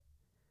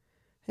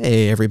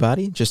Hey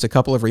everybody, just a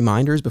couple of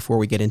reminders before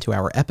we get into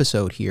our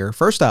episode here.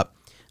 First up,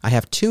 I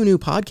have two new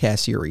podcast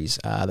series.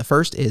 The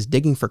first is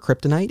Digging for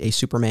Kryptonite, a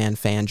Superman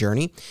fan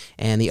journey,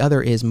 and the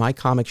other is My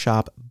Comic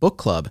Shop Book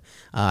Club.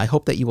 I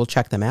hope that you will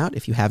check them out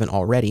if you haven't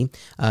already.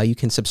 You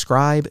can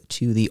subscribe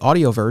to the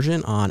audio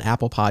version on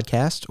Apple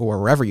Podcasts or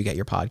wherever you get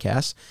your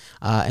podcasts,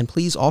 and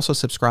please also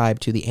subscribe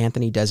to the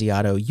Anthony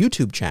Desiato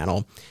YouTube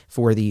channel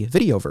for the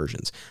video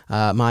versions.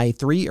 My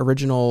three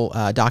original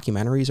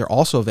documentaries are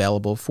also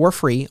available for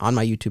free on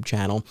my YouTube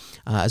channel,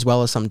 as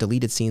well as some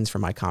deleted scenes from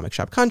My Comic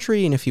Shop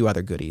Country and a few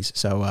other goodies.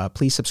 So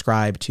please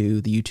subscribe to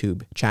the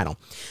YouTube channel.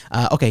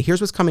 Okay, here's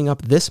what's coming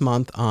up this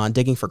month on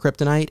Digging for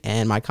Kryptonite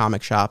and My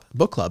Comic Shop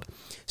Book Club.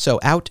 So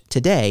out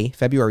today,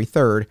 February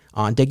 3rd,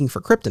 on Digging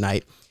for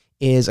Kryptonite,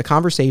 is a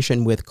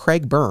conversation with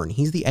Craig Byrne.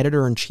 He's the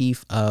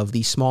editor-in-chief of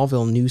the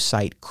Smallville news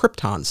site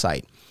Krypton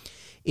site.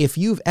 If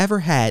you've ever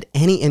had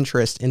any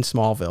interest in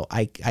Smallville,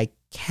 I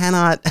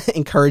cannot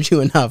encourage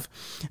you enough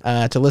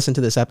to listen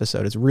to this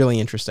episode. It's really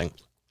interesting.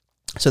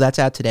 So that's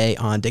out today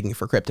on Digging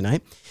for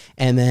Kryptonite.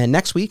 And then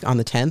next week on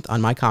the 10th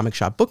on My Comic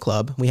Shop Book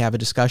Club, we have a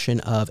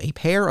discussion of a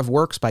pair of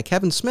works by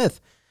Kevin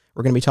Smith.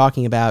 We're going to be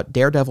talking about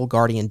Daredevil,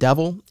 Guardian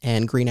Devil,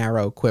 and Green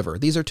Arrow, Quiver.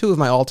 These are two of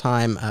my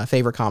all-time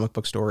favorite comic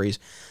book stories,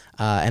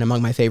 and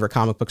among my favorite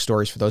comic book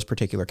stories for those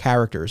particular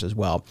characters as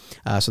well.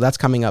 So that's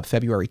coming up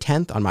February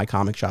 10th on My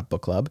Comic Shop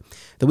Book Club.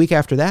 The week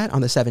after that, on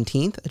the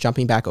 17th,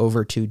 jumping back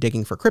over to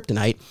Digging for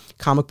Kryptonite,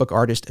 comic book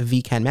artist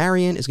V. Ken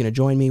Marion is going to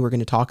join me. We're going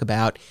to talk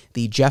about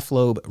the Jeff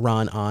Loeb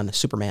run on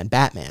Superman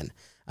Batman,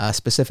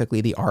 specifically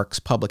the arcs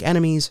Public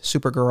Enemies,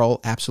 Supergirl,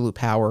 Absolute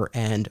Power,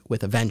 and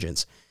With a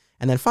Vengeance.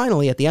 And then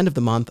finally, at the end of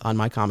the month on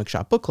My Comic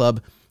Shop Book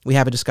Club, we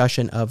have a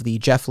discussion of the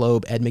Jeff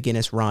Loeb, Ed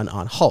McGuinness run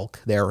on Hulk,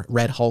 their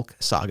Red Hulk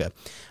saga.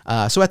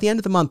 So at the end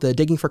of the month, the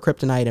Digging for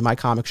Kryptonite and My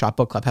Comic Shop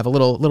Book Club have a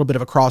little bit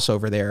of a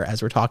crossover there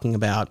as we're talking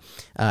about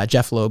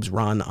Jeff Loeb's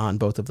run on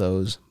both of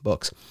those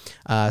books.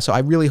 So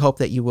I really hope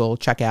that you will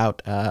check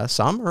out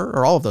some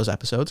or all of those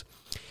episodes.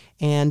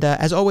 And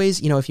as always,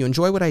 if you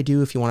enjoy what I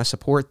do, if you want to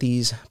support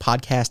these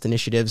podcast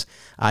initiatives,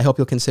 I hope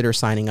you'll consider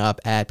signing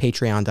up at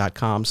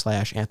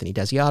patreon.com/Anthony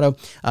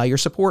Desiato. Your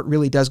support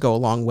really does go a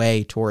long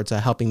way towards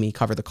helping me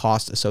cover the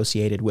costs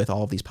associated with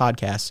all of these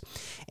podcasts.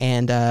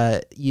 And,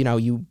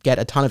 you get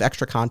a ton of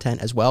extra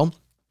content as well.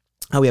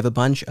 We have a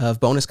bunch of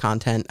bonus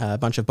content, a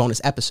bunch of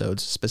bonus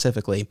episodes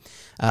specifically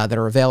that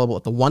are available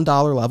at the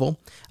 $1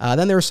 level.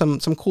 Then there are some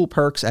cool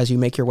perks as you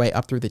make your way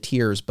up through the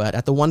tiers, but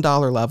at the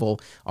 $1 level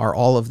are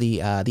all of the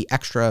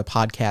extra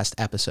podcast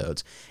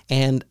episodes.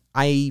 And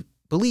I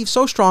believe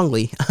so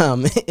strongly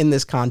in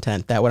this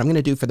content that what I'm going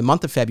to do for the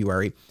month of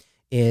February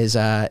is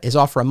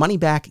offer a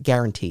money-back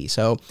guarantee.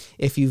 So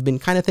if you've been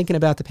kind of thinking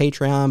about the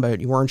Patreon,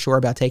 but you weren't sure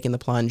about taking the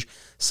plunge,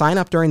 sign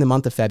up during the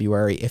month of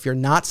February. If you're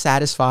not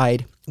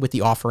satisfied with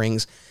the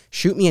offerings,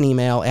 shoot me an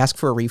email, ask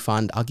for a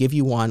refund. I'll give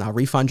you one. I'll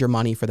refund your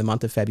money for the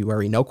month of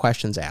February. No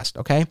questions asked,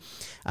 okay?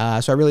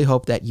 So I really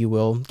hope that you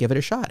will give it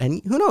a shot.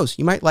 And who knows,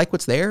 you might like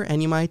what's there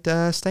and you might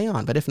stay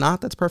on. But if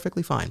not, that's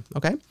perfectly fine,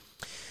 okay?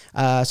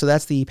 So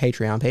that's the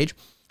Patreon page.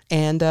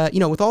 And,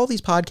 with all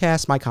these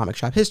podcasts, My Comic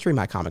Shop History,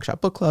 My Comic Shop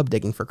Book Club,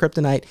 Digging for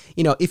Kryptonite,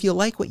 if you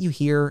like what you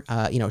hear,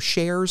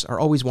 shares are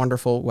always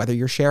wonderful, whether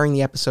you're sharing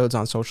the episodes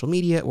on social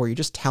media or you're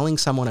just telling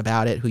someone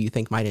about it who you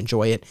think might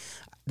enjoy it.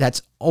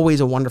 That's always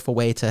a wonderful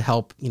way to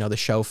help, the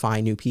show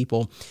find new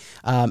people.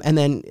 And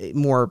then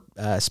more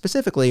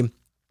specifically,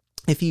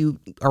 if you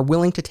are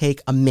willing to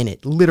take a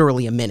minute,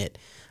 literally a minute,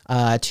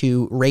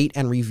 to rate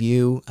and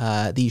review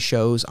these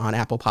shows on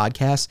Apple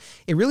Podcasts,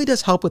 it really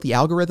does help with the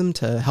algorithm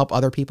to help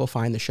other people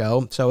find the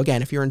show. So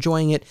again, if you're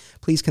enjoying it,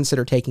 please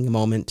consider taking a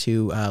moment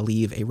to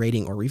leave a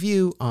rating or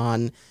review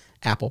on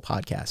Apple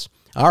Podcasts.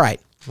 All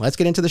right, let's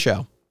get into the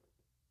show.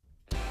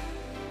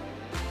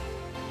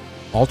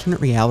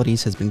 Alternate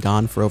Realities has been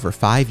gone for over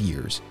 5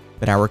 years,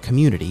 but our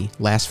community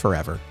lasts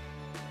forever.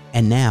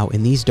 And now,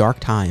 in these dark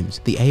times,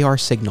 the AR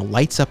signal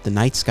lights up the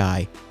night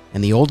sky,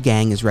 and the old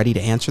gang is ready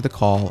to answer the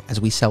call as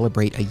we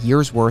celebrate a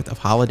year's worth of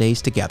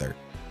holidays together.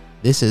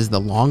 This is the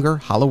longer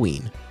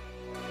Halloween.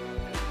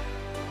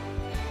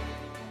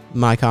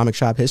 My Comic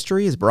Shop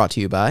History is brought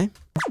to you by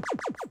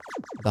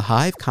The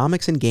Hive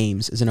Comics and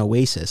Games is an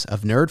oasis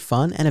of nerd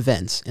fun and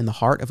events in the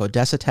heart of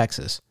Odessa,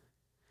 Texas.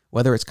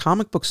 Whether it's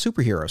comic book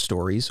superhero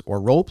stories or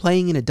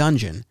role-playing in a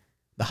dungeon,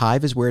 The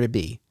Hive is where to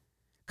be.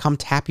 Come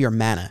tap your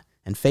mana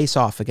and face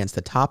off against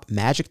the top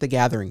Magic the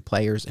Gathering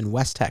players in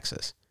West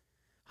Texas.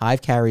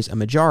 Hive carries a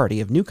majority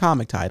of new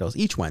comic titles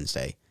each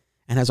Wednesday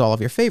and has all of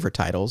your favorite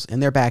titles in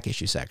their back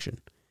issue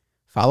section.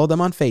 Follow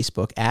them on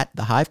Facebook at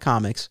The Hive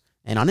Comics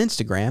and on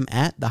Instagram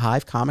at The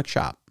Hive Comic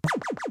Shop.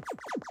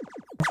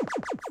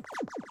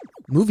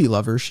 Movie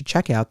lovers should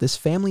check out this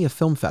family of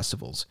film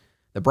festivals: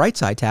 the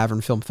Brightside Tavern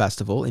Film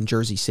Festival in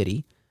Jersey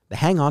City, the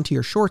Hang On to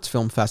Your Shorts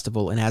Film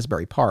Festival in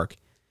Asbury Park,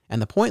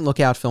 and the Point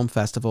Lookout Film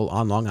Festival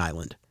on Long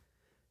Island.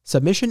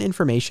 Submission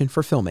information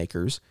for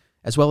filmmakers,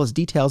 as well as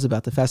details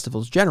about the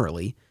festivals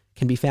generally,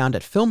 can be found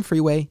at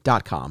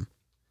filmfreeway.com.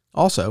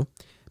 Also,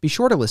 be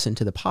sure to listen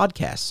to the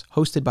podcasts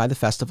hosted by the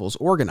festival's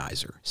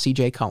organizer,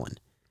 CJ Cullen.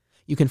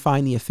 you can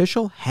find the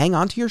official Hang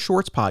On to Your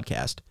Shorts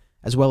podcast,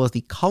 as well as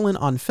the Cullen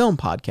on Film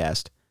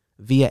podcast,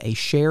 via a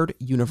shared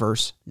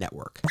universe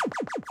network.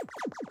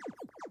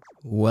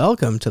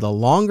 Welcome to the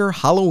Longer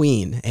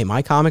Halloween, a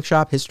My Comic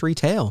Shop history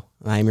tale.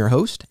 I am your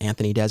host,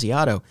 Anthony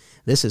Desiato.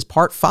 This is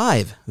part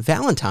 5,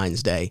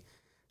 Valentine's Day.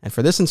 And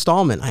for this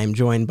installment, I am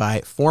joined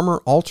by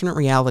former Alternate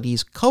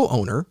Realities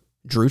co-owner,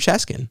 Drew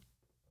Cheskin.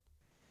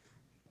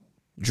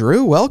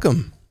 Drew,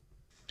 welcome.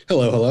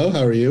 Hello.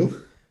 How are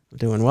you?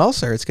 Doing well,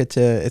 sir. It's good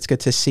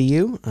to see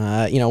you.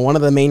 One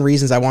of the main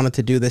reasons I wanted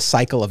to do this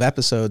cycle of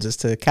episodes is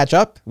to catch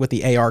up with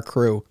the AR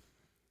crew.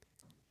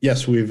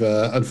 Yes, we've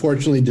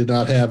unfortunately did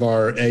not have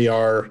our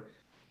AR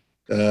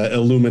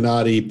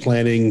Illuminati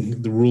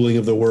planning the ruling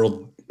of the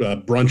world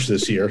brunch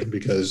this year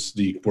because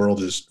the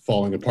world is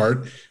falling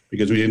apart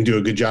because we didn't do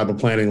a good job of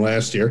planning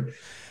last year.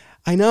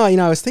 I know.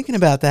 I was thinking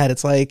about that.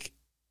 It's like,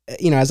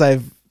 as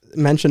I've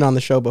mentioned on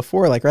the show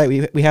before, like,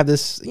 right, we have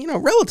this,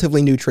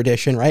 relatively new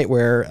tradition, right,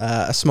 where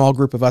a small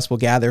group of us will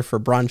gather for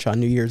brunch on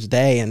New Year's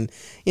Day. And,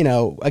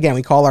 again,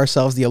 we call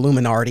ourselves the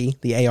Illuminati,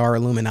 the AR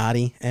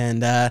Illuminati.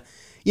 And,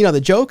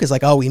 the joke is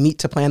like, oh, we meet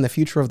to plan the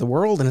future of the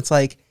world. And it's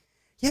like,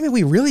 yeah, man,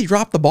 we really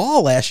dropped the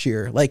ball last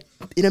year, like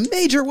in a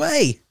major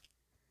way.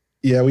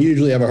 Yeah, we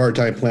usually have a hard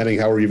time planning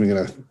how we're even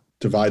going to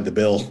divide the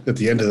bill at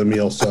the end of the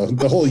meal. So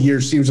the whole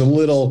year seems a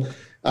little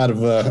out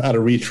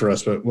of reach for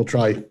us, but we'll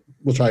try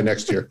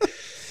next year.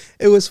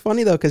 It was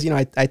funny though, because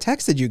I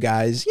texted you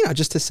guys,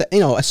 just to say,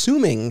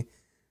 assuming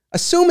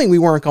we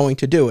weren't going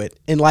to do it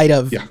in light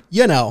of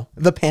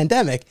the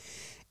pandemic,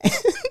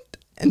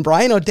 and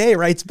Brian O'Day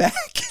writes back,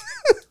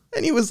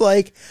 and he was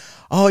like,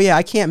 "Oh yeah,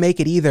 I can't make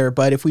it either,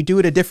 but if we do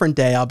it a different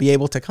day, I'll be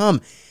able to come."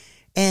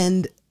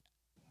 And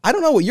I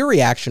don't know what your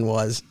reaction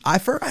was.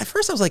 At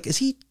first I was like, "Is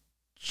he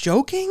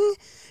joking?"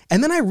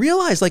 And then I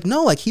realized, like,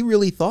 no, like he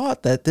really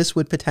thought that this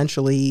would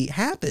potentially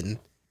happen.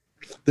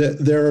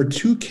 There are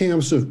two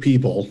camps of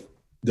people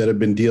that have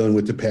been dealing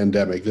with the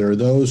pandemic. There are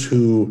those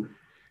who,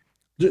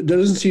 there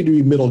doesn't seem to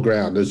be middle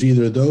ground. There's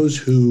either those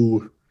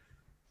who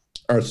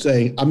are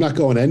saying, I'm not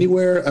going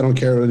anywhere. I don't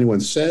care what anyone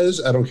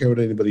says. I don't care what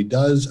anybody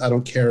does. I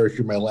don't care if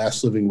you're my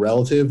last living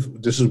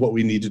relative. This is what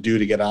we need to do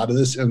to get out of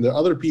this. And there are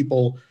other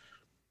people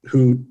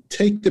who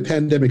take the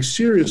pandemic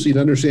seriously and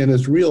understand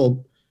it's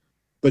real,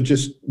 but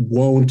just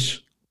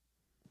won't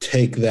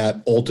take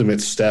that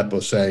ultimate step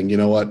of saying, you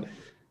know what,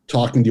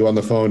 talking to you on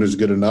the phone is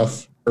good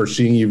enough, or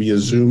seeing you via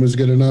Zoom is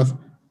good enough.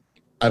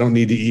 I don't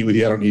need to eat with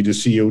you. I don't need to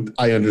see you.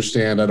 I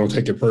understand. I don't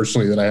take it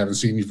personally that I haven't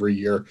seen you for a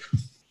year.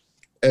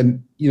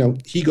 And,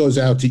 he goes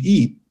out to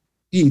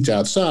eats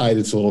outside.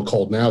 It's a little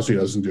cold now, so he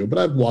doesn't do it. But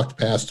I've walked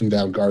past him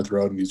down Garth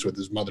Road, and he's with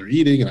his mother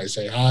eating, and I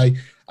say hi.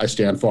 I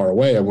stand far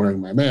away. I'm wearing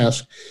my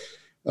mask.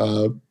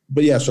 But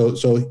yeah,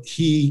 so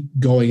he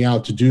going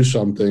out to do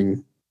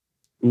something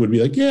would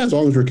be like, yeah, as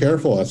long as we're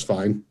careful, that's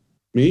fine.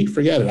 Me,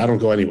 forget it. I don't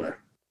go anywhere.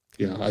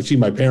 I see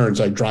my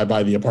parents, I drive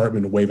by the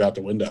apartment and wave out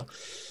the window.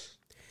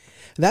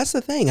 That's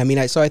the thing. I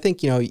mean, so I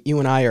think, you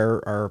and I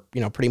are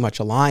pretty much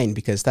aligned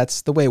because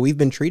that's the way we've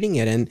been treating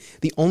it. And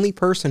the only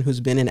person who's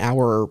been in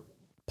our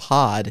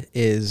pod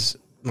is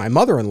my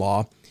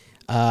mother-in-law.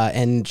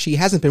 And she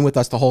hasn't been with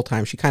us the whole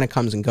time. She kind of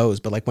comes and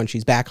goes. But like when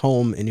she's back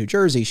home in New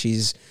Jersey,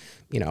 she's,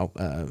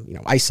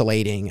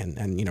 isolating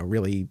and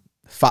really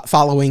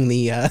following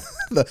the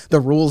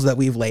rules that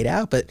we've laid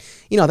out. But,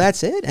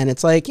 that's it. And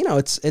it's like,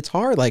 it's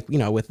hard, like,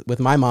 with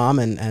my mom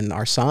and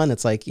our son,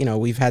 it's like,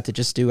 we've had to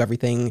just do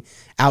everything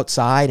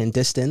outside and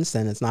distance,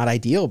 and it's not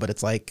ideal, but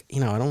it's like, I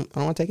don't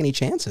want to take any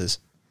chances.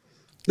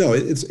 No,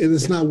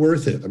 it's not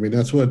worth it. I mean,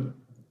 that's what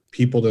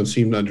people don't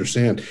seem to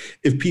understand.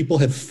 If people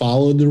had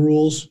followed the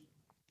rules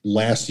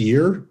last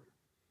year,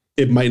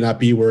 it might not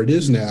be where it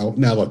is now.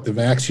 Now, look, the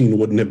vaccine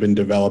wouldn't have been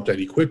developed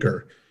any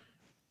quicker,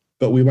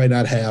 but we might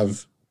not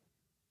have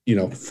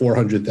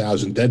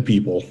 400,000 dead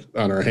people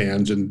on our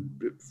hands and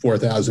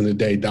 4,000 a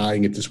day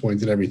dying at this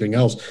point and everything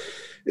else.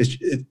 It's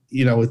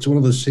one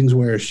of those things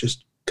where it's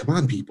just, come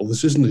on, people,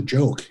 this isn't a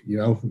joke,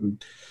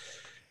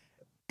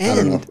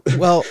 And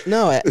well,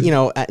 no,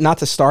 not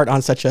to start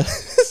on such a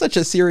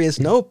serious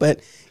note,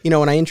 but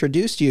when I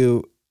introduced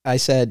you, I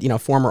said,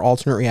 former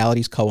Alternate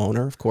Realities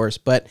co-owner, of course,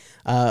 but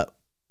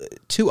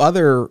two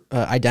other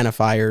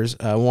identifiers.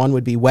 One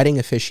would be wedding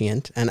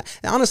officiant. And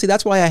honestly,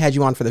 that's why I had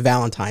you on for the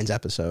Valentine's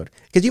episode.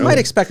 Because you might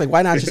expect, like,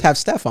 why not just have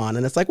Steph on?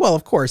 And it's like, well,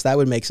 of course, that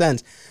would make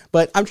sense.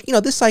 But,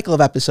 this cycle of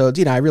episodes,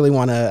 I really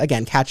want to,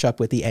 again, catch up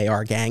with the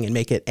AR gang and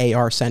make it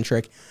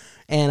AR-centric.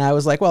 And I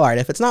was like, well, all right,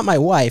 if it's not my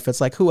wife,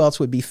 it's like, who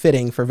else would be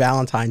fitting for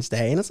Valentine's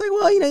Day? And it's like,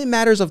 well, it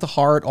matters of the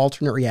heart,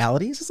 alternate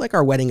realities. It's like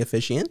our wedding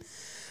officiant.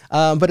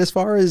 But as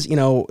far as,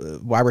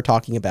 why we're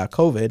talking about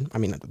COVID, I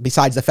mean,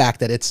 besides the fact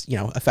that it's,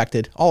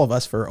 affected all of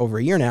us for over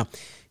a year now,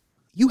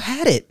 you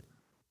had it.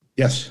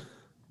 Yes.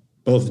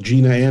 Both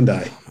Gina and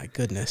I. Oh, my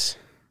goodness.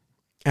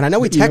 And I know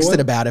we texted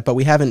about it, but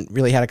we haven't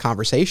really had a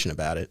conversation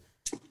about it.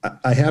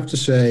 I have to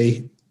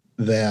say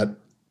that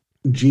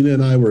Gina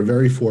and I were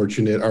very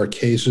fortunate. Our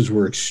cases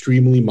were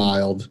extremely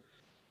mild.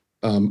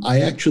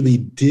 I actually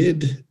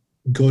did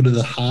go to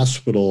the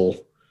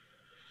hospital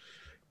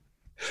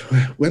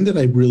when did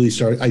I really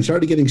start? I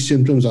started getting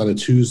symptoms on a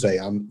Tuesday.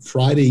 On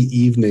Friday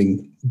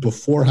evening,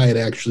 before I had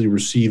actually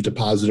received a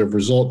positive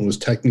result and was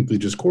technically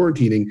just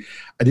quarantining,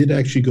 I did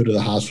actually go to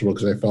the hospital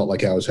because I felt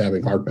like I was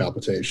having heart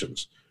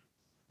palpitations.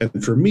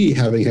 And for me,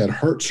 having had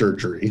heart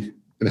surgery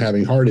and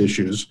having heart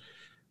issues,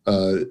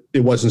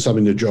 it wasn't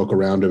something to joke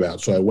around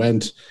about. So I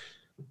went,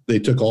 they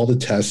took all the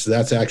tests.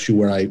 That's actually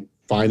where I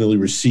finally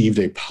received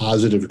a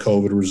positive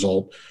COVID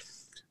result.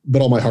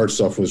 But all my heart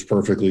stuff was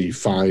perfectly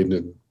fine.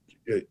 And,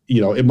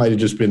 it might have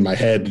just been my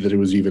head that it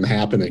was even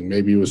happening.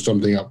 Maybe it was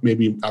something else.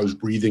 Maybe I was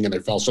breathing and I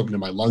felt something in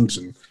my lungs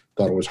and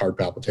thought it was heart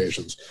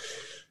palpitations.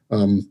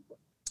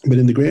 But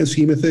in the grand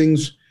scheme of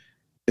things,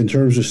 in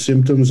terms of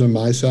symptoms on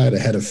my side, I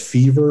had a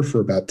fever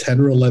for about 10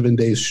 or 11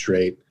 days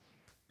straight.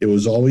 It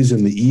was always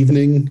in the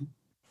evening.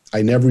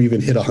 I never even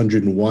hit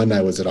 101.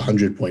 I was at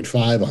 100.5,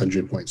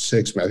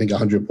 100.6. I think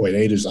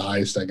 100.8 is the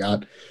highest I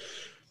got.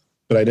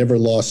 But I never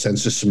lost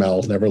sense of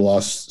smell, never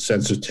lost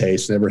sense of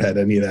taste, never had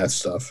any of that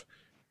stuff.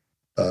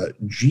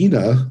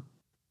 Gina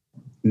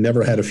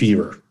never had a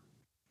fever,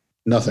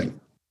 nothing.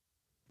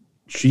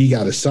 She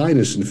got a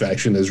sinus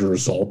infection as a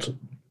result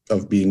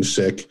of being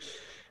sick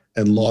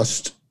and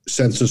lost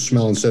sense of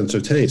smell and sense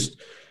of taste.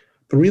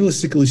 But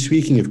realistically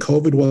speaking, if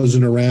COVID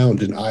wasn't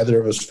around and either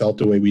of us felt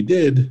the way we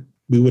did,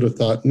 we would have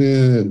thought,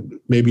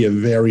 maybe a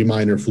very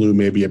minor flu,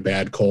 maybe a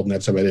bad cold, and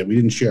that's about it. We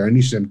didn't share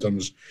any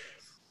symptoms,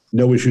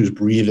 no issues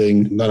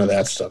breathing, none of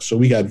that stuff. So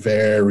we got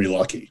very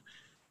lucky.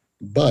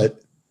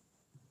 But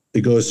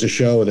it goes to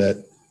show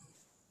that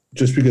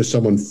just because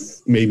someone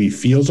maybe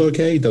feels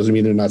okay doesn't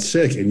mean they're not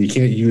sick. And you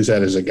can't use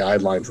that as a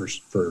guideline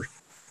for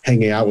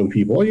hanging out with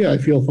people. Oh, yeah, I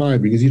feel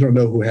fine, because you don't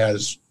know who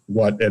has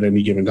what at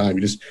any given time.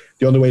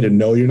 The only way to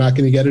know you're not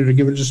going to get it or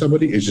give it to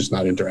somebody is just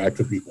not interact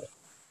with people.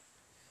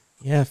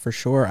 Yeah, for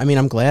sure. I mean,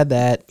 I'm glad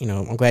that,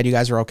 I'm glad you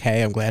guys are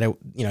okay. I'm glad, you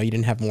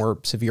didn't have more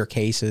severe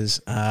cases.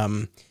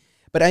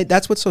 But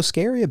that's what's so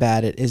scary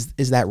about it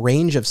is that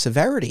range of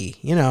severity,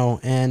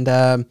 and,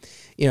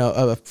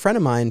 a friend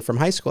of mine from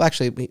high school,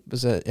 actually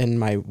was in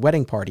my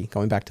wedding party,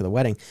 going back to the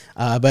wedding,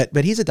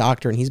 but he's a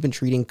doctor and he's been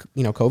treating,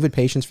 COVID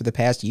patients for the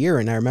past year.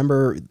 And I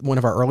remember one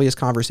of our earliest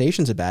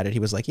conversations about it. He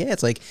was like, yeah,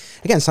 it's like,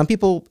 again, some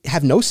people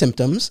have no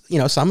symptoms,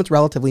 some it's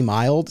relatively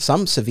mild,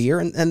 some severe,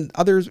 and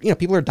others,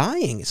 people are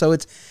dying. So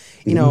it's,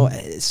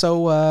 just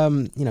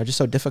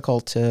so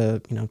difficult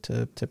to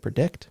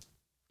predict.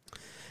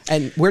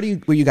 And where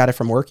you got it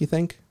from work, you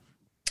think?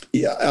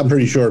 Yeah, I'm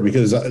pretty sure,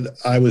 because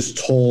I was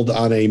told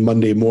on a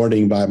Monday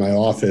morning by my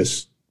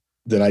office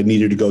that I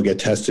needed to go get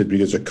tested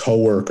because a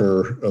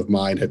coworker of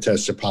mine had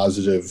tested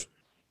positive,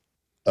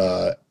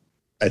 I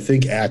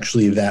think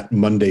actually that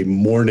Monday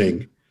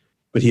morning,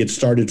 but he had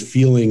started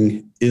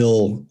feeling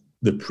ill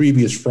the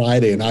previous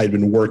Friday and I had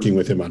been working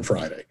with him on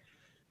Friday.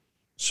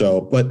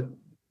 So, but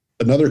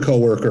another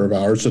coworker of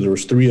ours, so there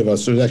was three of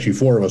us, there was actually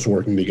four of us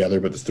working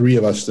together, but the three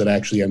of us that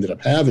actually ended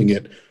up having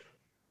it,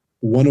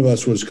 one of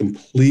us was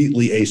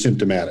completely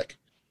asymptomatic,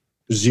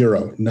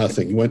 zero,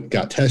 nothing.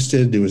 Got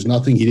tested. There was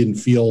nothing. He didn't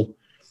feel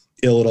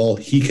ill at all.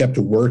 He kept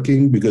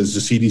working because the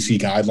CDC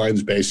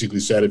guidelines basically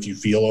said if you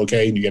feel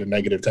okay and you get a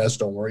negative test,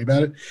 don't worry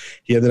about it.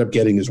 He ended up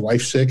getting his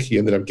wife sick. He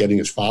ended up getting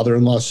his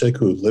father-in-law sick,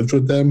 who lived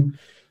with them.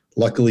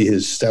 Luckily,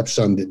 his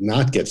stepson did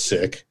not get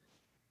sick.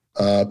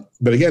 But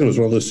again, it was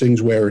one of those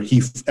things where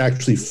he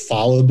actually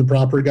followed the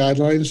proper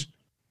guidelines.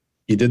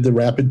 He did the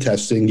rapid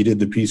testing. He did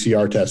the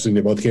PCR testing.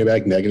 They both came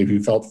back negative. He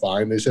felt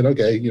fine. They said,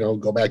 okay,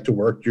 go back to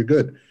work. You're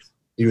good.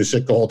 He was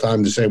sick the whole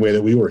time the same way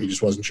that we were. He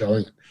just wasn't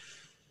showing it.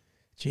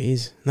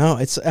 Jeez. No,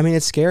 it's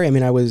scary. I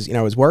mean, I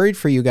was worried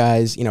for you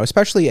guys,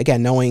 especially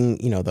again, knowing,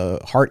 the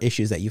heart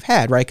issues that you've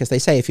had, right? Because they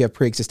say if you have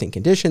pre-existing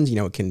conditions,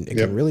 it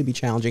can really be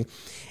challenging.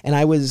 And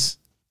I was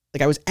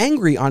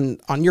angry on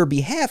your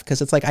behalf, because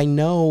it's like, I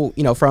know,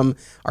 from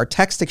our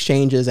text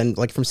exchanges and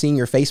like from seeing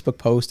your Facebook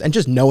post and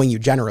just knowing you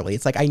generally,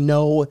 it's like, I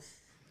know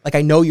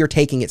you're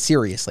taking it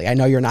seriously. I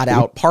know you're not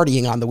out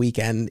partying on the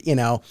weekend,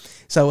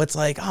 so it's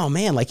like, oh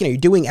man, you're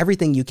doing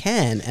everything you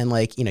can. And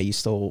you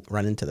still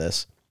run into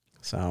this.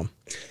 So.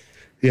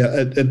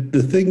 Yeah.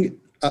 The thing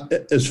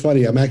is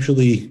funny. I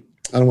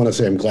don't want to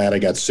say I'm glad I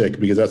got sick,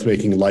 because that's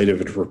making light of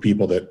it for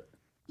people that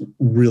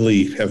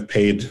really have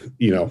paid,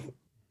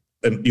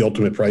 the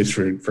ultimate price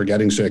for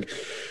getting sick.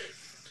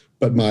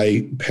 But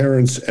my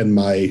parents and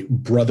my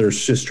brother,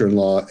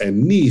 sister-in-law,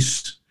 and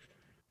niece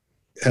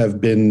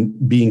have been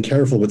being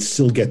careful, but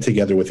still get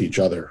together with each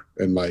other.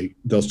 And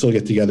they'll still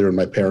get together in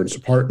my parents'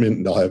 apartment,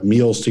 and they'll have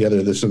meals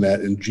together, this and that.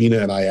 And Gina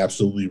and I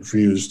absolutely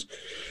refused.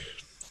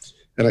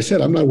 And I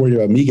said, I'm not worried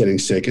about me getting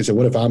sick. I said,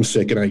 what if I'm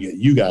sick and I get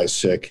you guys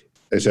sick?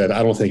 I said,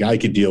 I don't think I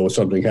could deal with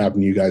something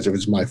happening to you guys if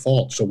it's my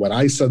fault. So when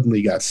I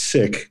suddenly got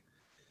sick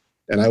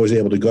and I was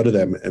able to go to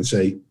them and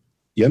say,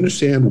 you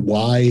understand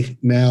why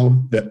now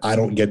that I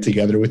don't get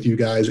together with you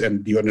guys?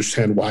 And do you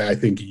understand why I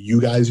think you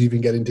guys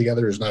even getting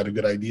together is not a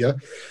good idea?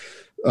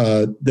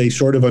 They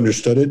sort of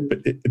understood it,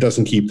 but it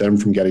doesn't keep them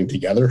from getting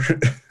together,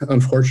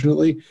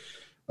 unfortunately.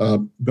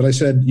 But I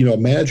said,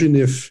 imagine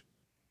if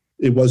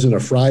it wasn't a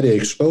Friday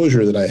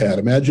exposure that I had.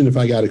 Imagine if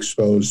I got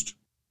exposed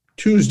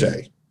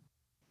Tuesday.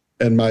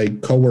 and my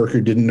coworker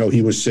didn't know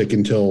he was sick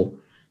until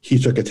he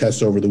took a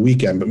test over the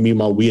weekend. But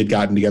meanwhile, we had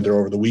gotten together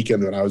over the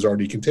weekend and I was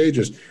already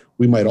contagious.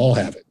 We might all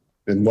have it.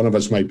 And one of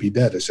us might be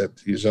dead. I said,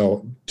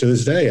 so to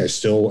this day, I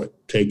still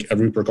take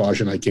every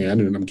precaution I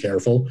can and I'm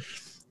careful.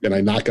 And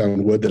I knock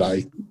on wood that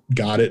I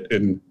got it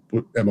and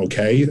am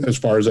okay as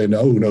far as I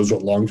know. Who knows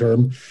what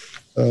long-term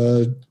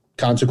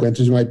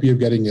consequences might be of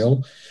getting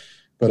ill.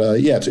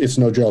 But yeah, it's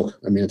no joke.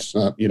 I mean, it's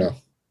not, you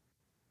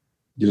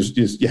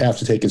have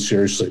to take it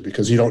seriously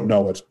because you don't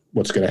know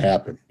what's going to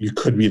happen. You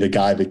could be the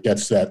guy that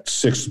gets that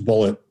sixth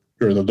bullet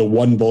or the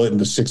one bullet in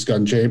the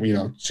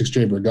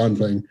six-chamber gun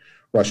playing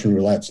Russian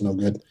roulette. It's no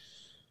good.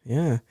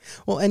 Yeah.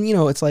 Well, and,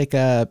 it's like,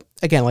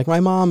 again, like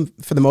my mom,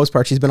 for the most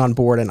part, she's been on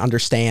board and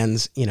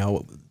understands,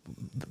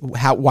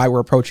 why we're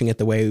approaching it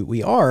the way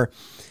we are.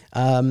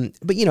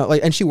 But,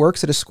 and she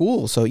works at a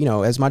school. So,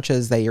 as much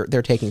as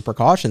they're taking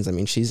precautions, I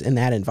mean, she's in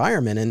that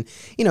environment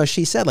and,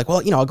 she said like,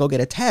 well, I'll go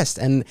get a test.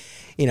 And,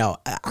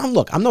 I'm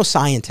no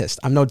scientist,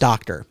 I'm no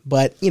doctor,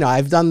 but,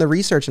 I've done the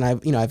research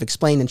and I've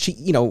explained and she,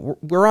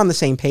 we're on the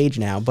same page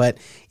now, but,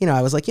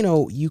 I was like,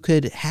 you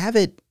could have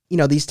it,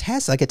 these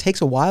tests, like it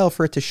takes a while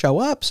for it to show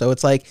up. So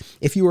it's like,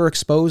 if you were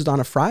exposed on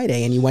a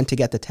Friday and you went to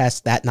get the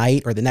test that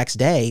night or the next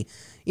day,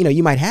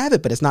 you might have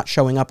it, but it's not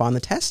showing up on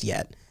the test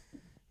yet.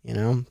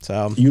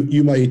 So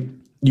you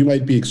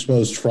might be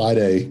exposed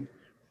Friday,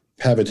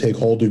 have it take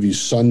hold of you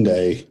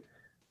Sunday,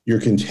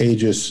 you're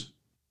contagious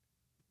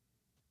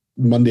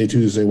Monday,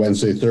 Tuesday,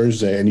 Wednesday,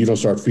 Thursday, and you don't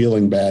start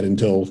feeling bad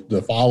until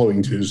the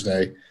following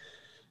Tuesday.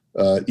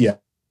 Yeah,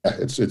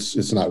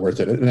 it's not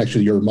worth it. And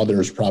actually your mother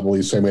is probably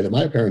the same way that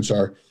my parents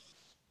are.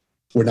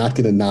 We're not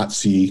going to not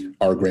see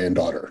our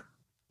granddaughter.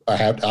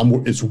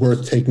 It's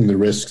worth taking the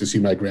risk to see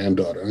my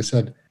granddaughter. And I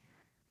said,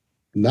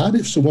 not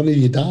if one of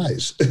you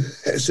dies.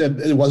 I said,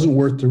 it wasn't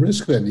worth the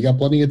risk then. You got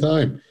plenty of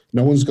time.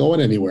 No one's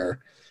going anywhere.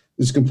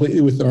 It's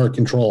completely within our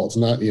control. It's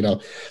not,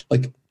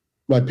 like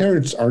my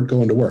parents aren't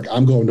going to work.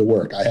 I'm going to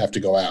work. I have to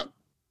go out.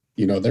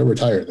 They're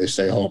retired. They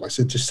stay home. I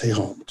said, just stay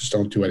home. Just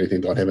don't do anything.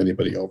 Don't have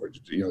anybody over.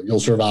 You'll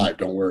survive.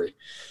 Don't worry.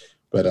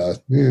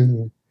 But,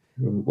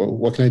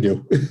 what can I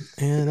do?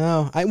 And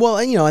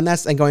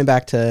going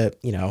back to,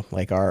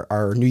 like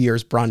our New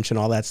Year's brunch and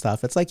all that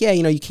stuff. It's like, yeah,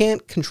 you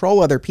can't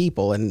control other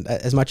people. And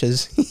as much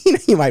as,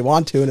 you might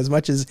want to, and as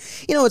much as,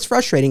 it's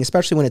frustrating,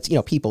 especially when it's,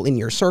 people in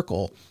your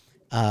circle.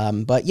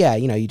 But yeah,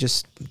 you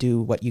just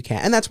do what you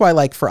can. And that's why,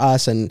 like for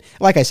us, and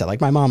like I said,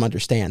 like my mom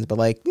understands, but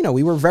like,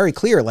 we were very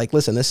clear, like,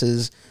 listen, this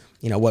is,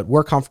 what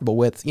we're comfortable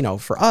with,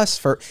 for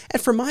us, and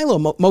for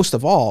Milo, most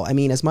of all. I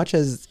mean, as much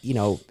as,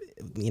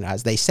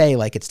 as they say,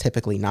 like it's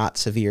typically not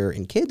severe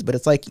in kids, but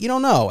it's like, you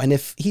don't know. And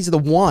if he's the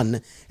one,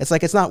 it's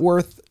like, it's not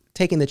worth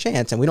taking the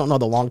chance. And we don't know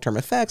the long-term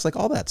effects, like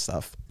all that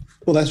stuff.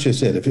 Well, that's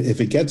just it. If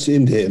it gets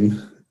into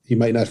him, he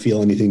might not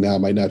feel anything now,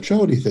 might not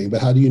show anything,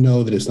 but how do you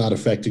know that it's not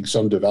affecting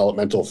some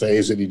developmental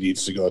phase that he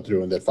needs to go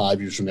through and that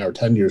 5 years from now or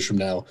 10 years from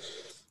now,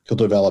 he'll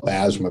develop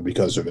asthma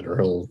because of it, or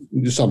he'll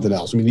do something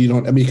else. I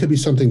mean, it could be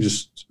something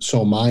just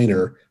so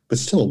minor, but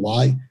still,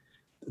 why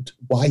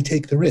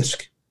take the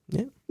risk?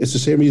 Yeah. It's the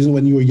same reason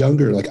when you were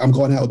younger, like I'm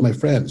going out with my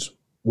friends.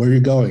 Where are you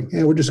going?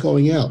 Yeah, we're just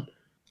going out.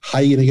 How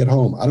are you going to get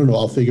home? I don't know.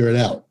 I'll figure it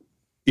out.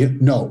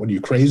 No, when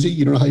you're crazy,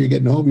 you don't know how you're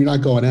getting home. You're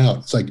not going out.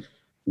 It's like,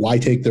 why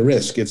take the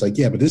risk? It's like,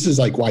 yeah, but this is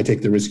like, why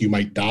take the risk? You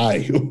might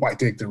die. Why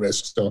take the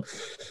risk? So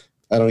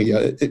I don't know.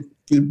 Yeah,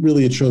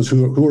 it shows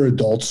who are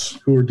adults,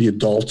 who are the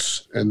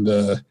adults, and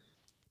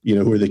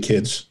who are the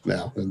kids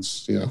now. And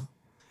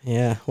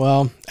Yeah.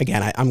 Well,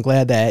 again, I'm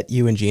glad that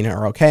you and Gina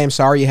are okay. I'm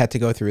sorry you had to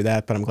go through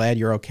that, but I'm glad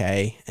you're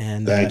okay.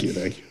 And thank you.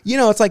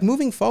 It's like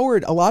moving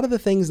forward, a lot of the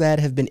things that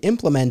have been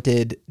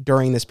implemented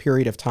during this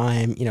period of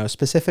time,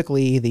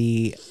 specifically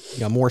the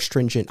more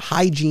stringent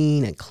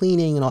hygiene and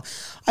cleaning and all,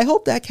 I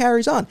hope that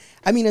carries on.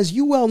 I mean, as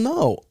you well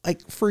know,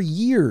 like for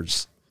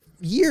years,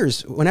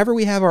 whenever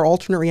we have our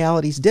alternate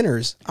realities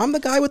dinners, I'm the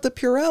guy with the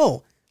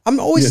Purell. I'm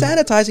always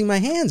sanitizing my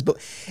hands, but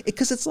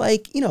because it's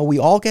like, we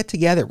all get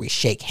together, we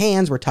shake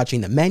hands, we're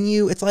touching the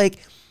menu. It's like,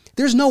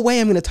 there's no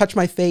way I'm going to touch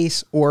my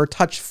face or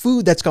touch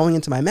food that's going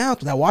into my mouth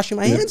without washing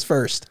my hands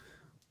first.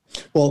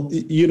 Well,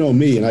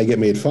 me, and I get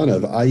made fun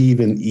of. I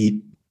even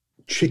eat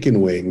chicken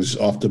wings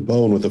off the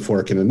bone with a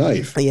fork and a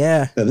knife.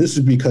 Yeah. Now, this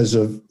is because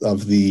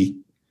of the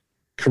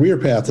career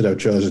path that I've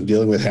chosen,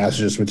 dealing with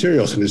hazardous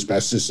materials and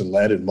asbestos and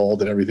lead and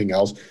mold and everything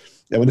else.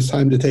 And when it's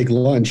time to take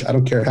lunch, I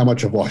don't care how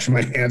much I've washed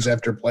my hands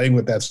after playing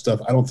with that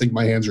stuff. I don't think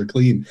my hands are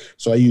clean.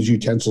 So I use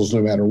utensils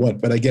no matter what.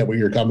 But I get where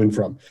you're coming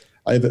from.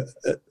 I have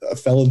a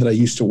fellow that I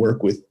used to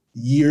work with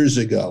years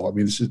ago. I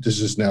mean, this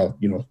is now,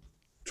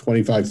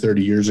 25,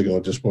 30 years ago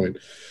at this point.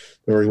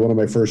 Or one of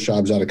my first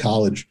jobs out of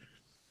college.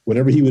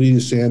 Whenever he would eat a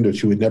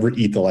sandwich, he would never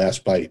eat the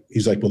last bite.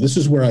 He's like, well, this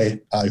is where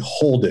I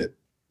hold it.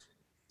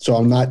 So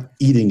I'm not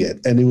eating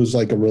it. And it was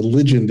like a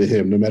religion to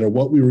him, no matter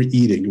what we were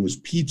eating. It was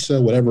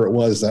pizza, whatever it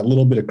was, that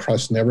little bit of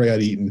crust never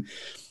got eaten.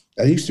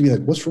 I used to be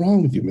like, what's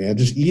wrong with you, man?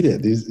 Just eat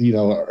it.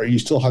 Are you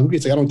still hungry?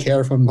 It's like, I don't care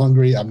if I'm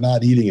hungry. I'm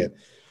not eating it.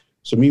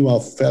 So meanwhile,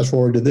 fast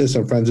forward to this,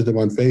 I'm friends with him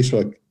on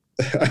Facebook.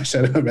 I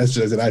sent a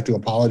message. I said, I have to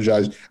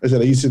apologize. I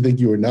said, I used to think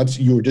you were nuts.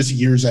 You were just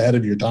years ahead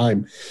of your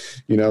time.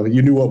 You know,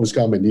 you knew what was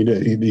coming.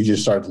 He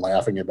just started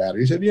laughing about it.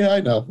 He said, yeah,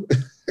 I know.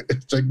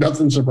 It's like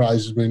nothing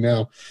surprises me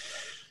now.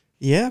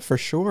 Yeah, for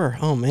sure.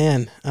 Oh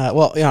man.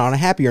 Well, on a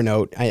happier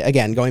note,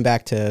 again, going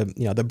back to,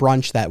 the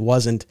brunch that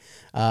wasn't,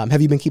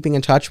 have you been keeping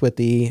in touch with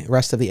the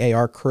rest of the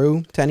AR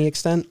crew to any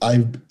extent?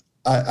 I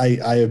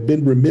have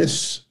been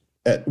remiss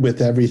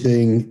with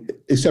everything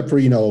except for,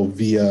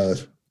 via,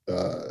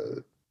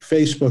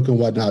 Facebook and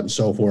whatnot and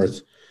so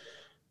forth.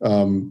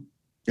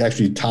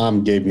 Actually,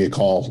 Tom gave me a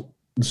call,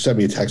 sent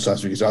me a text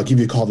last week. He said, I'll give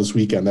you a call this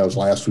weekend. That was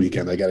last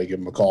weekend. I got to give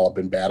him a call. I've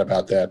been bad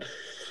about that.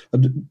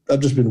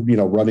 I've just been,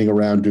 running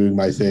around doing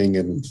my thing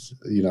and,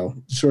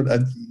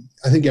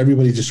 I think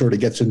everybody just sort of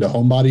gets into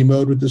homebody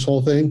mode with this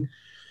whole thing.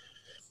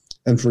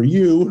 And for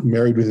you,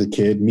 married with a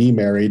kid, me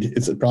married,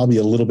 it's probably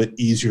a little bit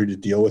easier to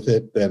deal with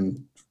it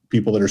than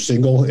people that are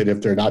single. And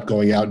if they're not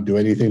going out and do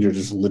anything, they're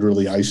just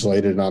literally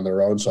isolated and on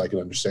their own. So I can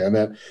understand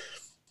that.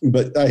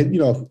 But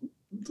a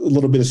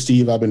little bit of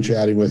Steve I've been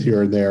chatting with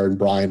here and there, and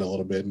Brian a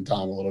little bit, and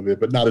Tom a little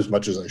bit, but not as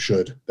much as I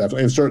should.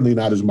 Definitely, and certainly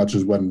not as much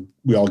as when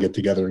we all get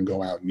together and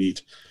go out and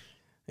eat.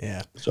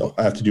 Yeah. So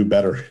I have to do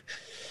better.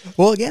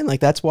 Well, again,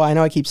 that's why I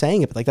know I keep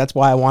saying it, but that's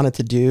why I wanted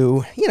to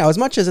do, as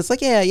much as it's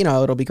like, yeah,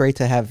 it'll be great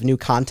to have new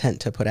content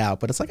to put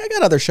out, but it's like, I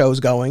got other shows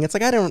going. It's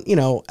like, I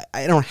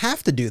don't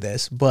have to do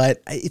this,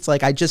 but it's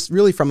like, I just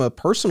really from a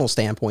personal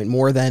standpoint,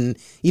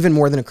 even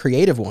more than a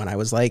creative one, I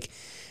was like,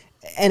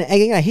 and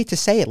again, I hate to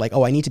say it, like,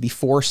 oh, I need to be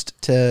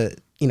forced to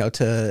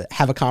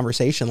have a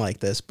conversation like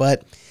this,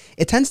 but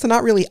it tends to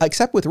not really,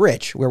 except with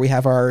Rich, where we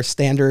have our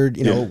standard,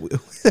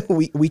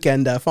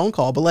 weekend phone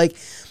call, but like,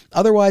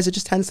 otherwise it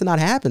just tends to not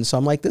happen. So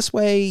I'm like, this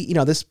way,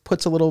 this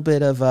puts a little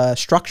bit of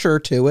structure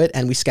to it,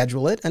 and we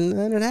schedule it, and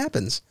then it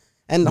happens,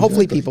 and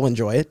hopefully people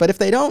enjoy it. But if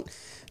they don't,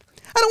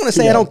 I don't want to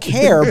say I don't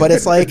care, but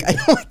it's like, I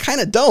kind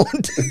of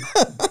don't.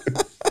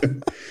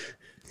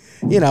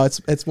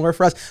 It's more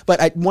for us.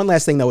 But one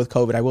last thing though with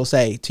COVID, I will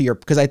say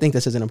because I think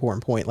this is an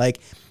important point. Like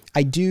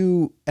I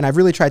do, and I've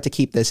really tried to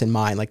keep this in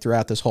mind, like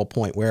throughout this whole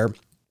point where,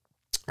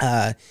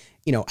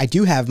 I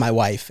do have my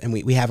wife and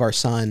we have our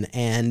son,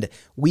 and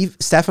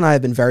Steph and I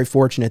have been very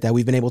fortunate that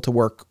we've been able to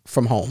work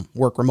from home,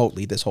 work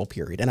remotely this whole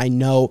period. And I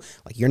know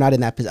like you're not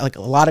in that position. Like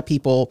a lot of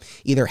people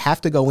either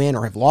have to go in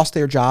or have lost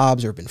their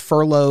jobs or been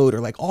furloughed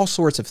or like all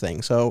sorts of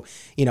things. So,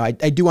 I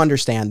do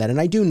understand that. And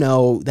I do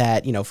know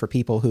that, for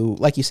people who,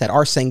 like you said,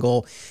 are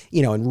single,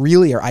 and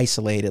really are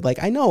isolated,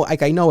 I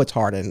know it's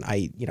hard, and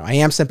I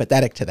am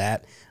sympathetic to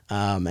that.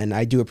 And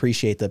I do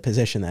appreciate the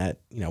position that,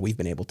 we've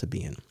been able to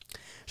be in.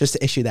 Just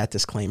to issue that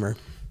disclaimer.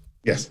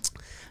 Yes.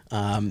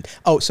 On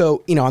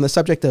the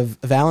subject of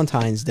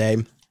Valentine's Day,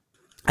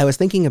 I was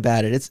thinking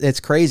about it. It's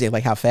crazy,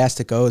 like how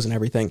fast it goes and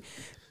everything.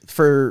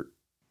 For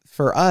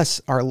us,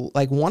 our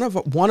like one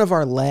of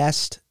our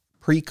last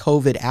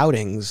pre-COVID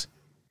outings,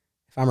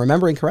 if I'm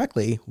remembering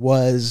correctly,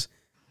 was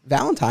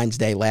Valentine's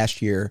Day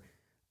last year.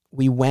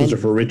 We went. Was it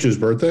for Rich's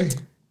birthday?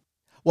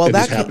 Well,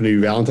 that happened to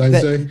be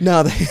Valentine's Day?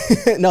 No,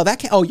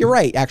 oh, you're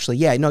right. Actually,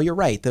 yeah, no, you're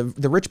right.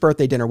 The Rich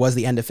birthday dinner was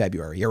the end of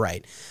February. You're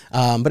right.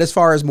 But as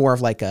far as more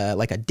of like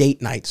a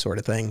date night sort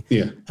of thing,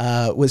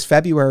 was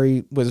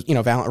February was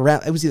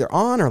it was either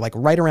on or like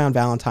right around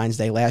Valentine's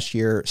Day last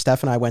year.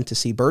 Steph and I went to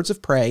see Birds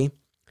of Prey.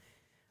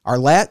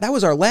 That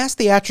was our last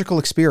theatrical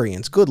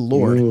experience. Good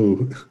Lord.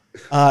 Ooh.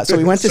 So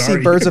we went to see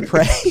Birds of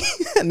Prey,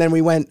 and then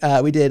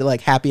we did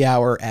like happy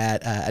hour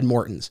at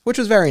Morton's, which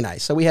was very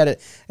nice. So it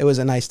was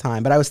a nice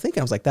time. But I was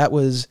like, that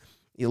was,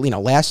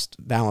 last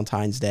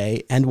Valentine's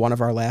Day and one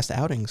of our last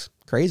outings.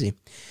 Crazy.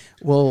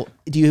 Well,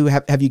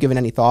 have you given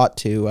any thought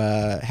to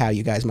how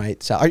you guys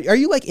might sell? Are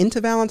you like into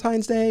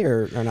Valentine's Day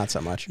or not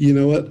so much? You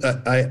know what?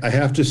 I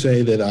have to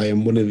say that I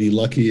am one of the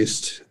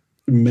luckiest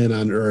men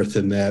on earth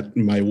in that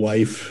my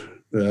wife,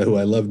 who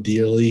I love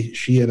dearly,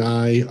 she and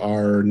I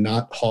are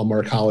not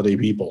Hallmark holiday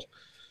people.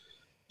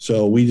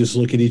 So we just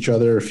look at each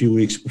other a few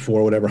weeks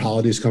before whatever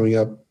holiday's coming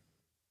up.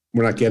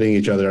 We're not getting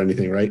each other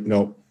anything, right?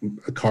 No,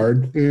 a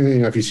card.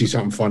 If you see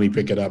something funny,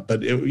 pick it up.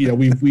 But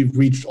we've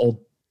reached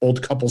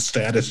old couple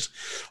status,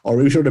 or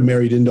we sort of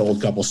married into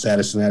old couple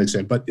status in that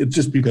extent. But it's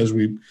just because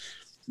whenever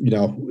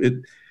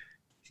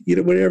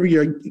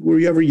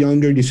you're ever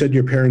younger and you said to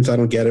your parents, I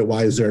don't get it.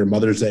 Why is there a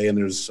Mother's Day and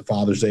there's a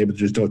Father's Day, but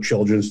there's no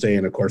Children's Day?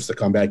 And of course the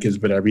comeback is,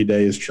 but every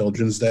day is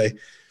Children's Day.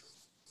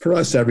 For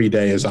us, every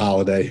day is a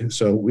holiday.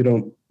 So we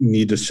don't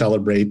need to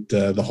celebrate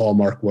the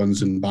Hallmark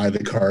ones and buy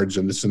the cards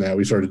and this and that.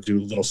 We sort of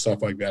do little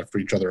stuff like that for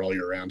each other all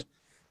year round.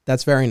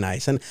 That's very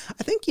nice. And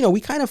I think,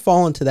 we kind of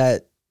fall into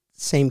that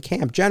same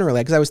camp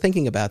generally, because I was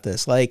thinking about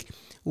this. Like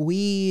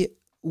we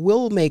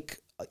will make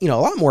a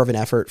lot more of an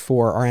effort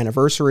for our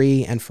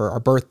anniversary and for our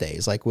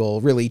birthdays. Like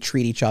we'll really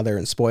treat each other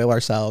and spoil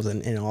ourselves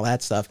and all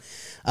that stuff.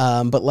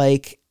 But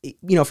like,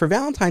 for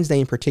Valentine's Day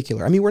in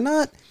particular, I mean, we're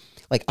not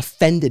like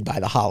offended by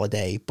the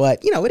holiday,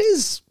 but it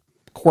is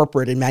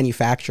corporate and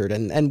manufactured,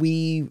 and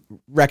we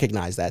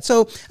recognize that.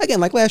 So again,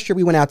 like last year,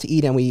 we went out to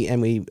eat and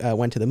we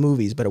went to the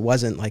movies, but it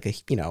wasn't like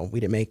we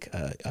didn't make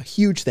a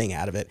huge thing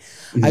out of it.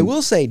 Mm-hmm. I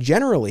will say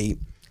generally,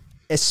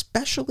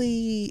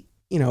 especially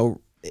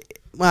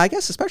I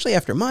guess especially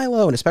after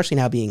Milo and especially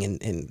now being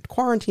in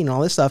quarantine and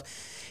all this stuff,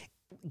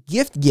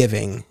 gift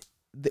giving,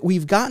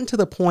 we've gotten to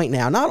the point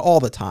now, not all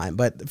the time,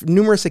 but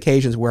numerous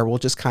occasions where we'll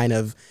just kind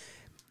of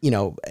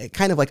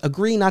like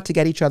agree not to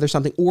get each other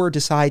something or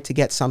decide to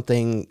get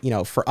something,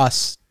 for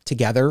us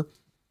together.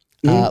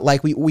 Mm-hmm.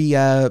 Like we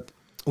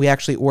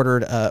actually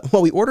ordered,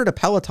 we ordered a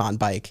Peloton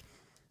bike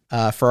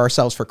for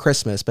ourselves for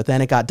Christmas, but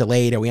then it got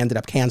delayed and we ended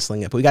up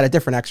canceling it, but we got a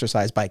different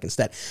exercise bike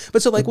instead.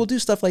 But so like, we'll do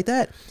stuff like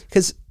that.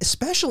 Cause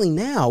especially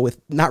now with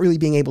not really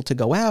being able to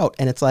go out,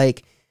 and it's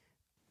like,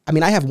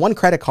 I have one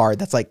credit card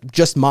that's like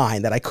just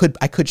mine that I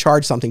could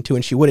charge something to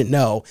and she wouldn't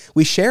know.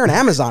 We share an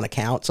Amazon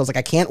account. So it's like,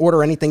 I can't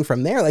order anything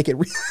from there. Like it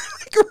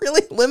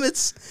really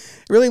limits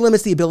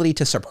the ability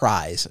to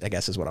surprise, I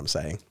guess is what I'm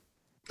saying.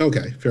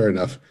 Okay. Fair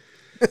enough.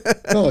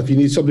 Well, if you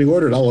need something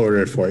ordered, I'll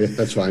order it for you.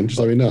 That's fine. Just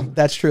let me know.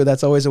 That's true.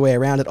 That's always a way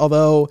around it.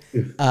 Although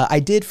I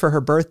did for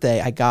her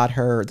birthday, I got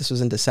her, this was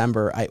in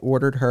December, I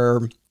ordered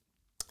her,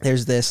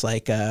 there's this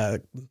like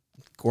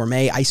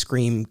gourmet ice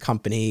cream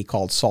company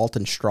called Salt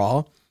and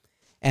Straw.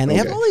 And they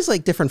have all these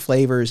like different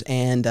flavors,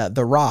 and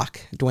The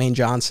Rock, Dwayne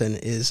Johnson,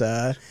 is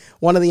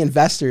one of the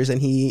investors, and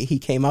he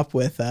came up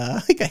with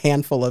like a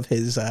handful of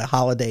his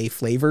holiday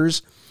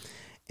flavors,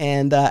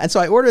 and so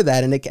I ordered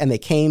that, and they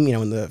came,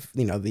 in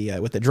the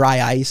with the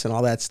dry ice and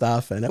all that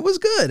stuff, and it was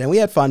good, and we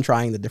had fun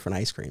trying the different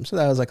ice creams. So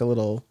that was like a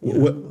little.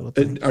 Little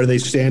thing. Are they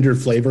standard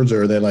flavors,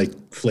 or are they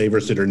like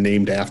flavors that are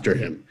named after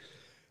him?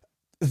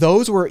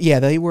 Those were,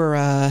 they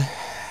were.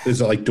 Is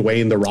it like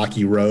Dwayne the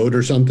Rocky Road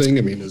or something?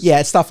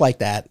 It's stuff like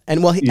that.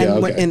 And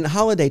in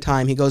holiday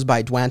time, he goes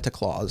by Dwanta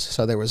Claus.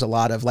 So there was a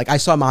lot of like, I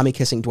saw mommy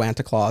kissing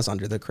Dwanta Claus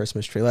under the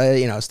Christmas tree,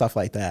 stuff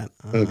like that.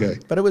 Okay.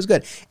 But it was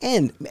good.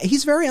 And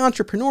he's very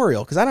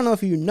entrepreneurial because I don't know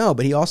if you know,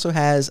 but he also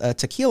has a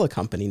tequila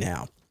company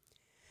now.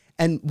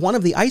 And one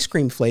of the ice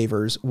cream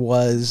flavors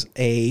was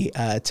a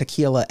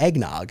tequila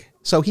eggnog.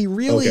 So he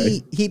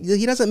really,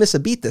 he doesn't miss a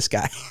beat, this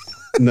guy.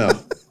 No.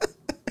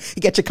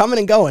 He gets you coming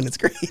and going. It's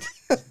great.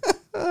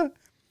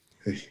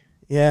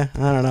 Yeah,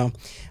 I don't know,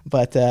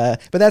 but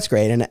that's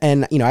great,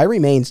 and I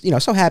remain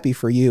so happy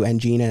for you and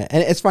Gina.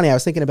 And it's funny, I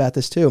was thinking about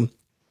this too,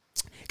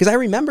 because I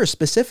remember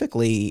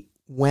specifically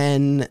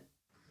when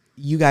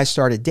you guys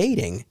started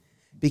dating,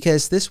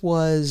 because this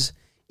was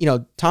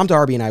Tom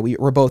Darby and I, we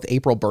were both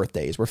April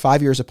birthdays. We're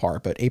 5 years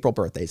apart, but April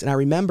birthdays, and I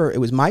remember it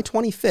was my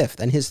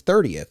 25th and his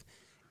 30th,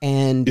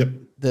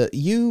 and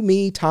you,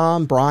 me,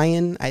 Tom,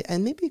 Brian,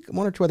 and maybe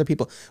one or two other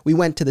people, we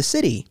went to the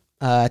city.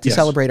 To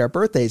celebrate our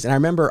birthdays. And I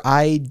remember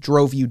I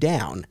drove you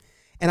down,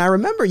 and I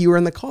remember you were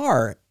in the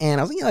car, and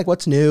I was thinking like,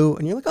 what's new?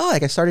 And you're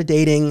like, I started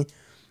dating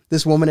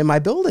this woman in my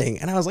building.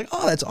 And I was like,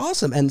 oh, that's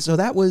awesome. And so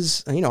that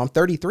was, I'm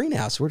 33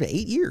 now. So we're to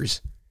 8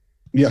 years.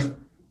 Yeah.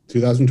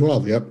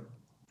 2012. Yep.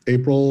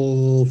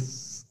 April.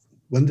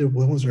 When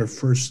was our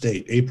first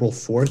date? April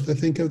 4th, I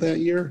think, of that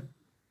year.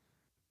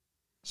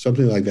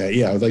 Something like that.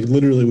 Yeah. Like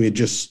literally we had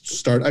just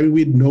started.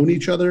 We'd known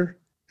each other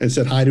and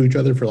said hi to each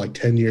other for like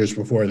 10 years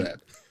before that.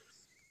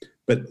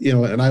 But,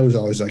 and I was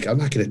always like, I'm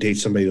not going to date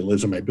somebody that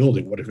lives in my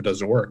building. What if it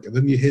doesn't work? And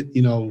then you hit,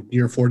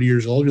 you're 40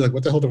 years old. You're like,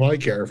 what the hell do I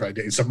care if I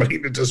date somebody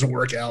that doesn't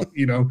work out?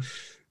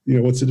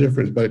 What's the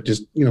difference? But it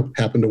just,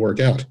 happened to work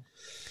out.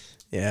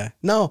 Yeah.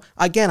 No,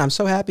 again, I'm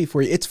so happy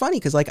for you. It's funny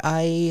because like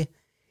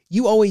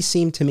you always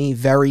seem to me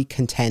very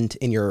content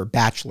in your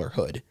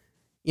bachelorhood.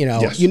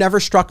 Yes. You never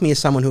struck me as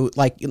someone who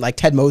like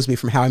Ted Mosby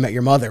from How I Met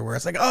Your Mother, where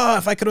it's like, oh,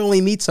 if I could only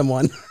meet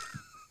someone.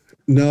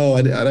 No,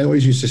 I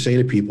always used to say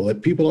to people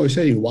always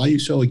say, why are you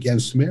so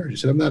against marriage? I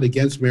said, I'm not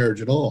against marriage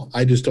at all.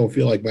 I just don't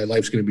feel like my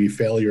life's going to be a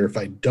failure if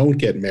I don't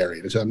get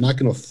married. I said, I'm not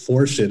going to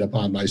force it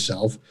upon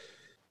myself.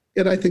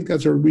 And I think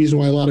that's a reason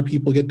why a lot of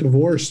people get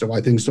divorced and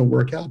why things don't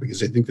work out, because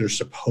they think they're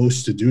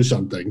supposed to do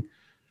something.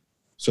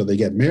 So they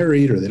get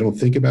married or they don't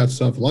think about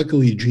stuff.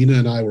 Luckily, Gina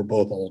and I were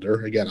both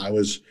older. Again, I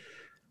was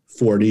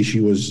 40.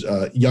 She was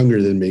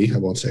younger than me. I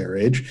won't say her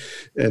age.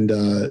 And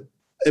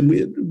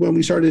when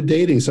we started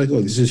dating, it's like,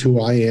 look, this is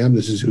who I am.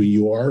 This is who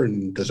you are.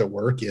 And does it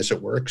work? Yes,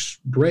 it works.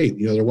 Great.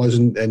 There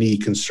wasn't any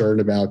concern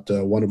about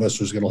one of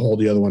us was going to hold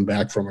the other one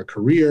back from a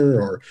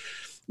career or,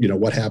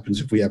 what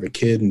happens if we have a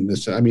kid and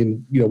this. We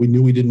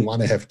knew we didn't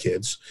want to have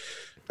kids.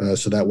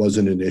 So that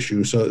wasn't an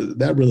issue. So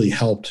that really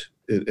helped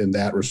in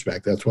that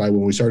respect. That's why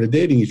when we started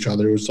dating each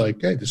other, it was like,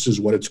 hey, this is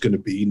what it's going to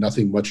be.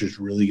 Nothing much is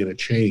really going to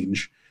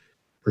change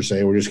per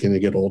se. We're just going to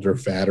get older,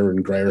 fatter,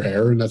 and grayer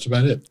hair, and that's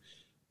about it.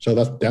 So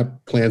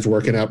that plan's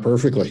working out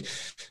perfectly.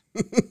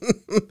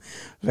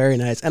 Very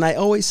nice. And I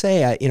always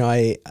say,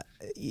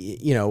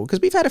 because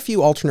we've had a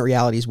few alternate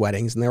realities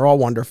weddings, and they're all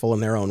wonderful in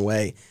their own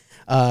way.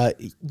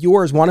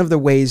 One of the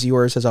ways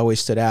yours has always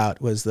stood out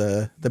was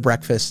the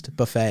breakfast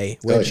buffet,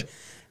 which,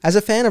 as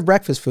a fan of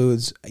breakfast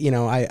foods,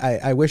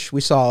 I wish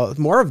we saw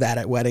more of that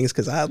at weddings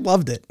because I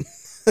loved it.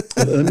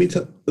 Let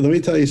me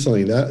tell you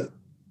something.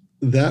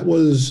 that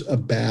was a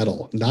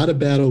battle, not a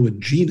battle with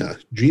Gina.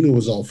 Gina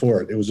was all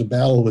for it. It was a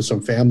battle with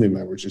some family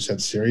members who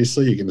said,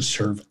 seriously, you're going to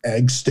serve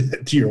eggs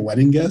to your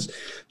wedding guests?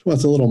 Well,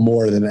 it's a little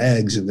more than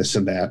eggs and this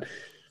and that.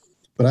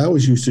 But I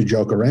always used to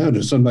joke around,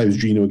 and sometimes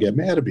Gina would get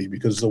mad at me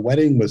because the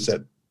wedding was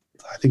at,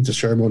 I think the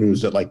ceremony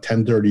was at like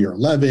 10:30 or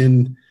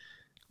 11,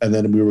 and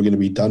then we were going to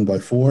be done by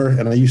 4.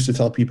 And I used to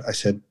tell people, I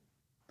said,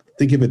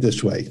 think of it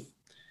this way.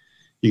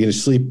 You're going to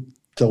sleep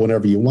till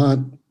whenever you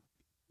want.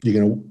 You're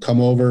going to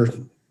come over.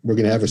 We're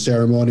going to have a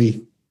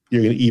ceremony.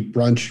 You're going to eat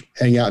brunch,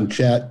 hang out and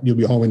chat. You'll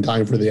be home in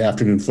time for the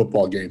afternoon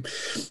football game.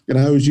 And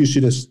I always used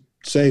to just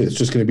say it's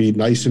just going to be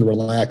nice and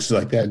relaxed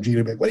like that. And Gina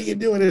would be like, what are you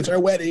doing? It's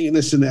our wedding and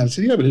this and that. I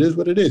said, yeah, but it is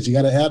what it is. You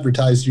got to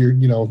advertise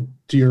to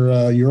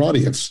your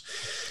audience.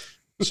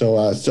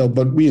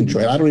 But we enjoy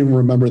it. I don't even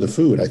remember the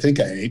food. I think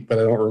I ate, but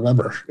I don't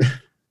remember.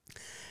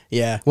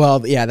 Yeah.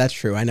 Well, yeah, that's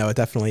true. I know it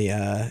definitely,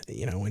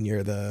 when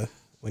you're the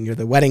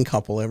wedding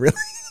couple, it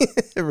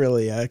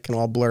really can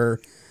all blur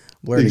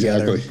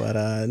exactly. Together.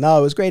 But no,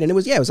 it was great. And it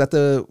was at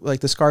the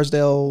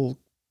Scarsdale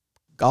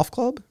Golf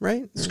Club,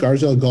 right?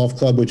 Scarsdale Golf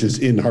Club, which is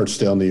in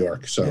Hartsdale, New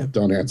York. So yeah.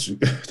 Don't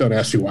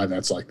ask me why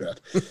that's like that.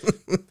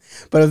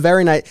 But a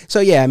very nice.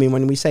 So yeah, I mean,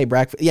 when we say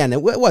breakfast, yeah, and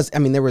it was. I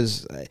mean, there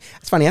was.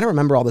 It's funny. I don't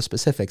remember all the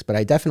specifics, but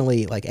I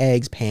definitely like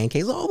eggs,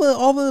 pancakes,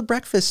 all the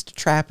breakfast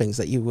trappings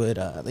that you would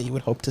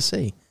hope to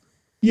see.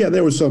 Yeah,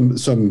 there was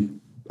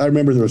some. I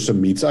remember there was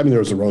some meats. I mean, there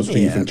was a roast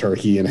beef and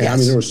turkey and ham. Yes. I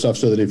mean, there was stuff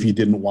so that if you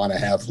didn't want to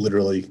have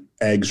literally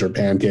eggs or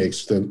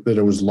pancakes, that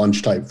it was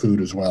lunch type food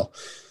as well.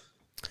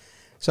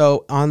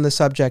 So on the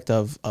subject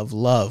of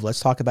love, let's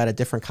talk about a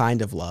different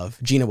kind of love.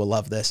 Gina will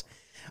love this.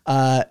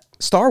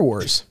 Star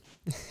Wars.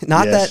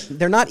 Not yes. that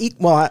they're not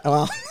equal.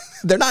 Well,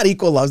 they're not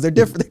equal loves. They're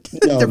different.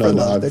 No.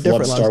 I've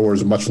loved Star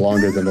Wars much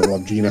longer than I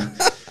love Gina.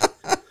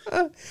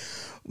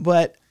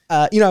 But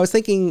I was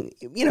thinking,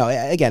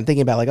 again,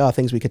 thinking about like,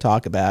 things we could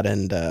talk about.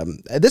 And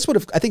I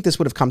think this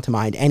would have come to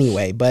mind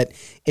anyway, but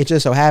it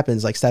just so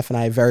happens like Steph and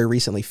I very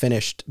recently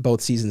finished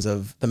both seasons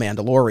of The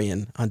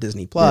Mandalorian on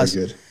Disney Plus.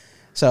 Very good.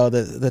 So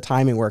the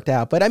timing worked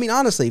out. But I mean,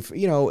 honestly,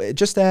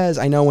 just as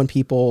I know when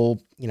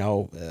people,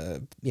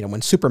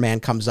 when Superman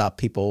comes up,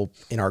 people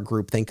in our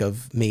group think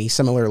of me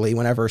similarly.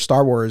 Whenever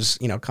Star Wars,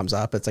 comes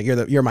up, it's like,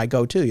 you're my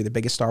go-to. You're the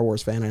biggest Star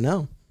Wars fan I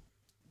know.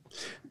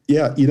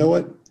 Yeah. You know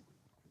what?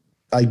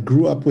 I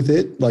grew up with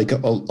it like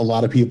a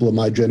lot of people in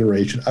my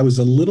generation. I was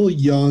a little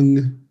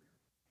young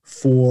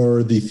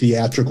for the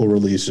theatrical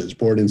releases.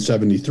 Born in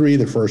 73,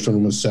 the first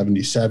one was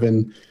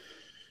 77.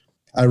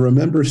 I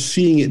remember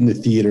seeing it in the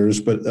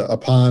theaters, but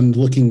upon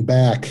looking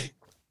back,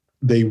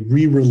 they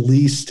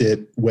re-released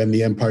it when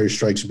The Empire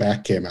Strikes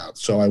Back came out.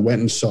 So I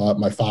went and saw it.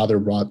 My father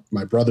brought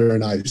my brother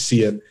and I to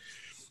see it.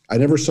 I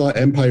never saw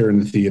Empire in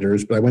the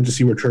theaters, but I went to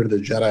see Return of the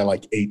Jedi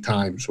like 8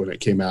 times when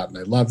it came out, and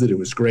I loved it. It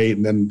was great.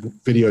 And then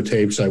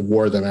videotapes, I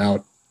wore them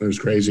out. It was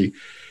crazy.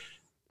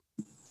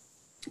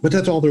 But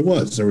that's all there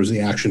was. There was the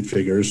action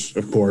figures,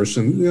 of course,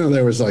 and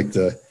there was like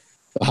the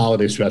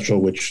holiday special,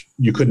 which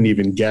you couldn't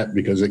even get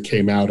because it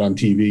came out on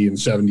TV in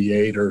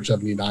 78 or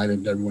 79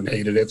 and everyone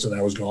hated it. So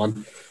that was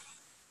gone.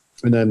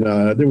 And then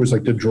there was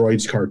like the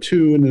Droids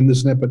cartoon and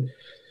this and that, but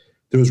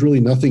there was really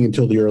nothing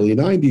until the early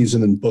 90s.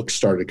 And then books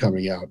started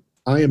coming out.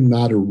 I am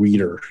not a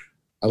reader.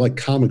 I like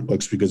comic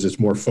books because it's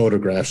more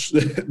photographs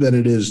than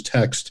it is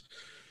text.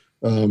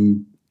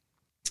 I'm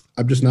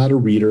just not a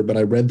reader, but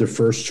I read the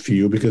first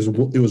few because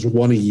it was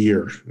one a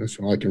year.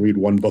 So I can read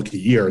one book a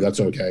year. That's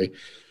okay.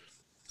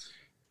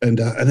 And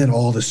then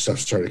all this stuff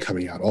started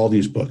coming out, all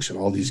these books and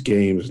all these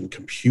games and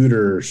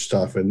computer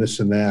stuff and this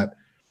and that.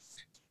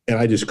 And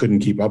I just couldn't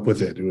keep up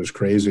with it. It was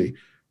crazy.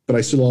 But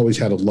I still always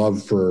had a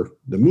love for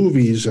the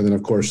movies. And then,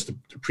 of course, the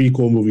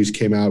prequel movies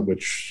came out,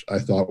 which I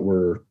thought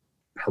were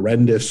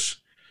horrendous.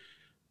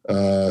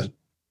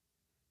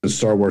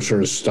 Star Wars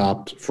sort of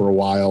stopped for a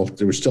while.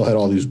 We still had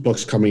all these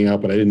books coming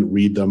out, but I didn't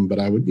read them. But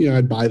I would,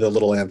 I'd buy the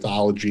little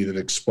anthology that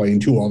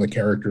explained who all the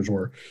characters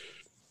were.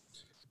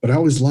 But I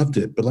always loved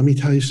it. But let me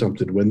tell you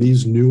something. When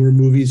these newer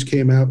movies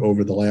came out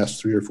over the last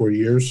 3 or 4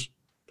 years,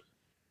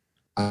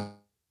 I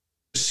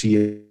see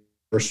the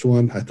first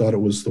one. I thought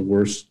it was the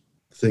worst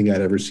thing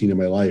I'd ever seen in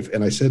my life.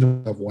 And I said,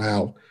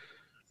 wow.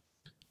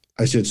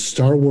 I said,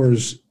 Star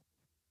Wars,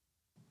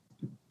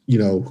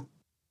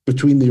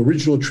 between the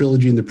original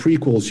trilogy and the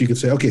prequels, you could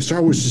say, okay,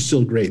 Star Wars is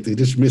still great. They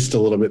just missed a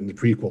little bit in the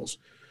prequels.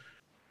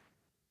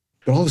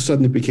 But all of a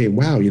sudden it became,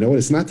 wow,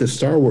 it's not that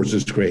Star Wars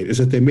is great. It's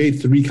that they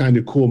made 3 kind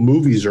of cool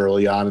movies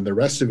early on, and the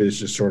rest of it is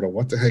just sort of,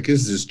 what the heck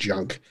is this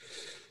junk?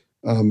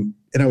 And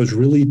I was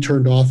really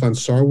turned off on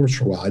Star Wars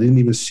for a while. I didn't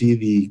even see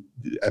the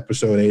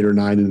episode 8 or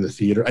 9 in the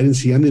theater. I didn't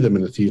see any of them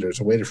in the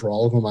theaters. I waited for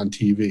all of them on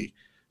TV.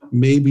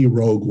 Maybe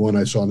Rogue One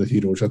I saw in the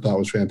theater, which I thought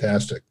was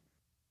fantastic.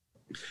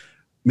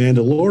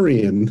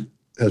 Mandalorian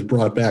has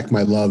brought back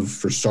my love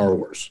for Star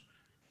Wars.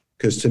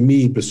 Because to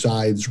me,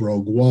 besides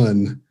Rogue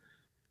One,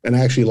 and I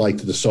actually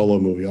liked the Solo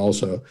movie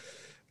also,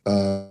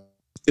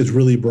 it's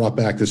really brought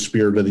back the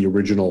spirit of the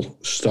original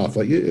stuff,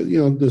 like,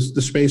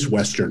 the space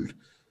Western,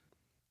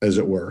 as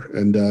it were.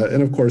 And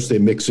of course, they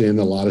mix in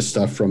a lot of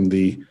stuff from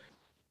the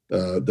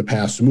the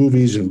past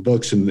movies and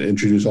books and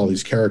introduce all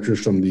these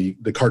characters from the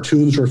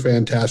cartoons were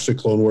fantastic.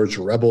 Clone Wars,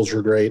 Rebels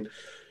were great.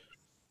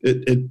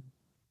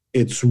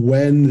 It's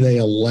when they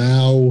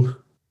allow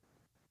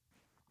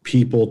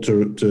people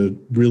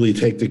to really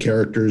take the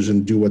characters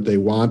and do what they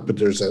want, but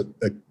there's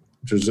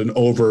an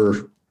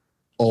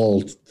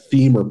overall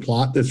theme or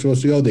plot that's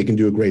supposed to go. They can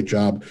do a great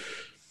job.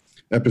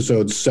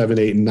 Episodes 7,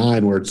 8, and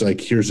 9, where it's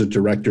like, here's a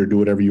director, do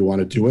whatever you want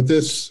to do with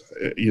this,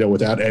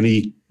 without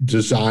any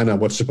design on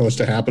what's supposed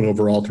to happen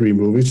over all 3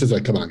 movies. It's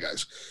like, come on,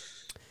 guys.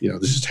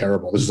 This is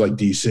terrible. This is like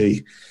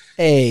DC.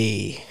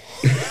 Hey.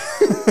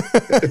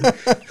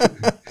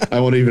 I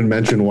won't even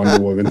mention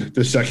Wonder Woman.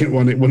 The second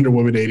one, Wonder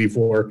Woman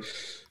 84.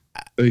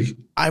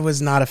 I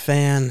was not a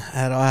fan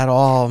at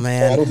all,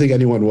 man. I don't think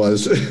anyone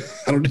was.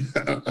 I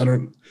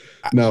don't.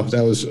 No,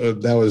 that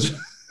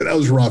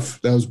was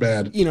rough. That was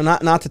bad.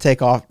 Not to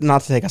take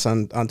us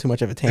on too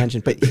much of a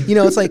tangent, but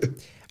it's like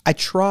I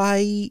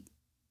try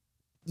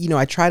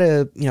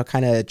to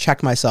kind of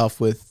check myself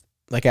with,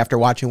 like, after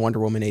watching Wonder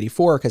Woman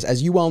 84, because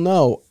as you well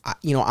know,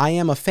 I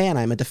am a fan.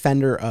 I'm a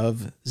defender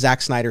of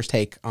Zack Snyder's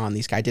take on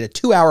these guys. I did a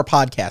 2-hour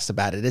podcast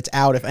about it. It's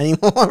out if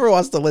anyone ever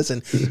wants to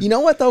listen. You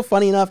know what, though?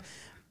 Funny enough,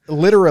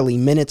 literally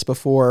minutes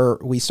before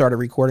we started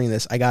recording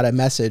this, I got a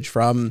message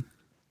from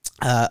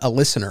a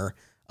listener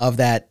of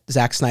that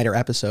Zack Snyder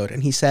episode,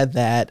 and he said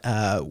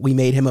that we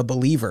made him a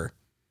believer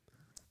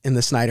in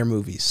the Snyder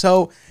movies.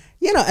 So,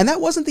 and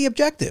that wasn't the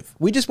objective.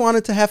 We just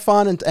wanted to have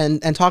fun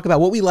and talk about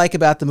what we like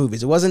about the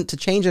movies. It wasn't to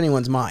change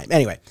anyone's mind.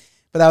 Anyway,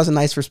 but that was a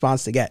nice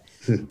response to get.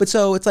 But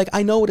so it's like,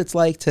 I know what it's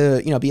like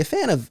to, be a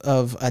fan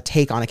of a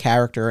take on a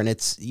character, and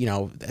it's,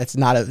 it's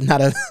not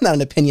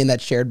an opinion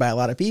that's shared by a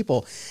lot of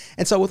people.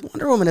 And so with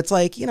Wonder Woman, it's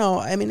like,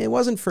 it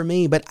wasn't for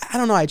me, but I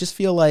don't know. I just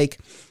feel like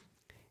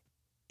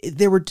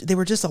there were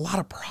just a lot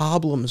of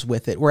problems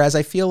with it. Whereas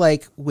I feel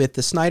like with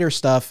the Snyder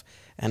stuff,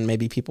 and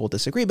maybe people will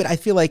disagree, but I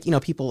feel like,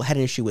 people had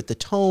an issue with the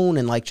tone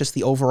and like just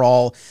the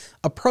overall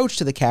approach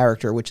to the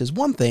character, which is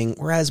one thing.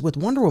 Whereas with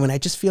Wonder Woman, I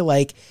just feel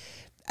like,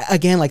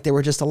 again, like there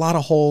were just a lot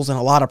of holes and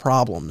a lot of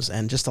problems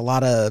and just a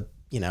lot of,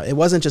 it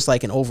wasn't just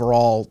like an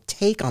overall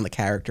take on the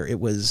character. It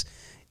was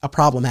a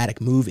problematic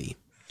movie.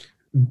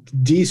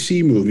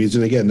 DC movies,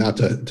 and again, not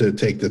to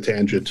take the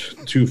tangent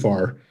too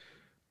far,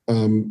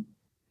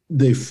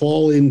 they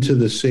fall into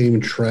the same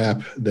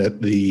trap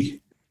that the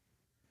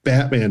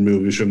Batman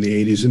movies from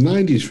the 80s and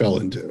 90s fell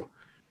into.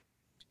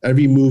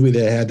 Every movie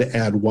they had to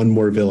add one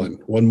more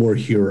villain, one more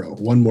hero,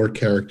 one more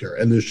character,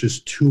 and there's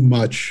just too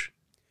much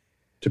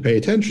to pay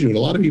attention to. And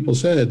a lot of people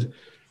said,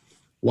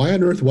 why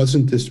on earth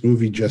wasn't this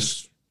movie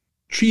just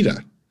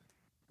Cheetah?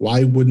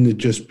 Why wouldn't it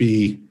just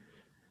be,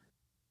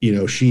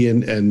 she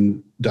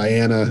and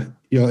Diana,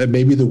 and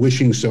maybe the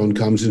wishing stone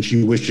comes and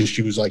she wishes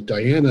she was like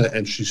Diana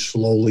and she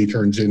slowly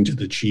turns into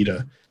the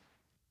Cheetah.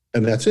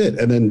 And that's it.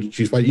 And then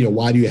she's like,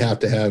 why do you have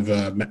to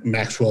have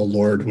Maxwell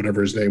Lord,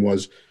 whatever his name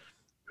was,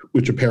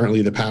 which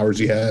apparently the powers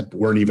he had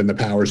weren't even the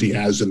powers he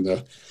has in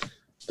the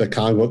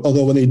comic book.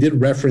 Although when they did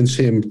reference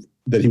him,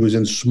 that he was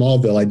in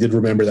Smallville, I did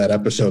remember that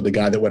episode, the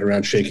guy that went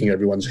around shaking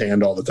everyone's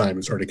hand all the time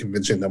and sort of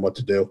convincing them what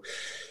to do.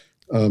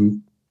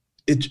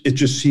 It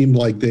just seemed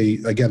like they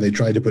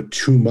tried to put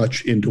too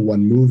much into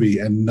one movie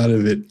and none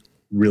of it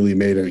really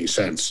made any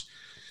sense.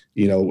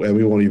 And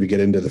we won't even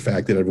get into the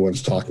fact that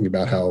everyone's talking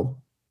about how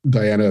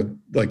Diana,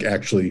 like,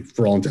 actually,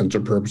 for all intents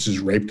and purposes,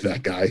 raped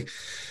that guy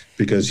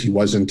because he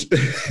wasn't,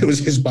 it was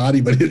his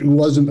body, but it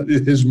wasn't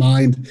his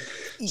mind.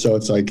 So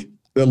it's like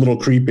a little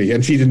creepy.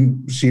 And she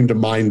didn't seem to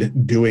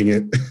mind doing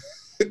it.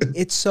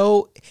 It's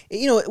so,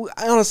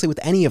 honestly, with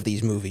any of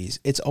these movies,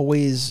 it's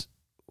always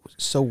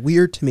so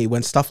weird to me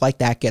when stuff like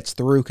that gets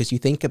through, because you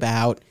think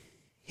about,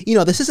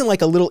 this isn't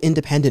like a little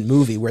independent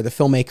movie where the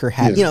filmmaker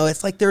had,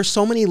 it's like there's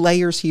so many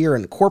layers here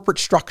and corporate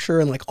structure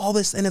and like all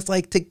this. And it's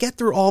like to get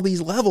through all these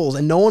levels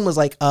and no one was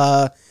like,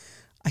 I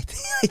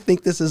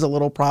think this is a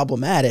little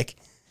problematic.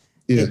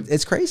 Yeah.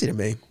 It's crazy to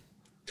me.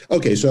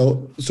 Okay.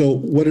 So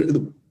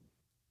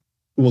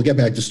we'll get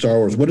back to Star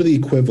Wars. What are the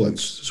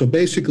equivalents? So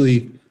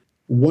basically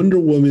Wonder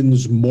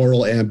Woman's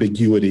moral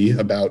ambiguity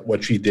about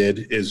what she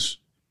did is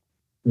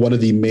one of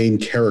the main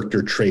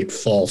character trait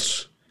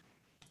faults.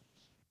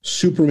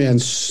 Superman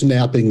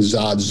snapping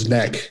Zod's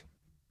neck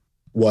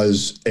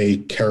was a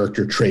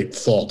character trait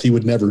fault. He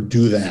would never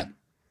do that.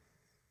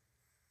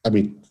 I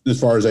mean,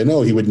 as far as I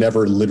know, he would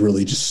never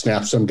literally just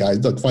snap some guy.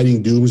 Like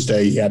fighting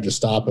Doomsday, he had to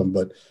stop him,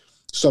 but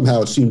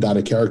somehow it seemed out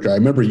of character. I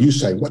remember you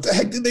saying, what the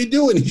heck did they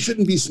do? And he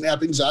shouldn't be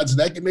snapping Zod's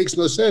neck. It makes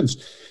no sense.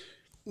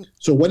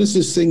 So what is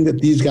this thing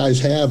that these guys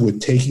have with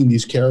taking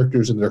these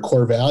characters and their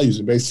core values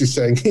and basically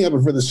saying, yeah,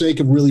 but for the sake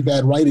of really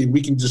bad writing,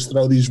 we can just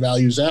throw these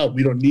values out.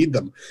 We don't need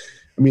them.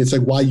 I mean, it's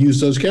like, why use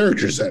those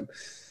characters then?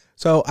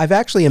 So I've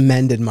actually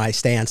amended my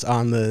stance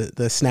on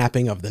the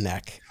snapping of the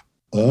neck.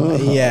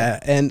 Yeah.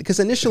 And because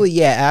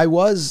initially, I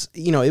was,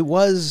 it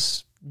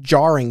was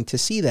jarring to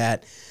see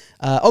that.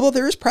 Although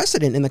there is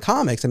precedent in the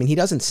comics. I mean, he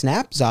doesn't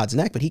snap Zod's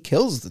neck, but he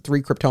kills the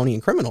 3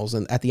 Kryptonian criminals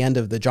at the end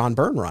of the John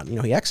Byrne run. You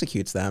know, he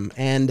executes them.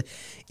 And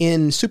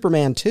in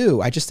Superman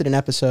 2, I just did an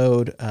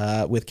episode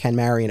with Ken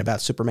Marion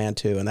about Superman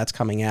 2, and that's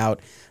coming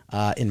out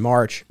in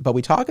March. But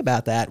we talk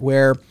about that,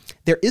 where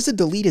there is a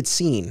deleted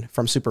scene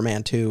from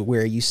Superman 2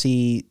 where you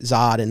see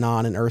Zod and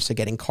Non and Ursa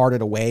getting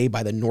carted away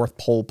by the North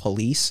Pole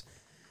police.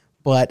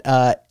 But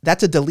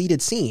that's a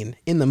deleted scene.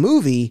 In the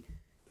movie,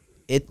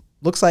 it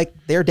looks like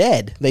they're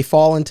dead. They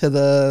fall into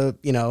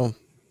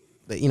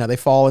they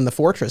fall in the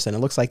fortress, and it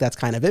looks like that's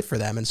kind of it for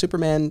them. And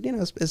Superman,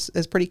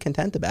 is pretty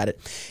content about it.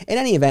 In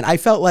any event, I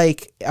felt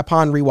like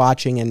upon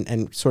rewatching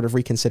and sort of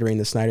reconsidering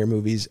the Snyder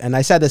movies, and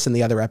I said this in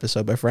the other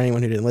episode, but for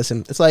anyone who didn't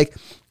listen, it's like,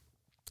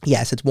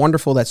 yes, it's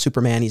wonderful that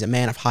Superman, he's a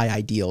man of high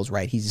ideals,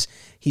 right?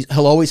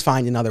 He'll always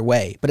find another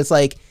way, but it's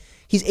like,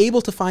 he's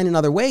able to find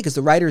another way because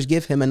the writers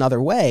give him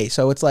another way.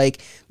 So it's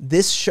like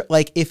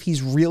if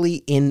he's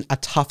really in a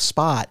tough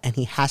spot and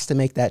he has to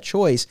make that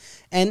choice,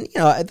 and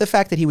the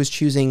fact that he was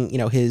choosing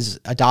his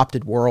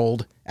adopted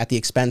world at the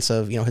expense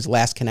of his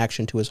last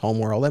connection to his home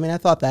world. I mean, I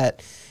thought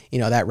that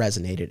that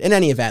resonated. In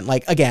any event,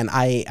 like again,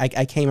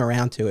 I came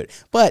around to it.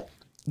 But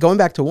going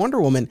back to Wonder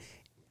Woman,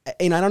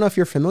 and I don't know if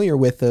you're familiar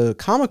with the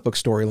comic book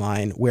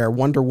storyline where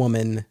Wonder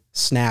Woman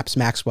snaps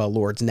Maxwell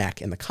Lord's neck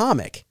in the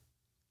comic.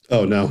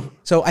 Oh no!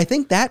 So I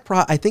think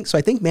I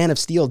think Man of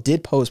Steel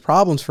did pose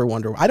problems for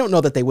Wonder Woman. I don't know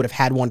that they would have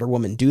had Wonder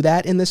Woman do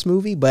that in this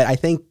movie, but I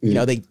think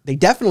they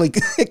definitely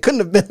it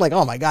couldn't have been like,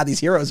 oh my God, these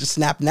heroes just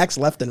snap necks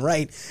left and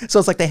right. So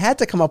it's like they had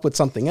to come up with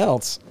something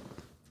else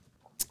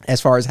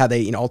as far as how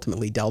they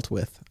ultimately dealt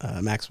with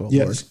Maxwell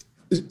Lord.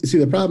 See,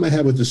 the problem I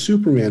have with the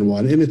Superman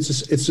one, and it's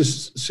the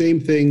same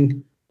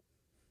thing.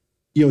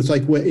 It's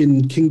like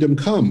in Kingdom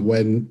Come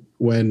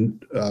when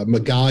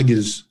Magog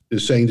is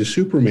saying to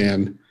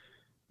Superman,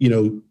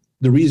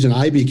 the reason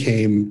I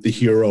became the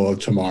hero of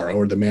tomorrow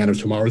or the man of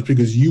tomorrow is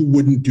because you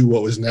wouldn't do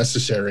what was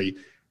necessary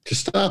to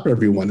stop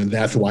everyone. And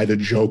that's why the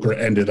Joker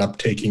ended up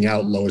taking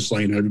out Lois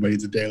Lane and everybody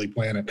at the Daily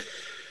Planet.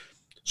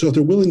 So if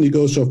they're willing to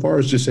go so far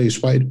as to say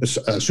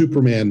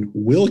Superman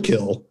will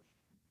kill,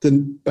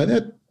 then by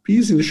that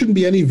reason, there shouldn't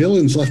be any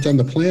villains left on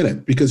the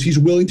planet because he's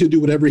willing to do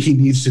whatever he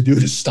needs to do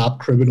to stop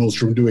criminals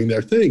from doing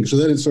their thing. So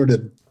then it sort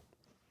of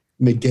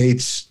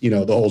negates,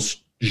 the whole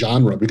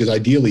genre, because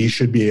ideally he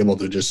should be able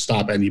to just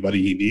stop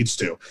anybody he needs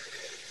to.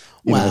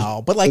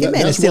 Wow. But like in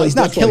Man of Steel, he's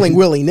not killing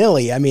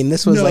willy-nilly. I mean,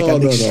 this was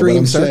an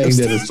extreme circumstance.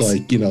 Saying that it's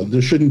like,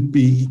 there shouldn't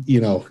be,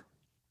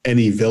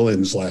 any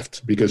villains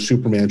left because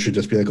Superman should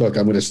just be like, look,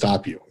 I'm going to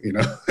stop you,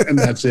 and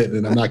that's it.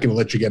 And I'm not going to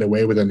let you get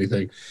away with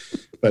anything.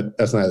 But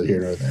that's neither here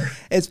nor there.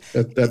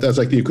 That's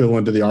like the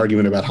equivalent to the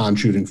argument about Han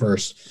shooting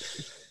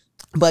first.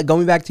 But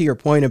going back to your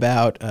point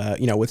about,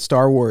 with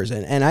Star Wars,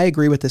 and I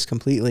agree with this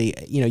completely,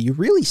 you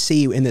really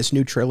see in this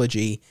new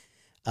trilogy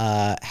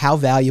how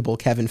valuable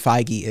Kevin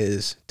Feige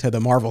is to the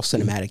Marvel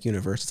Cinematic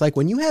Universe. It's like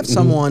when you have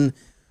someone,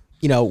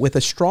 with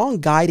a strong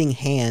guiding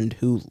hand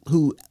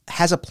who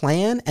has a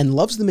plan and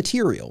loves the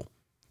material,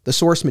 the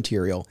source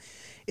material,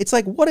 it's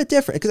like, what a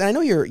difference. Because I know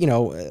you're,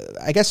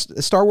 I guess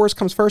Star Wars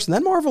comes first and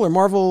then Marvel, or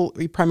Marvel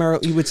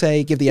primarily, you would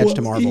say, give the edge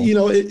to Marvel.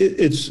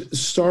 It's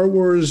Star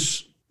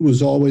Wars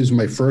was always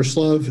my first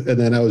love, and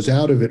then I was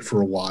out of it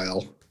for a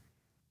while.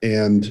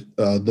 And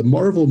the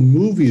Marvel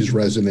movies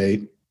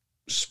resonate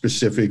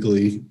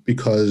specifically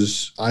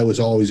because I was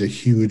always a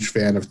huge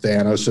fan of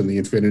Thanos and the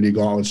Infinity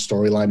Gauntlet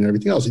storyline and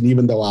everything else. And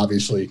even though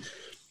obviously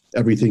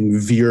everything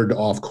veered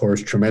off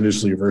course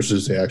tremendously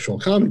versus the actual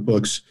comic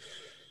books,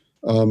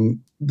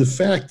 the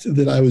fact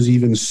that I was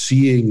even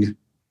seeing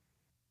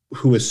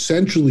who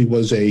essentially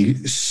was a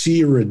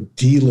C or a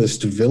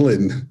D-list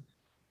villain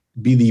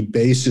be the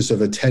basis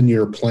of a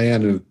 10-year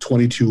plan and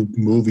 22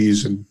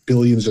 movies and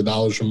billions of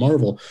dollars from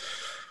Marvel,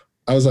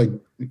 I was like,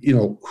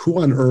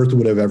 who on earth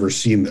would have ever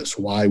seen this?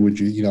 Why would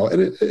you,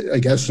 and I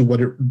guess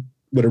what it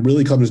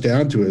really comes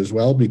down to is,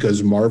 well,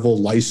 because Marvel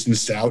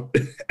licensed out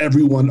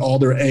everyone, all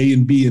their A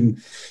and B and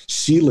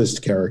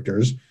C-list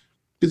characters,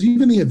 because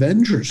even the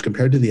Avengers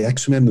compared to the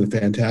X-Men and the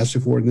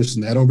Fantastic Four and this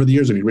and that over the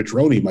years, I mean, Rich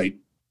Roney might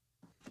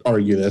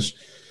argue this.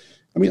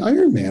 I mean,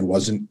 Iron Man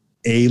wasn't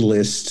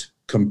A-list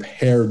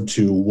compared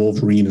to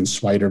Wolverine and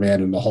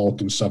Spider-Man and the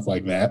Hulk and stuff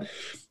like that.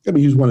 I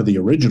mean, he was one of the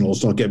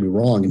originals, don't get me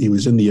wrong, and he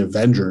was in the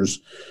Avengers.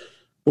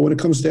 But when it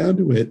comes down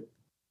to it,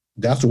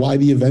 that's why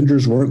the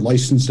Avengers weren't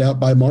licensed out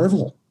by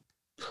Marvel.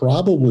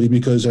 Probably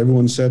because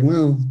everyone said,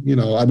 well,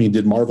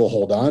 did Marvel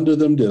hold on to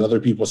them? Did other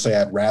people say,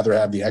 I'd rather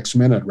have the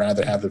X-Men, I'd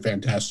rather have the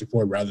Fantastic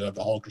Four, I'd rather have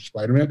the Hulk or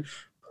Spider-Man?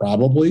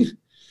 Probably.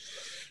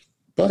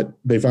 But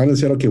they finally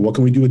said, okay, what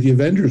can we do with the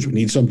Avengers? We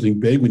need something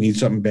big. We need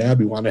something bad.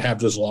 We want to have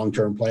this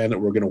long-term plan that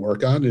we're going to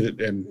work on.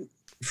 And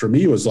for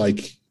me, it was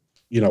like,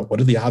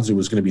 what are the odds it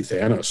was going to be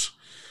Thanos?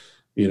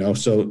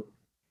 So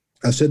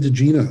I said to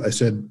Gina, I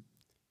said,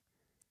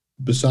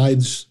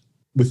 besides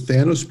with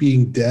Thanos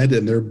being dead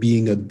and there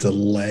being a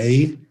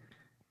delay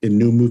in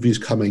new movies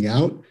coming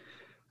out,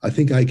 I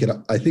think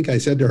I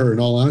said to her, in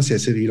all honesty, I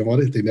said, you know what,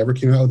 if they never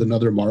came out with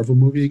another Marvel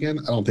movie again,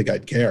 I don't think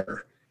I'd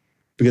care.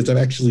 because I've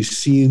actually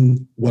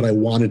seen what I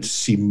wanted to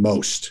see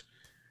most.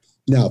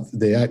 Now,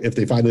 if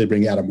they finally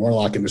bring Adam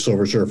Warlock into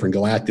Silver Surfer and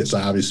Galactus,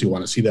 I obviously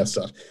want to see that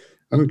stuff.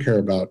 I don't care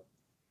about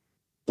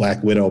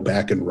Black Widow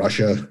back in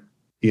Russia.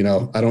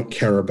 I don't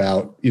care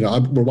about,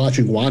 we're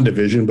watching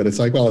WandaVision, but it's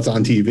like, well, it's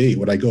on TV.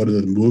 Would I go to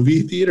the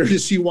movie theater to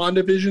see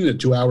WandaVision, a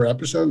 2-hour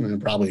episode?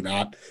 And probably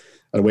not.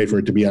 I'd wait for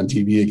it to be on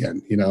TV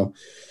again,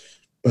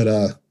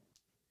 But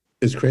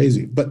it's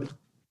crazy. But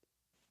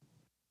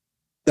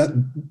that,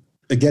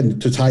 again,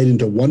 to tie it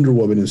into Wonder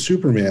Woman and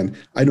Superman,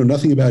 I know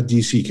nothing about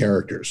DC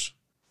characters.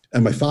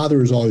 And my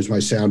father is always my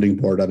sounding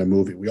board on a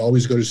movie. We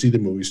always go to see the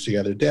movies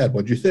together. Dad,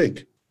 what'd you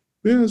think?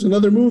 Yeah, it was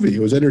another movie. It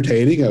was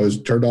entertaining. I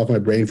was turned off my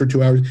brain for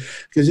 2 hours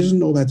because he doesn't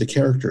know about the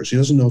characters. He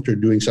doesn't know if they're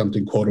doing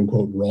something quote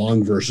unquote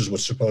wrong versus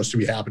what's supposed to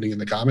be happening in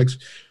the comics.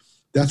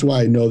 That's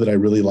why I know that I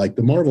really like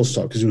the Marvel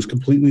stuff, because it was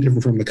completely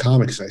different from the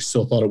comics. And I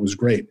still thought it was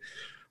great.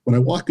 When I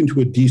walk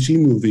into a DC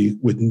movie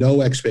with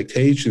no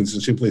expectations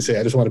and simply say,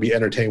 I just want to be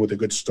entertained with a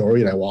good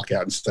story, and I walk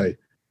out and say,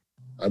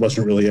 I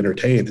wasn't really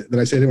entertained, then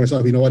I say to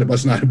myself, you know what? It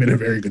must not have been a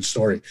very good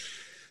story.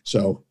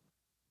 So,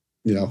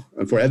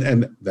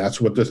 and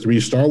that's what the 3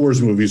 Star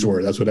Wars movies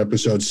were. That's what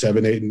episodes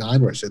 7, 8, and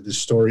 9 were. I said, this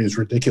story is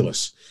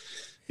ridiculous.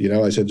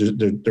 I said,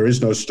 there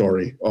is no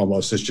story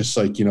almost. It's just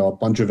like, a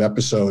bunch of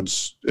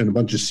episodes and a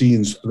bunch of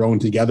scenes thrown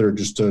together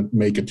just to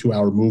make a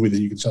 2-hour movie that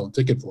you can sell a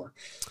ticket for.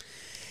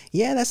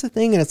 Yeah, that's the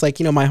thing. And it's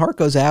like, my heart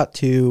goes out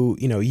to,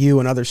 you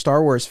and other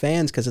Star Wars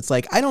fans, because it's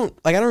like, I don't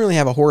really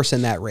have a horse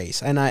in that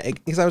race. And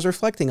because I was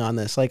reflecting on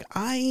this, like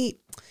I'm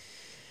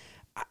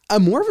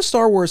more of a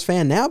Star Wars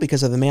fan now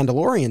because of The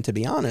Mandalorian, to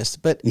be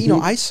honest. But,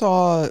 I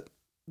saw,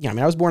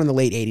 I was born in the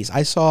late 80s.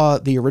 I saw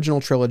the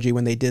original trilogy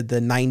when they did the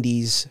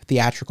 90s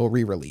theatrical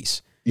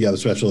re-release. Yeah, the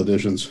special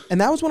editions. And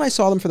that was when I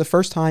saw them for the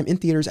first time in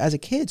theaters as a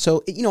kid.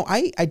 So,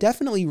 I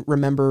definitely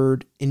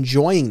remembered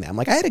enjoying them.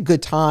 Like, I had a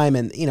good time,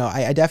 and,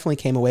 I definitely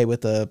came away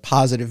with a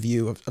positive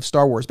view of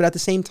Star Wars. But at the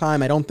same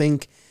time, I don't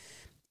think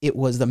it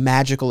was the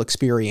magical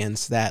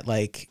experience that,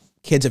 like,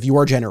 kids of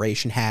your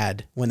generation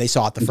had when they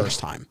saw it the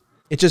first time.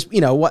 It just,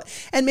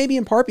 and maybe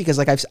in part because,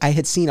 like, I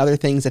had seen other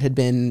things that had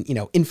been,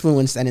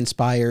 influenced and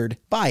inspired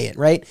by it,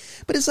 right?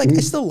 But it's like, I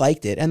still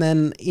liked it. And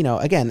then,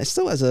 again,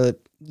 still as a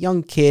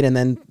young kid, and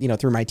then,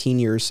 through my teen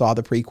years, saw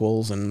the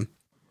prequels, and,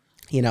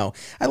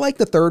 I like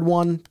the third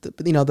one,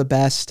 the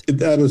best.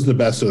 That was the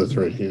best of the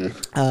 3, yeah.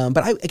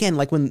 But again,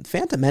 like when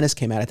Phantom Menace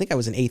came out, I think I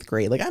was in 8th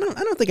grade. Like, I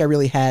don't think I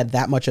really had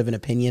that much of an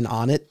opinion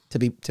on it,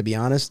 to be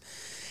honest.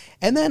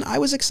 And then I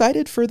was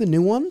excited for the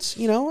new ones.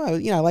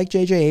 I like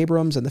J.J.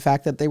 Abrams and the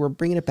fact that they were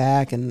bringing it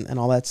back and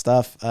all that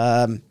stuff.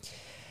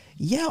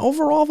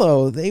 Overall,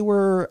 though, they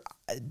were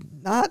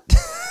not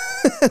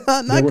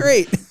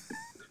great.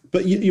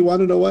 But you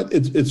want to know what?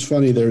 It's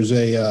funny. There's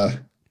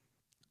a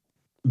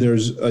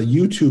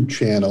YouTube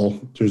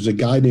channel. There's a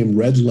guy named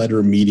Red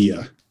Letter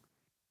Media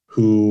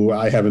who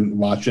I haven't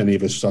watched any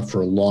of his stuff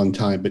for a long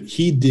time, but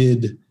he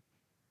did,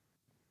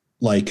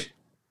 like,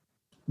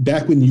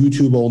 back when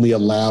YouTube only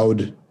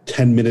allowed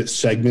 10-minute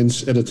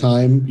segments at a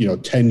time,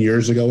 10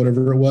 years ago,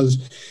 whatever it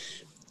was,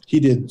 he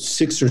did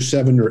 6 or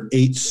 7 or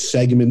 8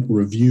 segment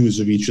reviews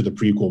of each of the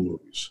prequel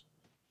movies.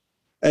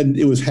 And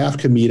it was half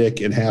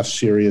comedic and half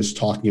serious,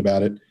 talking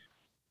about it.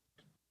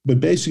 But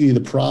basically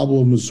the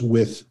problems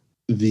with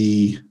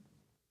the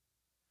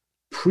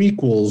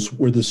prequels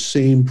were the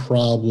same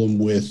problem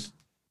with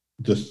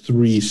the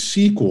 3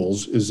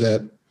 sequels, is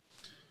that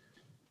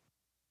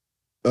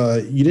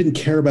you didn't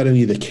care about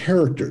any of the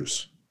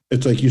characters.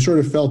 It's like you sort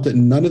of felt that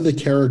none of the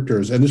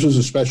characters, and this was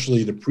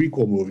especially the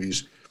prequel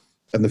movies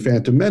and the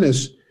Phantom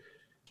Menace,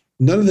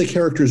 none of the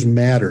characters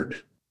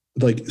mattered.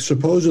 Like,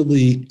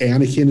 supposedly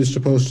Anakin is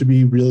supposed to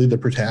be really the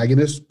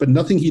protagonist, but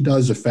nothing he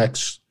does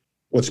affects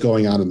what's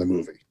going on in the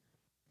movie.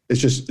 It's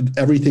just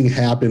everything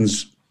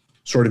happens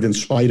sort of in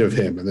spite of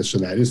him and this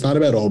and that. It's not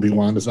about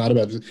Obi-Wan. It's not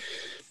about,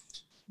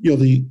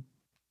 the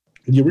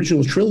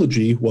original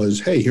trilogy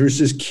was, hey, here's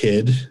this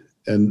kid,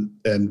 and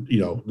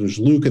there's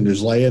Luke and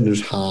there's Leia and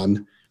there's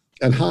Han.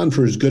 And Han,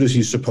 for as good as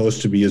he's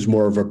supposed to be, is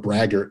more of a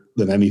braggart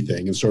than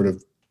anything, and sort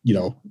of,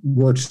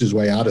 works his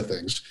way out of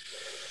things.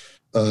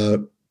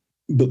 But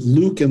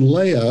Luke and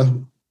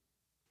Leia,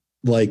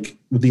 like,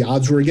 the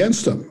odds were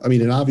against them. I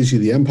mean, and obviously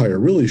the Empire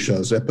really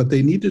shows that, but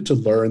they needed to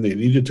learn, they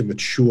needed to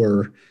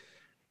mature,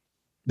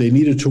 they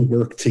needed to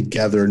work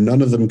together.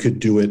 None of them could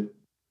do it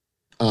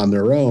on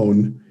their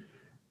own.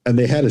 And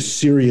they had a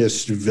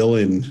serious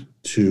villain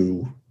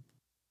to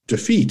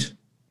defeat.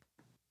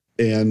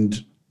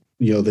 And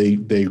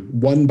they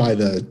won by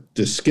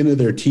the skin of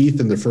their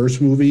teeth in the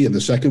first movie. In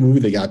the second movie,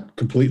 they got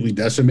completely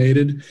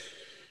decimated.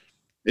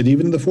 And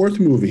even the fourth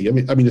movie, I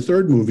mean, the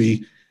third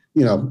movie,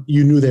 you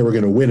knew they were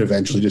going to win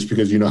eventually, just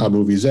because how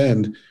movies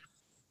end.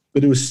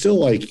 But it was still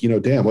like,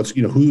 damn,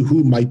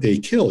 who might they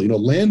kill?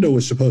 Lando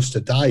was supposed to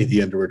die at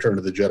the end of Return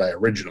of the Jedi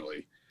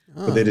originally,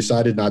 but they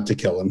decided not to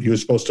kill him.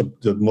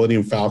 The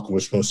Millennium Falcon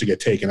was supposed to get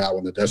taken out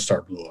when the Death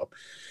Star blew up.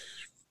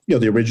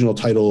 the original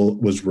title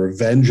was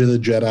Revenge of the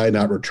Jedi,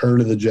 not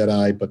Return of the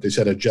Jedi, but they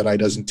said a Jedi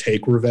doesn't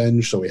take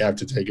revenge, so we have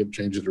to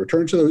change it to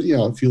Return. So,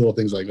 a few little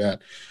things like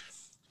that.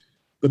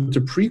 But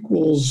the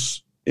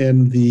prequels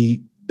and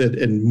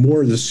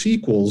more of the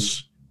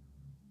sequels,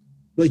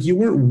 like, you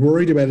weren't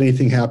worried about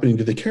anything happening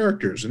to the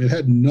characters, and it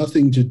had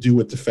nothing to do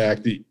with the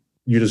fact that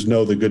you just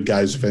know the good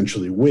guys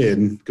eventually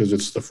win because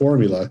it's the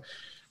formula.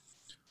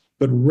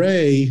 But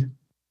Rey,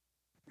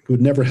 who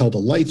had never held a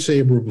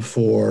lightsaber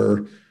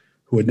before,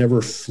 who had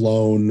never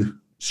flown,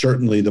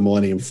 certainly the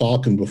Millennium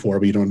Falcon before,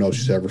 but you don't know if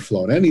she's ever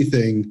flown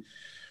anything,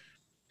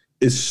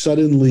 is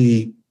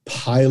suddenly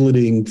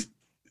piloting,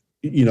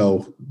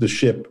 the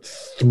ship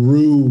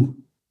through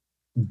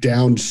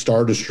downed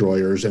Star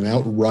Destroyers and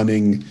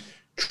outrunning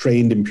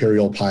trained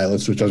Imperial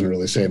pilots, which doesn't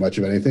really say much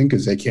of anything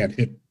because they can't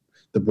hit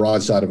the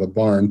broadside of a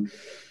barn.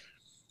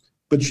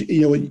 But,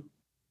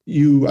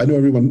 I know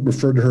everyone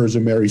referred to her as a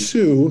Mary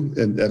Sue,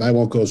 and I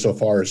won't go so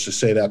far as to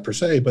say that per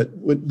se, but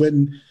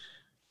when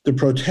the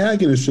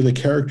protagonist or the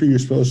character you're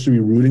supposed to be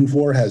rooting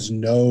for has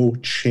no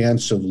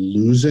chance of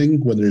losing,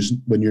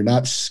 when you're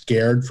not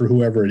scared for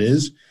whoever it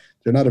is,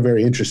 they're not a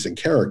very interesting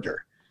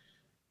character.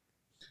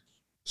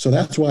 So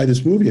that's why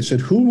this movie, I said,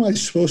 who am I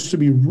supposed to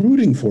be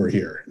rooting for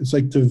here? It's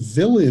like the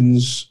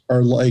villains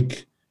are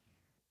like,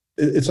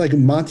 it's like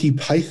Monty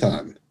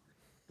Python,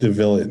 the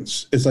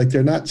villains. It's like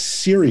they're not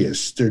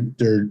serious. They're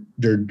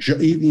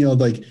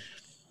like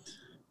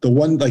the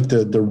one, like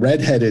the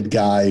redheaded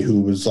guy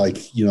who was like,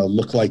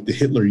 looked like the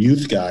Hitler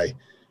Youth guy.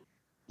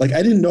 Like,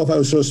 I didn't know if I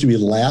was supposed to be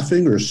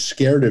laughing or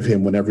scared of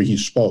him whenever he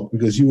spoke,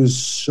 because he was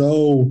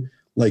so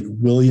like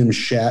William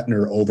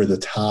Shatner over the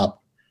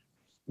top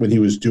when he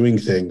was doing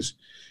things.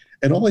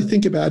 And all I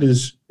think about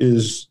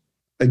is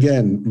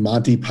again,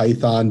 Monty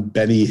Python,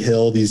 Benny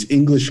Hill, these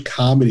English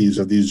comedies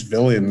of these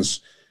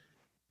villains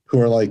who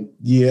are like,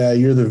 yeah,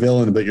 you're the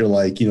villain, but you're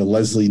like,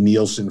 Leslie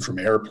Nielsen from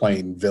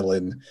Airplane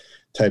villain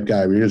type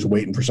guy, where you're just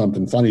waiting for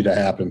something funny to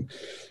happen.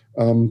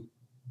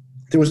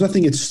 There was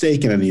nothing at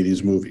stake in any of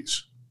these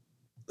movies.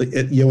 Like,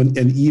 and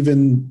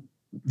even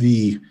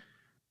the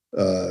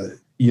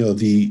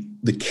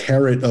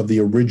carrot of the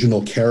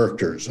original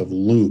characters of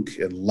Luke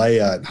and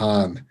Leia and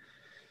Han,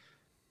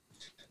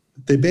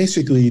 they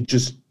basically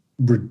just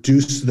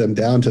reduced them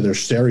down to their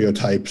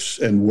stereotypes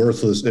and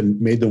worthless, and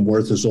made them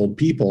worthless old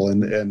people.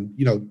 And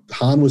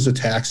Han was a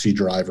taxi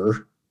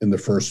driver in the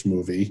first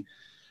movie.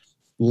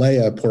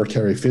 Leia, poor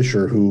Carrie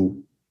Fisher,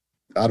 who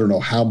I don't know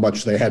how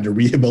much they had to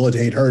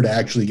rehabilitate her to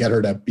actually get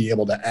her to be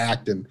able to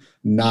act and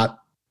not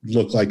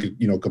look like,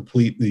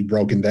 completely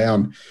broken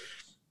down.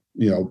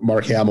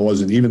 Mark Hamill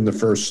wasn't even the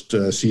first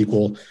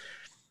sequel.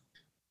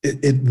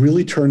 It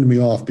really turned me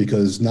off,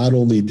 because not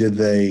only did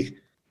they,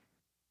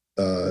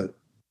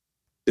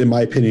 in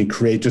my opinion,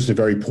 create just a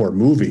very poor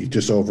movie,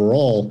 just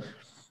overall,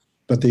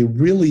 but they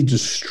really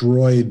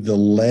destroyed the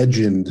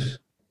legend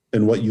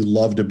and what you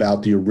loved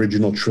about the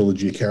original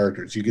trilogy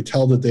characters. You could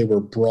tell that they were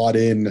brought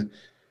in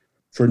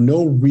for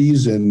no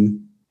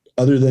reason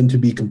other than to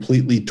be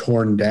completely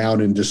torn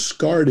down and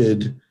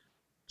discarded,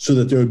 so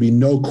that there would be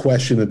no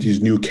question that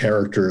these new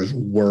characters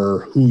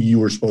were who you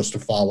were supposed to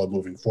follow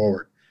moving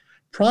forward.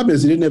 Problem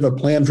is, they didn't have a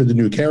plan for the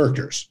new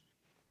characters.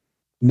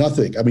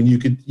 Nothing. I mean, you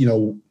could,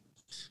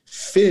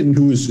 Finn,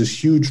 who was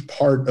this huge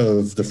part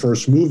of the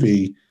first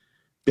movie,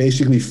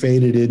 basically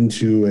faded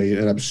into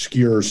an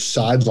obscure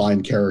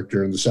sideline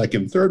character in the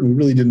second and third, and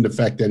really didn't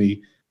affect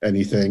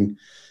anything.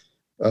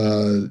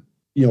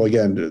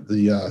 Again,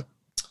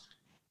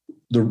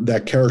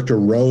 that character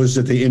Rose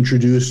that they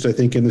introduced, I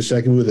think, in the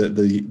second movie,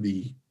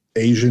 the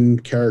Asian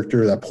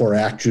character, that poor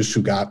actress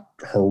who got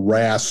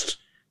harassed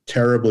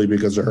terribly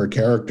because of her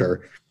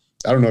character.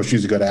 I don't know if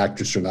she's a good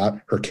actress or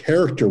not. Her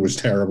character was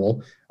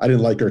terrible. I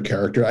didn't like her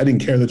character. I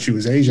didn't care that she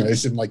was Asian. I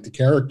just didn't like the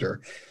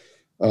character.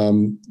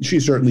 She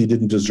certainly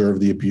didn't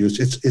deserve the abuse.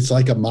 It's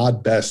like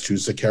Ahmad Best,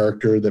 who's the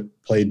character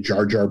that played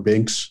Jar Jar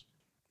Binks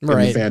in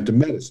The Phantom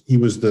Menace. He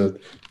was the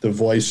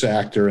voice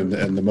actor and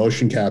the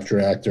motion capture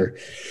actor.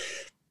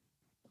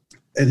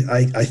 And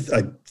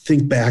I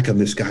think back on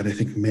this guy, and I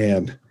think,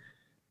 man,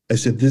 I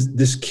said,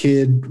 this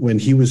kid, when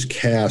he was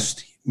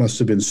cast, he must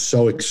have been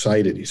so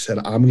excited. He said,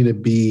 I'm going to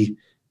be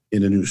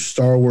in a new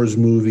Star Wars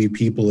movie.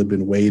 People have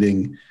been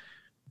waiting,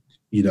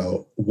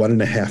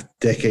 1.5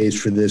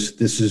 decades for this.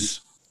 This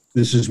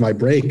is my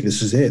break.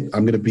 This is it.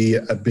 I'm going to be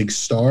a big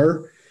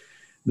star,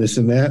 this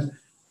and that.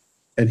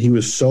 And he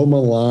was so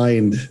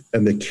maligned,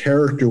 and the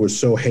character was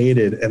so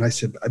hated. And I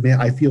said, man,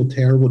 I feel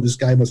terrible. This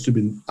guy must have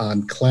been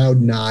on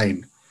cloud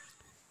 9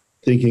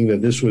 thinking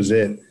that this was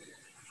it.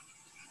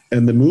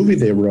 And the movie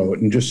they wrote,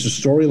 and just the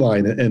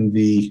storyline and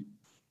the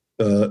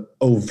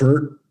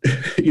overt,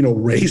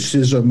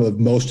 racism of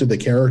most of the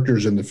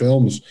characters in the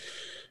films,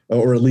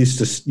 or at least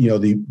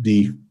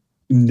the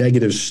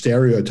negative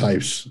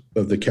stereotypes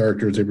of the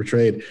characters they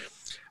portrayed.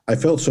 I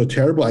felt so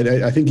terrible.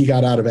 I think he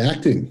got out of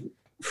acting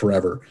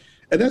forever.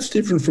 And that's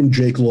different from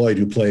Jake Lloyd,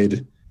 who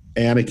played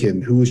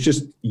Anakin, who was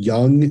just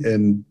young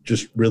and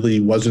just really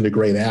wasn't a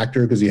great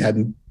actor because he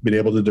hadn't been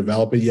able to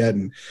develop it yet.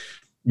 And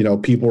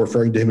people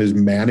referring to him as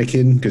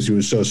mannequin because he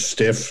was so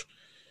stiff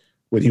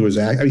when he was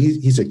acting. I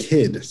mean, he's a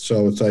kid,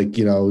 so it's like,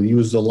 he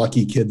was the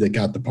lucky kid that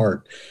got the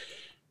part.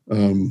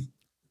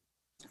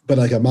 But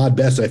like Ahmad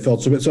Best, I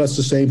felt so that's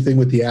the same thing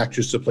with the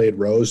actress that played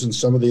Rose and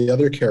some of the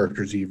other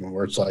characters, even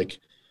where it's like,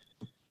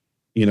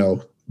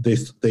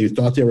 they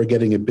thought they were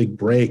getting a big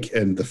break,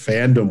 and the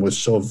fandom was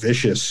so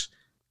vicious.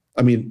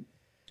 I mean,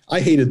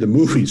 I hated the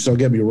movies, don't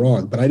get me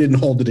wrong, but I didn't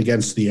hold it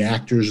against the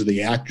actors or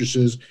the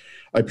actresses.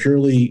 I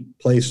purely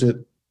placed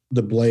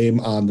the blame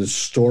on the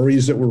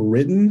stories that were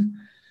written.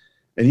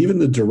 And even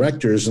the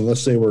directors,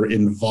 unless they were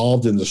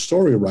involved in the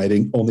story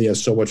writing, only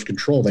has so much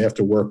control. They have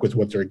to work with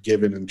what they're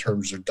given in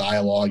terms of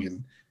dialogue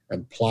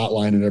and plot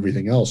line and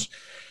everything else.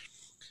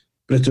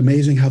 But it's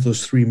amazing how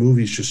those 3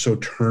 movies just so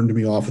turned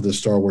me off of the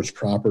Star Wars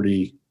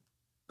property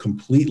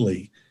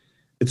completely.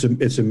 It's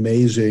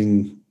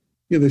amazing.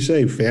 They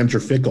say fans are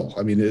fickle.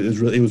 I mean, it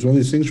was one of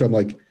these things where I'm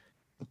like,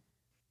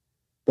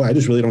 boy, I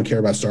just really don't care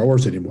about Star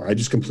Wars anymore. I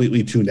just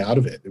completely tuned out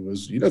of it. It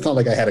was, it's not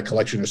like I had a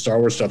collection of Star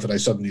Wars stuff that I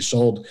suddenly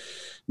sold.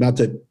 Not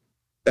that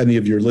any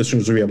of your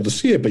listeners will be able to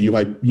see it, but you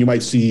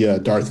might see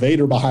Darth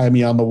Vader behind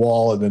me on the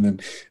wall, and then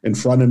in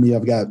front of me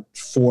I've got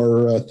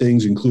 4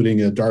 things,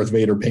 including a Darth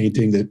Vader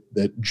painting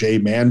that Jay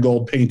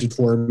Mangold painted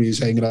for me. He's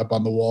hanging up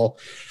on the wall.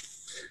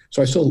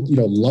 So I still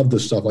love the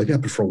stuff like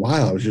that. But for a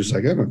while I was just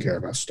like, I don't care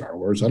about Star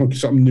Wars.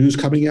 Something new is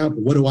coming out.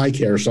 What do I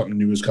care? Something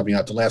new is coming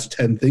out. The last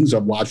 10 things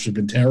I've watched have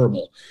been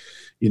terrible.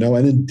 And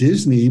then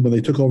Disney, when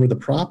they took over the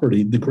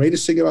property, the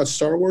greatest thing about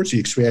Star Wars, the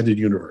expanded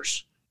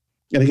universe.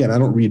 And again, I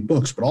don't read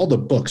books, but all the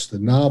books, the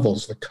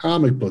novels, the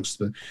comic books,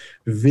 the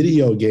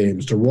video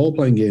games, the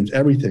role-playing games,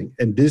 everything.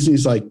 And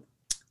Disney's like,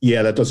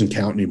 yeah, that doesn't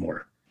count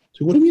anymore.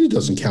 So what do you mean it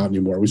doesn't count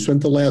anymore? We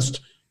spent the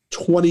last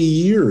 20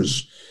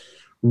 years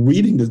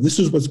reading this. This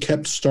is what's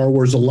kept Star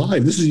Wars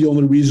alive. This is the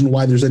only reason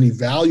why there's any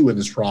value in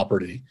this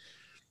property.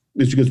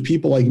 It's because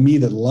people like me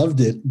that loved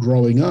it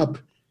growing up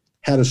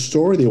had a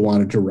story they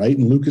wanted to write.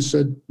 And Lucas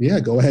said, yeah,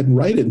 go ahead and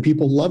write it. And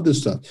people love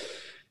this stuff.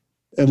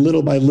 And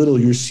little by little,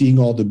 you're seeing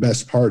all the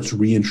best parts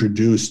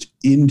reintroduced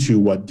into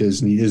what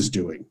Disney is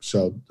doing.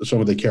 So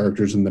some of the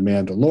characters in The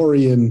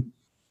Mandalorian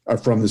are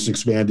from this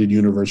expanded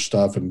universe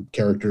stuff, and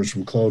characters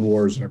from Clone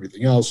Wars and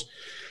everything else.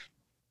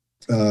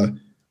 But,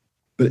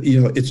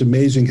 it's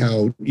amazing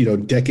how,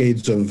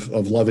 decades of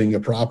loving a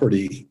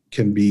property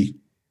can be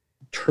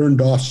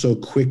turned off so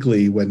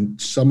quickly when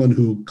someone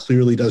who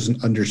clearly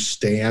doesn't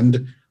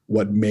understand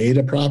what made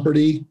a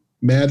property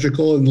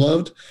magical and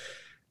loved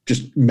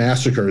just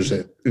massacres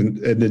it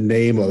in the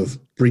name of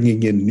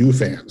bringing in new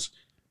fans.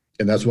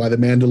 And that's why The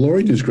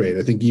Mandalorian is great.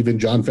 I think even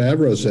Jon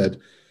Favreau said,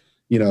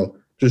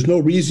 there's no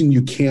reason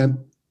you can't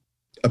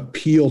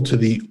appeal to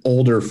the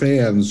older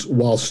fans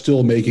while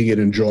still making it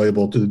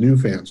enjoyable to the new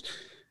fans.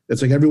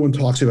 It's like everyone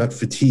talks about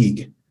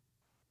fatigue.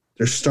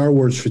 There's Star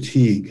Wars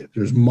fatigue.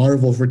 There's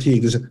Marvel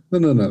fatigue.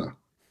 No.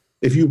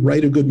 If you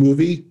write a good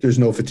movie, there's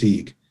no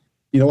fatigue.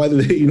 You know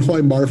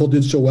why Marvel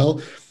did so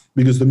well?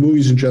 Because the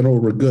movies in general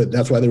were good.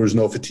 That's why there was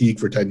no fatigue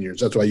for 10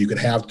 years. That's why you could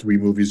have 3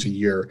 movies a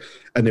year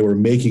and they were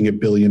making $1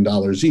 billion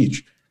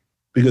each,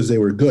 because they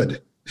were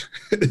good.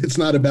 It's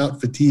not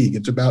about fatigue.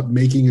 It's about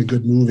making a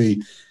good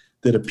movie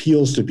that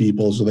appeals to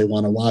people so they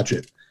want to watch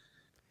it.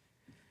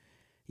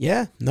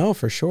 Yeah, no,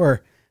 for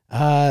sure.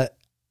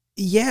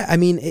 Yeah, I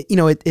mean,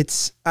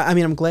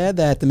 I'm glad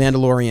that The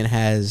Mandalorian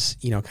has,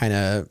 kind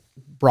of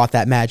brought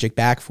that magic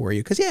back for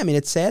you. Because, yeah, I mean,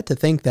 it's sad to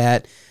think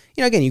that,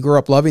 again, you grew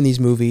up loving these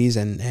movies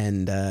and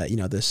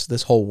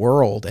this whole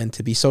world, and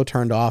to be so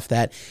turned off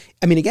that,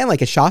 I mean, again,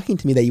 like, it's shocking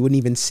to me that you wouldn't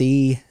even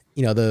see,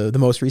 the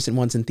most recent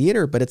ones in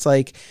theater, but it's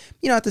like,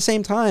 at the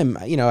same time,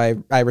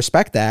 I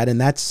respect that. And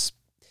that's,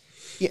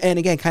 and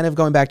again, kind of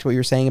going back to what you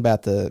were saying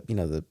about the,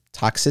 the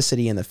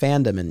toxicity in the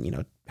fandom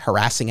and,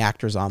 harassing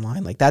actors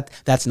online, like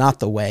that's not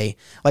the way.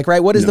 Like,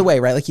 right. What is the way,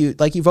 right?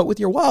 Like you vote with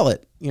your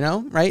wallet,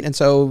 right. And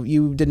so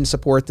you didn't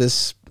support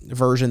this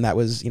version that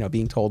was,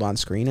 being told on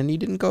screen, and you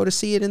didn't go to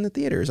see it in the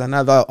theaters. And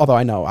although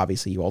I know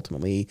obviously you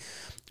ultimately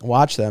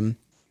watch them,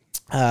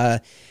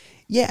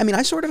 yeah, I mean,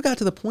 I sort of got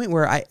to the point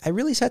where I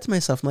really said to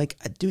myself, I'm like,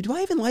 do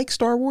I even like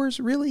Star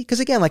Wars really? Because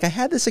again, like, I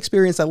had this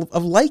experience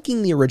of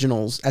liking the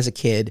originals as a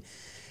kid,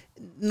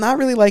 not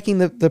really liking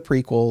the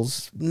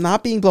prequels,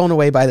 not being blown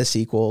away by the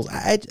sequels.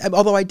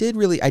 Although I did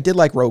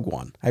like Rogue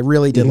One. I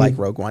really did like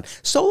Rogue One.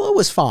 Solo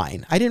was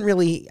fine. I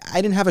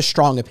didn't have a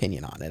strong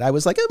opinion on it. I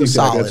was like, it was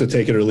solid. That's a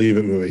take it or leave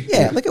it movie.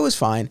 Yeah, like, it was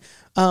fine.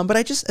 But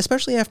I just,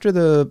 especially after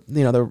the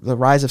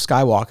Rise of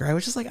Skywalker, I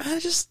was just like, I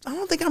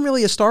don't think I'm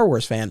really a Star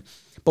Wars fan.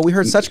 But we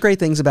heard such great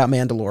things about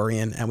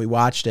Mandalorian, and we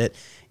watched it.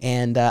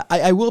 And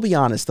I will be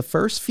honest, the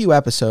first few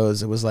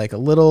episodes, it was like a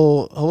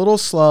little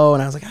slow,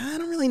 and I was like, I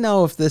don't really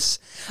know if this.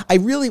 I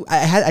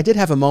did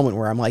have a moment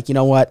where I'm like, you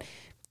know what,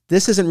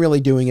 this isn't really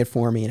doing it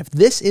for me. And if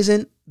this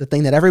isn't the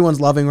thing that everyone's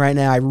loving right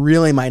now, I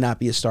really might not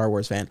be a Star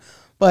Wars fan.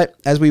 But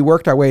as we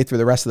worked our way through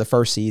the rest of the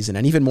first season,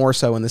 and even more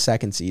so in the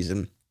second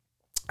season,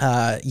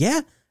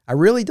 yeah, I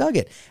really dug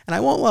it. And I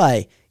won't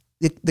lie.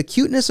 The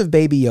cuteness of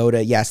Baby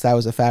Yoda, yes, that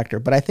was a factor,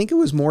 but I think it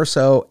was more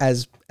so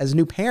as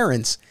new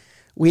parents,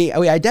 we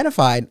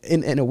identified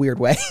in a weird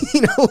way,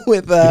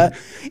 with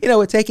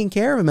with taking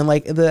care of him, and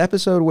like the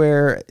episode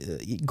where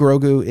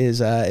Grogu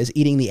is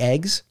eating the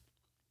eggs.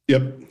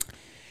 Yep.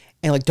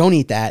 And like, don't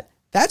eat that.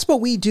 That's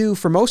what we do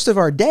for most of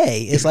our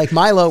day. Is like,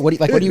 Milo, what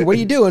are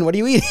you doing? What are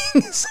you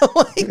eating? So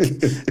like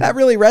that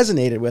really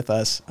resonated with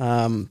us.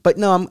 But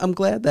no, I'm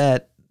glad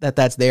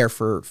that's there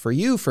for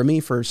you, for me,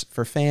 for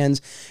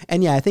fans.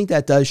 And yeah, I think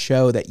that does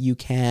show that you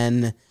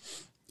can,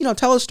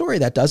 tell a story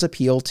that does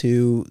appeal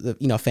to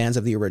the, fans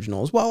of the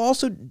originals, while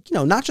also,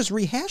 not just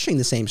rehashing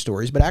the same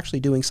stories, but actually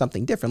doing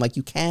something different. Like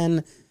you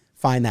can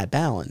find that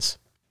balance.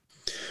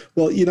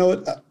 Well,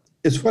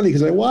 it's funny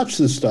because I watch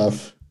this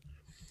stuff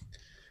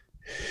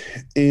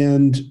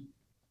and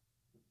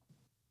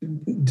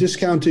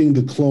discounting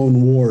the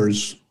Clone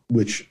Wars,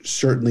 which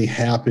certainly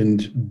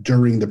happened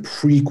during the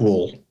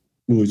prequel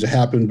movies. It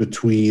happened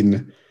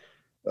between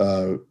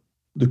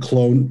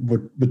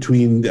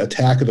between the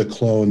Attack of the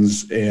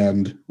Clones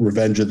and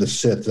Revenge of the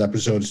Sith,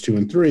 episodes 2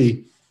 and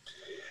 3.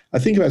 I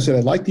think if I said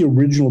I liked the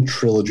original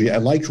trilogy, I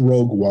liked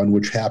Rogue One,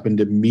 which happened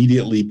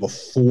immediately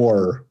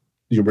before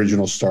the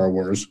original Star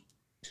Wars.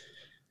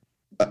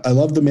 I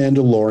love The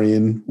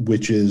Mandalorian,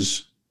 which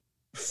is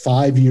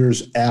 5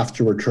 years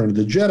after Return of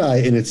the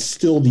Jedi, and it's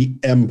still the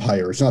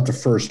Empire. It's not the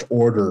First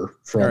Order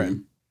from. Right.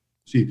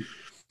 See,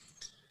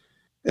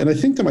 and I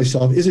think to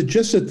myself, is it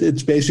just that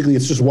it's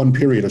just one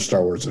period of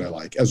Star Wars that I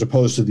like, as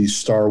opposed to the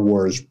Star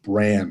Wars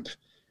brand?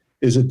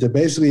 Is it that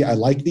basically I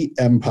like the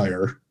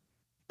Empire,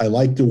 I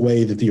like the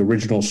way that the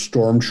original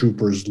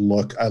stormtroopers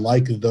look, I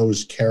like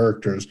those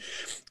characters.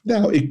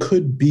 Now, it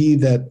could be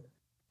that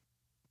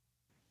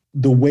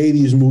the way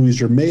these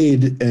movies are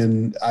made,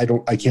 and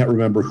I can't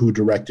remember who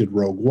directed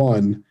Rogue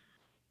One,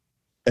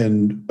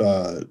 and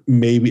the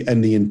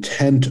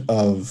intent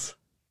of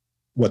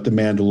what The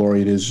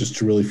Mandalorian is just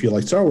to really feel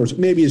like Star Wars.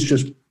 Maybe it's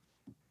just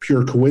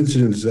pure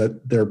coincidence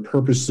that they're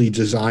purposely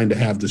designed to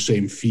have the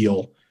same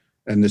feel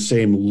and the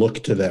same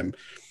look to them.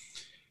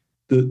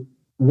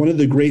 One of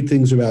the great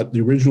things about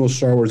the original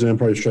Star Wars and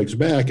Empire Strikes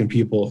Back, and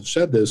people have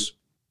said this,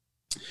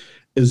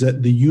 is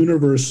that the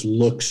universe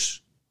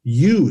looks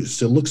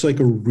used. It looks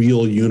like a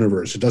real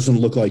universe. It doesn't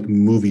look like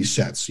movie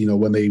sets.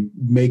 When they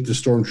make the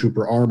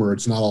Stormtrooper armor,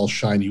 it's not all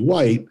shiny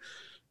white,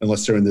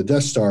 unless they're in the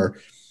Death Star.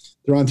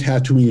 They're on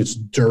Tatooine. It's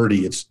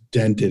dirty. It's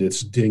dented. It's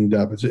dinged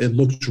up. It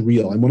looks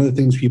real. And one of the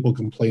things people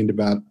complained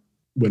about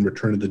when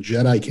Return of the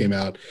Jedi came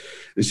out,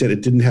 they said it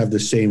didn't have the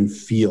same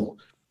feel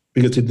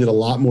because it did a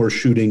lot more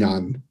shooting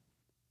on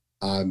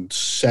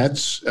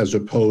sets as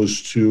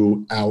opposed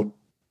to out,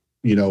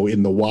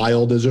 in the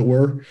wild, as it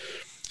were.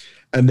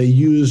 And they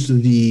used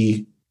like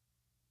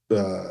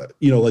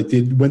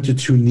they went to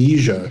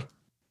Tunisia,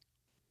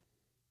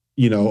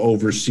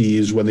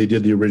 overseas when they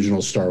did the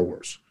original Star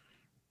Wars.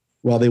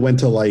 Well, they went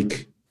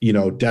to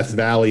Death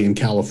Valley in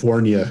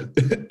California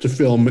to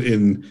film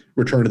in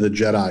Return of the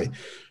Jedi.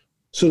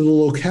 So the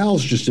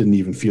locales just didn't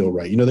even feel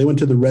right. They went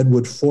to the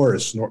Redwood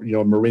Forest,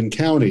 Marin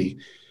County,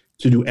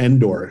 to do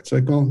Endor. It's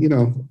like, well,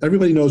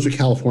 everybody knows what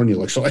California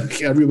looks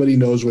like. Everybody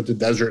knows what the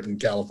desert in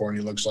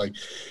California looks like.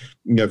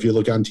 If you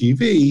look on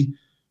TV,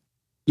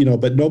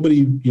 but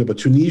nobody, but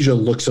Tunisia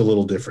looks a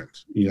little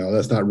different.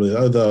 That's not really,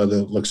 although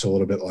it looks a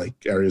little bit like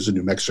areas of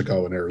New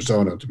Mexico and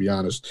Arizona, to be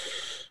honest.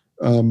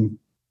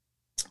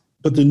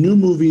 But the new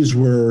movies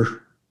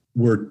were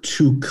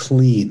too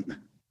clean.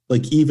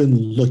 Like even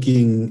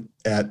looking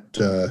at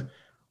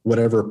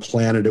whatever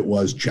planet it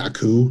was,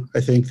 Jakku,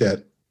 I think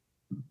that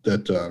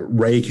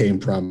Rey came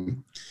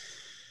from,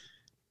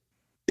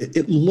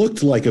 it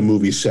looked like a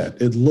movie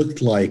set. It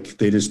looked like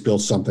they just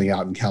built something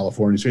out in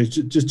California. So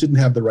it just didn't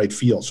have the right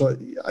feel. So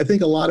I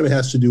think a lot of it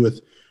has to do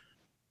with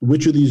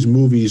which of these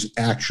movies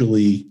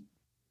actually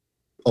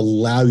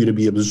allow you to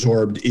be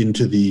absorbed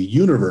into the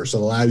universe,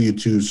 allow you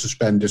to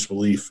suspend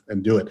disbelief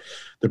and do it.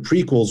 The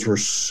prequels were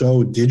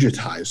so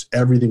digitized.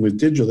 Everything was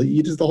digital.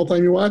 You just, the whole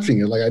time you're watching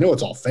it, like, I know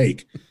it's all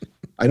fake.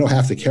 I know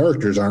half the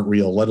characters aren't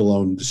real, let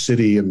alone the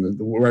city and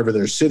wherever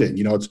they're sitting.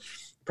 It's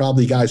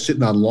probably guys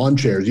sitting on lawn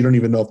chairs. You don't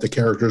even know if the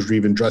characters were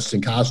even dressed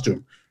in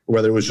costume or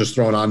whether it was just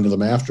thrown onto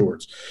them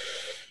afterwards.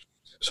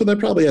 So that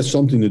probably has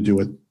something to do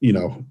with,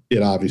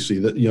 it obviously,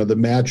 the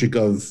magic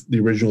of the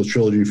original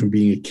trilogy from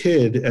being a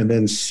kid and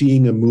then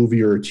seeing a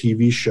movie or a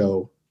TV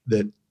show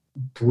that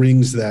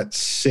brings that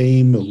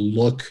same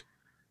look,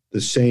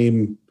 the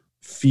same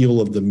feel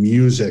of the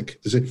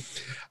music.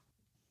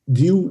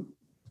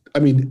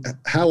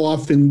 How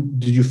often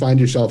did you find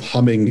yourself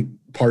humming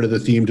part of the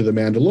theme to The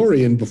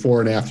Mandalorian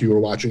before and after you were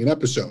watching an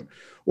episode?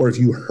 Or if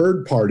you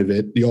heard part of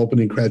it, the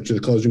opening credits to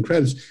the closing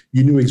credits,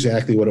 you knew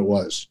exactly what it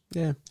was.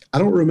 Yeah. I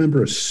don't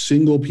remember a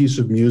single piece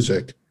of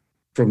music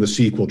from the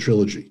sequel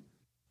trilogy.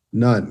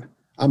 None.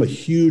 I'm a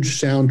huge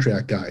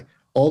soundtrack guy.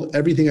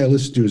 Everything I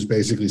listen to is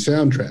basically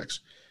soundtracks.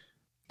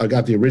 I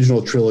got the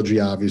original trilogy,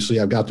 obviously.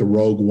 I've got the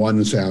Rogue One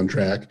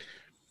soundtrack.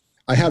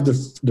 I have the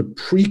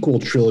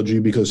prequel trilogy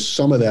because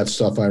some of that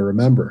stuff I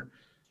remember.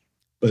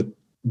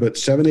 But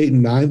 7, 8,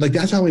 and 9, like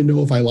that's how I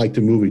know if I liked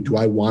a movie. Do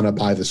I want to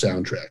buy the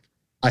soundtrack?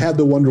 I had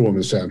the Wonder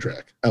Woman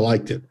soundtrack. I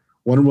liked it.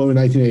 Wonder Woman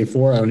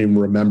 1984, I don't even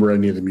remember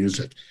any of the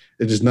music.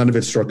 It just, none of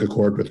it struck a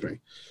chord with me.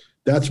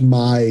 That's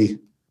my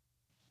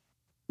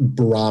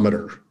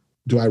barometer.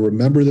 Do I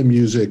remember the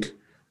music?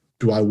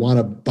 Do I want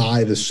to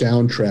buy the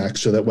soundtrack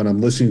so that when I'm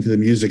listening to the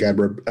music,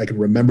 I can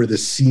remember the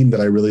scene that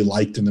I really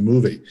liked in the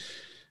movie?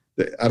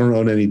 I don't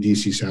own any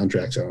DC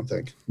soundtracks, I don't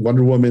think.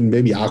 Wonder Woman,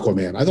 maybe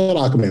Aquaman. I thought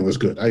Aquaman was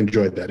good. I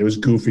enjoyed that. It was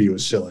goofy. It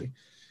was silly,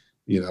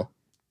 you know.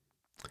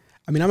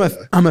 I mean,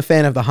 I'm a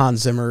fan of the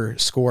Hans Zimmer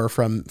score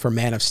from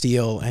Man of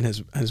Steel and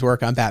his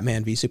work on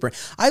Batman v Superman.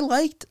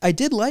 I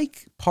did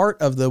like part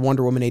of the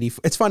Wonder Woman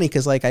 84. It's funny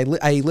because like I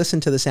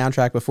listened to the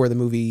soundtrack before the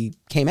movie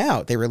came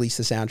out. They released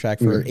the soundtrack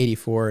for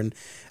 84, and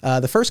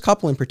the first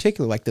couple in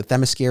particular, like the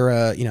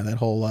Themyscira, that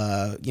whole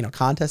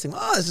contesting.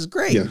 Oh, this is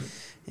great. Yeah.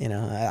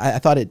 I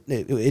thought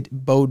it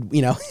bode,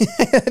 I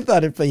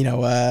thought it,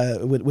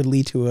 would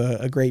lead to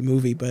a great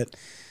movie, but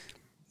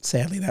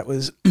sadly that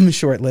was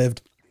short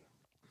lived.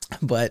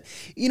 But,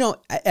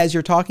 as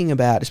you're talking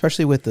about,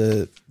 especially with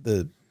the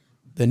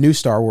new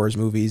Star Wars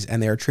movies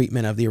and their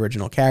treatment of the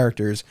original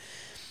characters,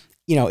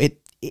 and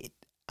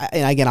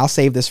again, I'll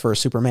save this for a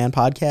Superman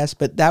podcast,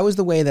 but that was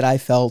the way that I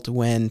felt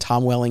when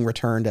Tom Welling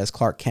returned as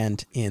Clark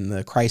Kent in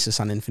the Crisis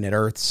on Infinite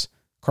Earths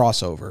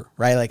crossover,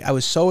 right? Like, I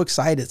was so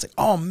excited. It's like,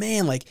 oh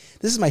man, like,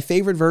 this is my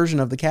favorite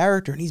version of the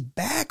character and he's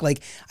back.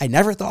 Like, I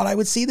never thought I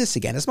would see this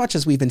again, as much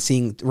as we've been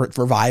seeing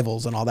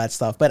revivals and all that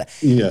stuff. But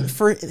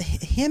for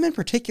him in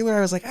particular,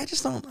 I was like, I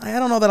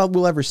don't know that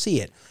we'll ever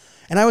see it.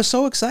 And I was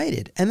so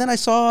excited. And then I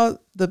saw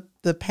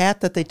the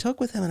path that they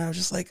took with him, and I was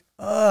just like,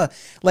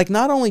 like,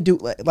 not only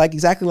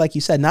exactly like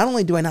you said, not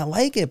only do I not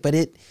like it, but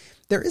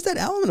there is that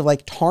element of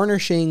like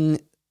tarnishing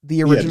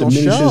the original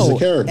show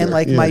and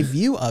like my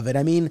view of it.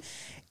 I mean,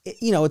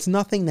 it's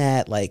nothing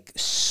that like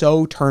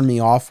so turned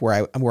me off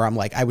where I'm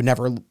like, I would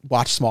never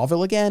watch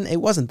Smallville again. It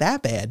wasn't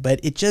that bad,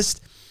 but it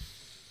just,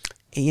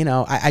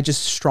 I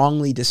just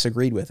strongly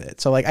disagreed with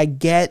it. So like, I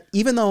get,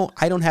 even though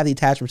I don't have the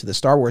attachment to the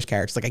Star Wars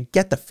characters, like I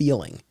get the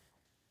feeling.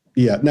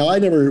 Yeah. Now I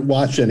never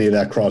watched any of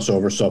that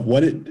crossover stuff.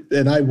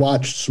 And I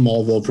watched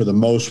Smallville for the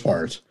most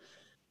part,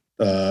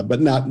 but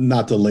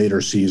not the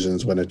later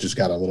seasons when it just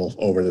got a little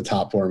over the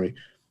top for me.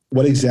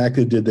 What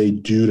exactly did they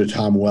do to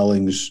Tom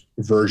Welling's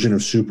version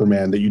of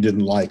Superman that you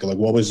didn't like? Like,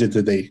 what was it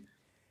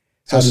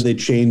how did they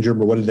change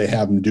him, or what did they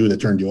have him do that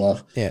turned you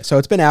off? Yeah, so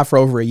it's been out for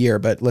over a year,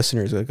 but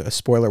listeners, a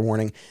spoiler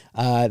warning.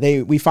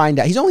 We find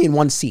out he's only in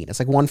one scene. It's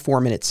like 1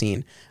 4-minute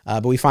scene,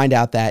 but we find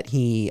out that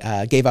he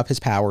gave up his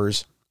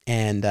powers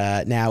and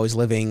now is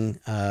living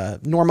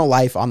normal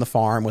life on the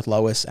farm with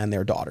Lois and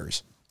their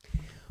daughters.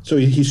 So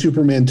he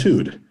Superman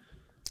 2'd.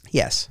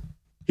 Yes.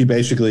 He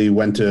basically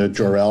went to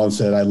Jor-El and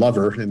said, I love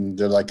her. And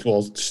they're like,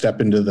 well, step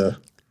into the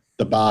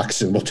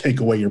box and we'll take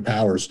away your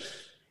powers.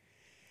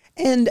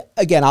 And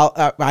again,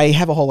 I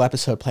have a whole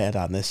episode planned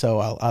on this, so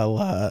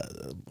I'll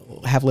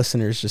have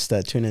listeners just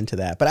tune into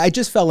that. But I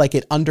just felt like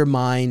it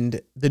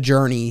undermined the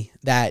journey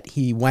that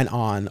he went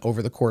on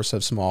over the course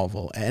of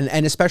Smallville,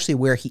 and especially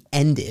where he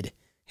ended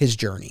his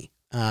journey.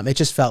 It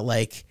just felt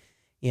like,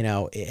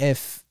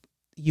 if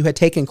you had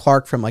taken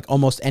Clark from like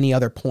almost any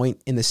other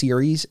point in the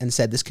series and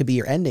said this could be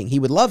your ending, he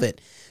would love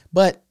it.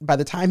 But by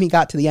the time he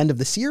got to the end of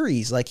the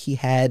series, like he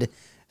had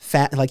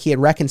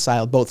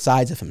reconciled both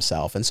sides of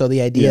himself. And so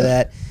the idea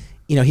that,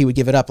 he would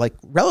give it up like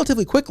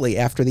relatively quickly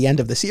after the end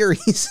of the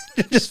series,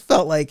 it just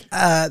felt like,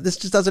 this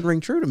just doesn't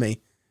ring true to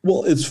me.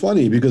 Well, it's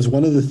funny because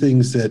one of the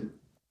things that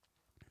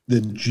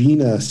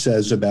Gina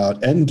says about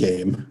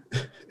Endgame,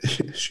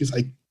 she's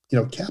like,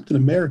 Captain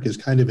America is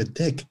kind of a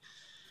dick.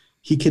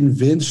 He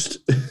convinced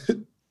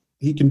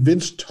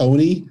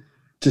Tony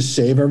to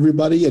save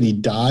everybody, and he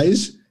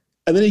dies,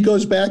 and then he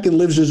goes back and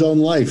lives his own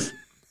life.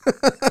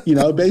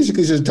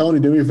 Basically says, Tony,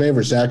 do me a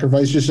favor,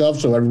 sacrifice yourself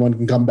so everyone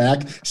can come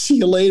back. See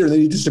you later. Then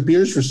he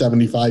disappears for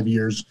 75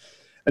 years.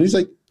 And he's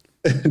like,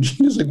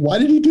 Gina's like, why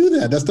did he do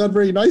that? That's not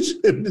very nice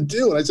of him to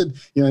do. And I said,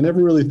 I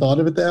never really thought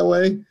of it that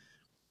way.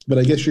 But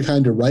I guess you're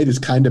kind of right. It's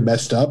kind of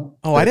messed up.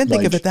 Oh, I didn't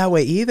think of it that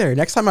way either.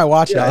 Next time I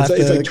watch it, I'll have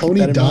it's like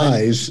Tony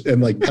dies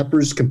and like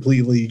Pepper's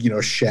completely,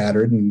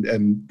 shattered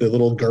and the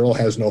little girl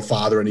has no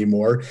father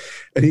anymore.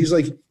 And he's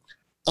like,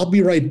 I'll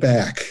be right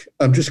back.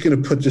 I'm just going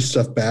to put this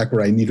stuff back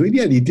where I need to. And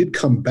yeah, he did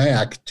come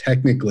back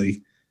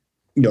technically,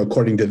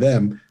 according to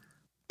them.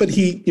 But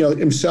he,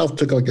 himself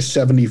took like a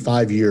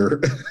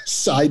 75-year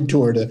side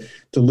tour to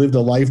live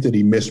the life that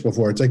he missed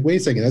before. It's like,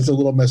 wait a second, that's a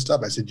little messed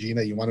up. I said,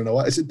 Gina, you want to know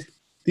what? I said,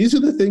 these are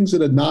the things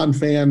that a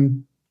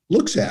non-fan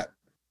looks at.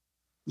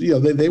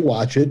 They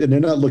watch it, and they're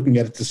not looking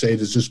at it to say,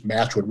 does this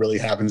match what really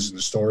happens in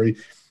the story?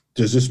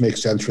 Does this make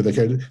sense for the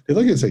character? They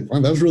look at it and say, wow,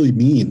 that was really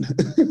mean.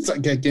 It's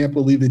like, I can't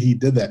believe that he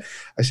did that.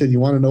 I said, you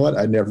want to know what?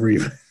 I never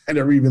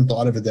even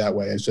thought of it that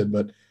way. I said,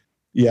 but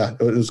yeah,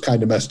 it was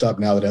kind of messed up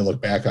now that I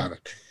look back on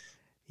it.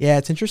 Yeah,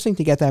 it's interesting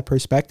to get that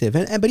perspective.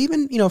 But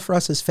even, for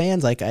us as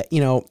fans, like,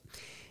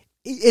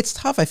 it's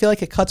tough. I feel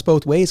like it cuts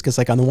both ways because,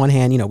 like, on the one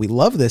hand, we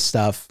love this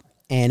stuff,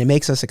 and it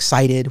makes us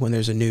excited when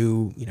there's a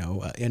new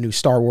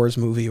Star Wars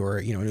movie or,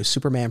 a new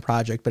Superman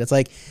project. But it's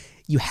like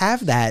you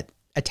have that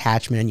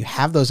attachment and you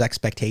have those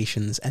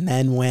expectations. And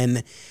then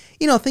when,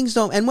 things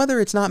don't, and whether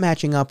it's not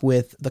matching up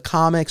with the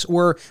comics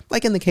or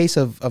like in the case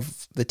of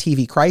the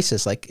TV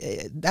Crisis, like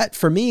that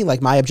for me,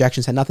 like my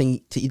objections had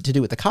nothing to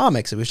do with the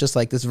comics. It was just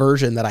like this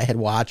version that I had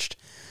watched,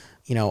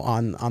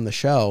 on the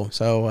show.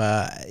 So,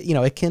 I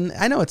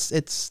know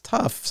it's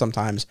tough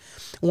sometimes.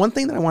 One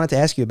thing that I wanted to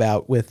ask you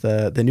about with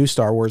the new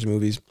Star Wars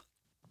movies,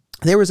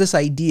 there was this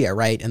idea,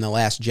 right, in The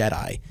Last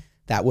Jedi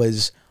that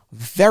was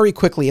very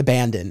quickly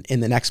abandoned in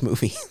the next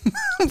movie.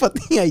 But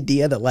the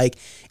idea that like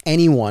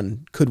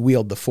anyone could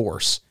wield the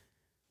Force,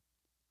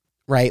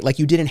 right? Like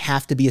you didn't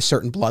have to be a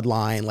certain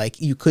bloodline. Like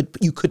you could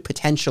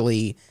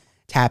potentially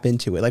tap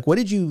into it. Like, what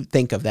did you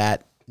think of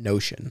that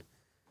notion?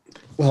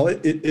 Well,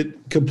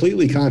 it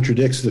completely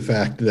contradicts the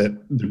fact that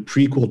the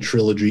prequel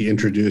trilogy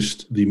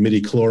introduced the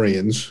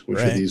midi-chlorians, which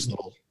are these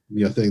little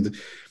things.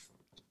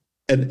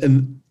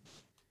 And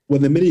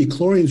when the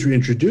midi-chlorians were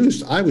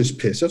introduced, I was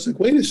pissed. I was like,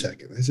 wait a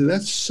second. I said,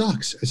 that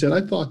sucks. I said,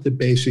 I thought that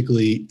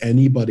basically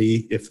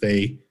anybody, if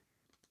they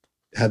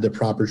had the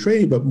proper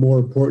training, but more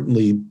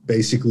importantly,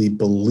 basically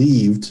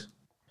believed,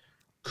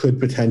 could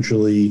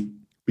potentially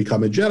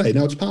become a Jedi.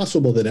 Now, it's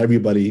possible that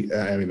everybody,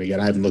 I mean, again,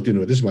 I haven't looked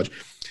into it this much.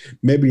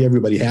 Maybe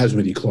everybody has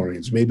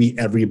midi-chlorians. Maybe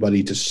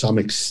everybody, to some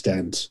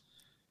extent,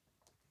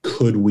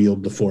 could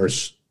wield the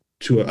Force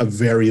to a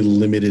very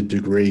limited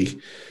degree.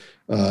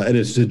 And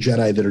it's the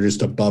Jedi that are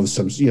just above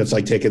some, it's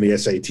like taking the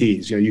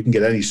SATs. You can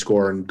get any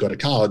score and go to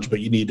college,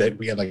 but you need that.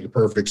 We had like a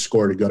perfect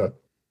score to go to,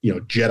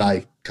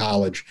 Jedi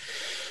college.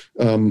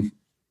 The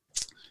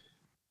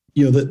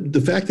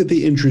fact that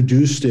they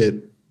introduced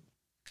it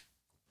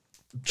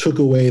took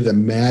away the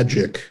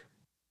magic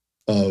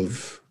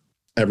of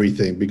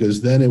everything,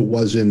 because then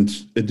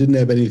it didn't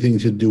have anything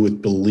to do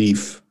with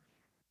belief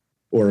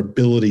or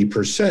ability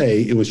per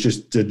se. It was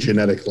just a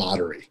genetic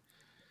lottery,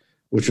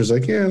 which was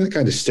like, yeah, that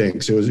kind of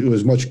stinks. It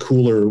was much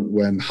cooler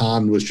when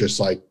Han was just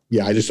like,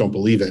 yeah, I just don't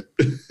believe it.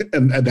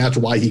 and that's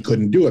why he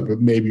couldn't do it,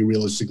 but maybe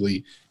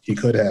realistically he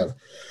could have.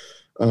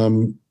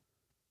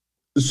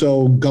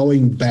 So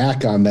going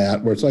back on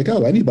that, where it's like,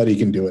 oh, anybody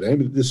can do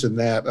it, this and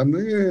that.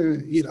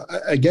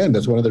 Again,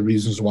 that's one of the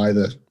reasons why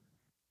the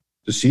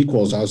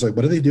sequels, I was like,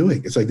 what are they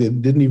doing? It's like they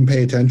didn't even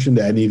pay attention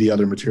to any of the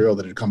other material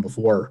that had come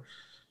before.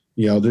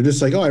 They're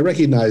just like, oh, I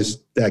recognize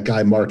that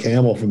guy Mark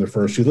Hamill from the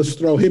first two. Let's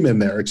throw him in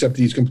there, except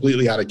he's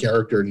completely out of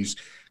character and he's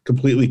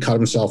completely cut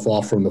himself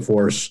off from the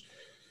Force,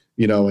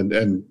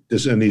 and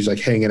he's like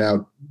hanging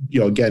out,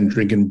 again,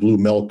 drinking blue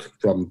milk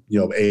from,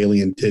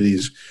 alien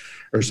titties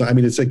or something. I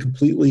mean, it's like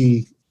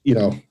completely,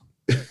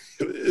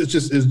 it's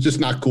just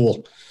not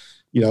cool,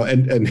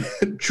 and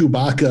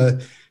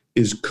Chewbacca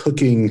is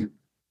cooking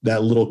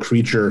that little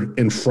creature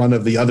in front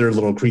of the other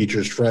little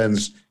creature's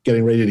friends,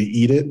 getting ready to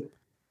eat it.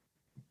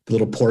 The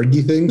little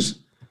porgy things.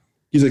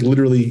 He's like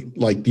literally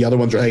like the other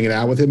ones are hanging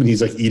out with him and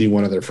he's like eating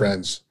one of their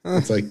friends.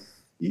 It's like,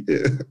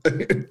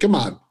 come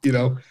on,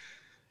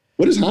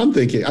 what is Han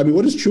thinking? I mean,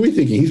 what is Chewie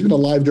thinking? He's been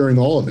alive during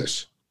all of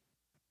this.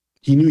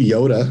 He knew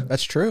Yoda.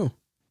 That's true.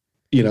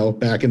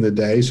 Back in the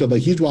day. So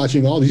like he's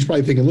watching all, he's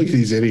probably thinking, look at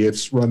these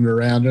idiots running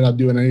around. They're not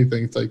doing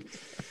anything. It's like,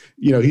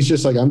 he's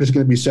just like, I'm just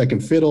going to be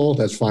second fiddle.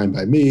 That's fine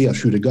by me. I'll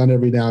shoot a gun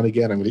every now and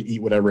again. I'm going to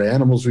eat whatever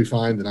animals we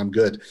find and I'm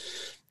good.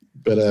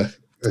 But,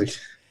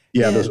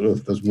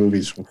 those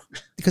movies.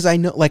 Because I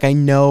know,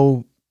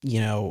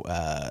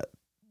 The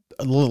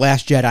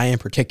Last Jedi in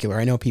particular,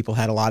 I know people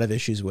had a lot of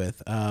issues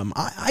with.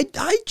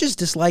 I just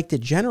disliked it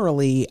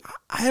generally.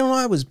 I don't know.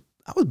 I was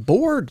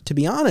bored, to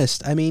be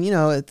honest. I mean,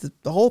 the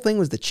whole thing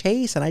was the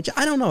chase, and I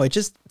don't know.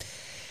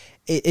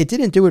 It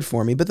didn't do it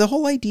for me. But the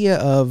whole idea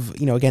of,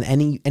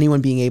 again,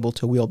 anyone being able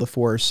to wield the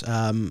Force,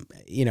 again,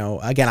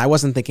 I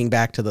wasn't thinking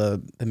back to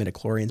the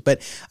midichlorians,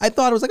 but I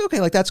thought it was like,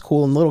 okay, like that's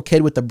cool. And the little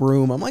kid with the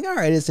broom, I'm like, all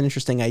right, it's an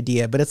interesting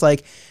idea. But it's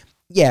like,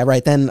 yeah,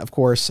 right. Then, of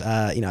course,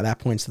 that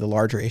points to the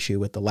larger issue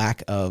with the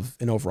lack of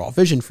an overall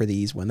vision for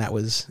these when that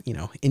was,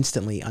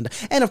 instantly undone.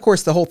 And of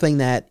course, the whole thing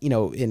that,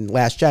 in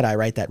Last Jedi,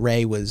 right, that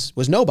Rey was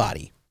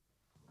nobody.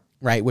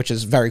 Right, which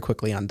is very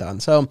quickly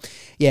undone. So,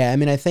 yeah, I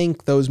mean, I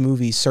think those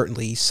movies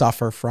certainly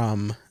suffer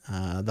from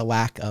the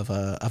lack of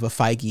a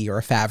Feige or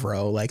a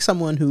Favreau, like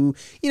someone who,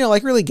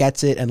 like really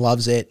gets it and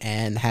loves it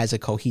and has a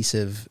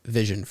cohesive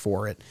vision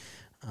for it.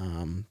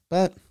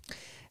 But,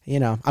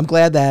 I'm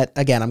glad that,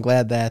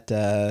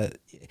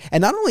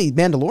 and not only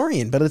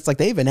Mandalorian, but it's like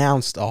they've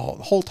announced a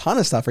whole ton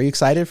of stuff. Are you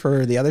excited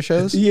for the other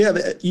shows? Yeah,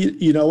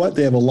 you know what?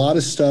 They have a lot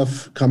of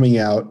stuff coming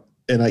out,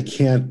 and I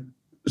can't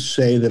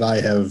say that I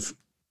have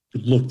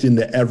looked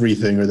into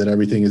everything or that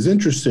everything is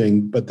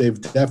interesting, but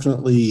they've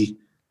definitely,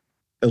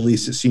 at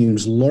least it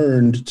seems,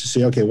 learned to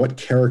say, okay, what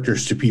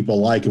characters do people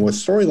like and what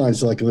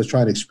storylines do like, and let's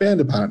try and expand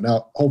upon it.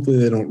 Now, hopefully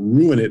they don't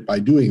ruin it by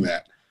doing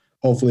that.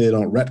 Hopefully they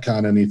don't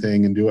retcon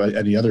anything and do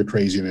any other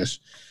craziness.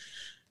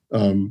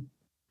 I'm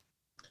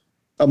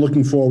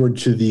looking forward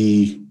to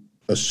the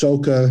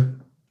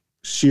Ahsoka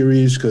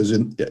series because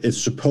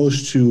it's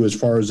supposed to, as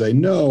far as I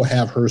know,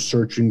 have her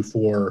searching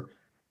for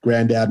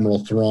Grand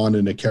Admiral Thrawn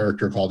and a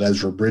character called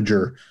Ezra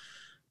Bridger,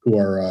 who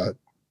are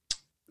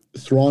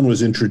Thrawn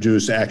was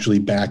introduced actually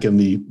back in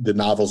the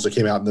novels that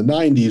came out in the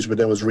 90s, but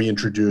then was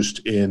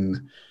reintroduced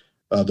in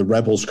the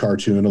Rebels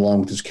cartoon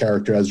along with his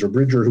character Ezra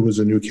Bridger, who was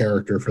a new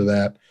character for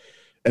that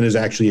and is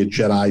actually a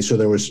Jedi. So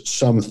there was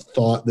some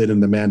thought that in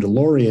The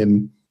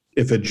Mandalorian,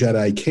 if a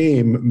Jedi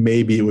came,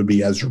 maybe it would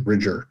be Ezra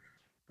Bridger.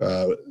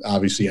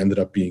 Obviously ended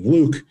up being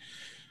Luke.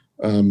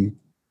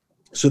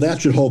 So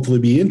that should hopefully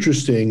be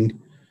interesting.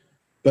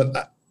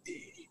 But,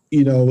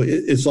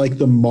 it's like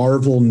the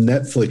Marvel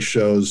Netflix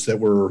shows that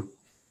were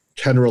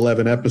 10 or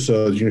 11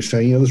 episodes. You're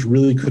saying, this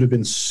really could have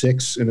been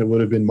 6 and it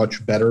would have been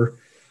much better.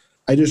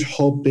 I just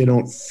hope they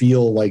don't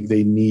feel like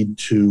they need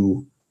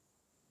to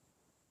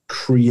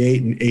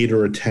create an 8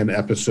 or a 10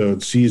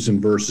 episode season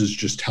versus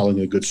just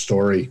telling a good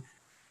story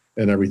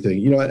and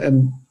everything.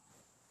 And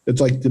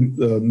it's like the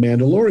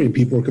Mandalorian,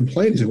 people are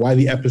complaining, like, why are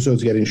the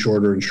episodes getting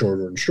shorter and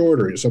shorter and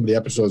shorter? Some of the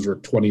episodes were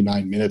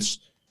 29 minutes,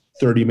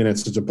 30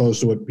 minutes, as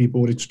opposed to what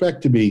people would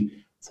expect to be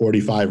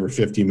 45 or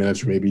 50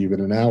 minutes, or maybe even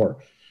an hour.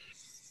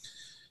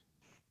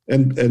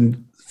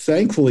 And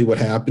thankfully what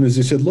happened is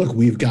they said, look,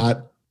 we've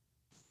got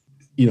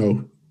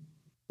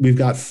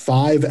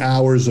 5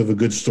 hours of a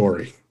good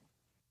story,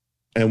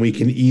 and we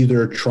can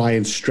either try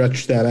and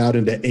stretch that out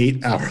into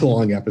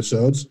 8-hour-long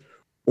episodes,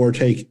 or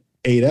take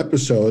 8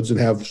 episodes and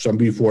have some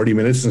be 40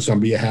 minutes and some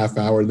be a half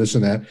hour, this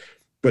and that,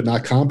 but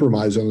not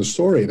compromise on the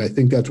story. And I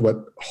think that's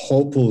what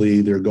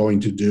hopefully they're going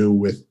to do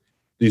with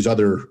these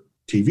other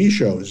TV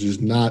shows,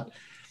 is not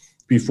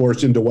be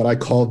forced into what I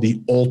call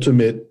the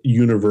Ultimate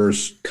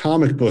Universe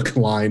comic book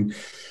line,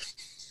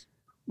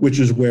 which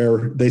is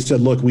where they said,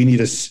 look, we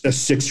need a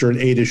 6 or an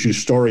 8 issue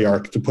story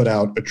arc to put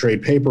out a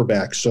trade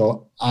paperback.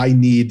 So I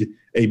need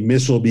a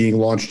missile being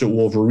launched at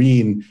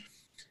Wolverine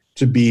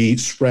to be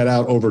spread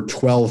out over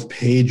 12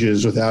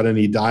 pages without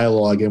any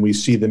dialogue. And we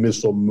see the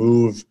missile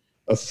move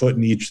a foot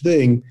in each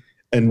thing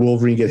and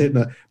Wolverine get hit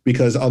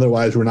because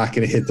otherwise we're not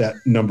going to hit that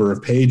number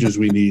of pages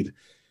we need.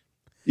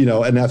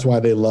 And that's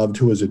why they loved,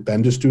 who was it,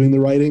 Bendis doing the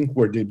writing,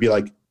 where it'd be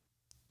like,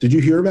 did you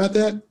hear about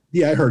that?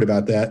 Yeah, I heard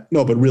about that.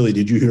 No, but really,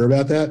 did you hear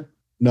about that?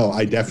 No,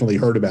 I definitely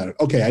heard about it.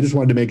 Okay, I just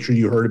wanted to make sure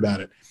you heard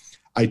about it.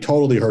 I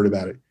totally heard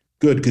about it.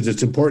 Good, because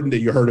it's important that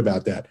you heard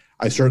about that.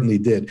 I certainly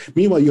did.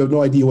 Meanwhile, you have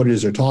no idea what it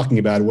is they're talking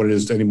about, what it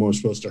is anyone's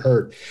supposed to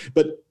heard.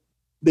 But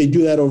they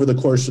do that over the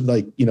course of,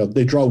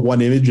 they draw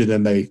one image and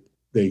then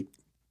they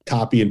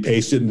copy and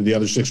paste it into the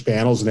other 6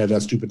 panels and have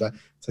that stupid.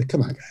 It's like,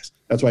 come on, guys.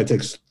 That's why it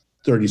takes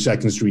 30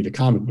 seconds to read a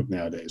comic book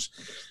nowadays.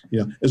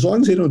 As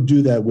long as they don't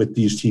do that with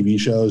these TV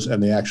shows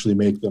and they actually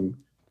make them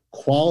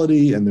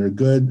quality and they're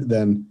good,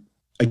 then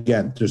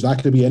again, there's not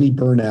going to be any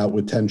burnout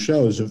with 10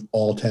 shows if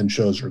all 10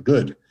 shows are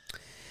good.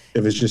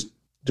 If it's just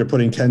they're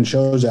putting 10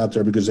 shows out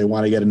there because they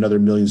want to get another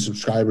 1 million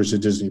subscribers to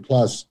Disney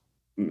Plus,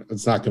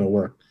 it's not going to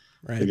work.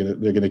 Right.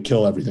 They're going to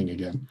kill everything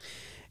again.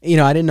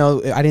 I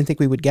didn't think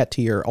we would get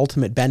to your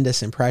ultimate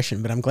Bendis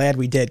impression, but I'm glad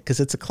we did, because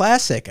it's a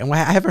classic, and I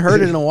haven't heard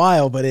it in a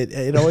while, but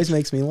it always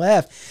makes me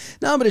laugh.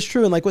 No, but it's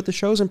true, and like with the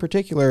shows in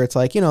particular, it's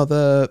like,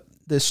 the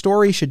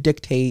story should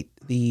dictate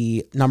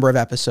the number of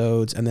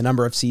episodes and the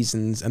number of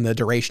seasons and the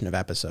duration of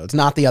episodes,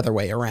 not the other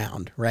way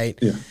around, right?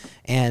 Yeah.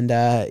 And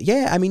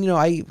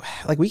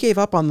we gave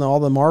up on all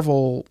the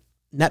Marvel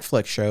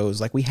Netflix shows.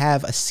 Like, we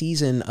have a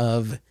season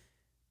of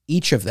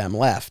each of them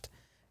left.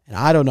 And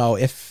I don't know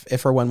if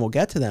or when we'll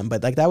get to them,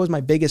 but like that was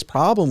my biggest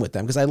problem with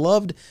them, because I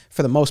loved,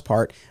 for the most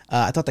part,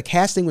 I thought the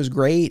casting was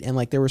great and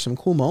like there were some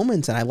cool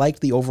moments and I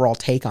liked the overall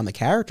take on the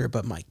character,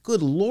 but my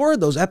good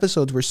Lord, those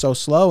episodes were so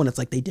slow, and it's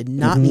like they did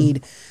not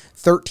need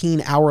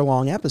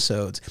 13-hour-long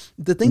episodes.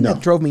 The thing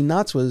that drove me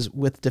nuts was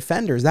with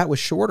Defenders, that was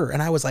shorter,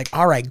 and I was like,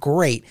 all right,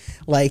 great.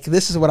 Like,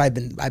 this is what I've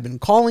been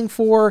calling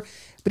for,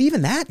 but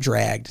even that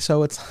dragged.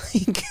 So it's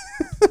like,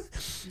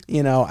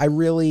 I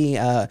really,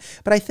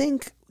 but I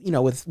think,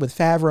 with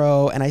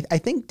Favreau, and I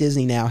think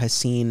Disney now has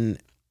seen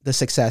the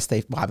success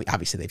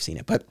obviously they've seen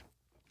it, but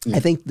I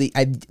think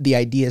the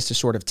idea is to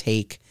sort of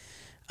take,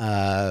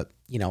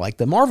 like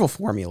the Marvel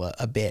formula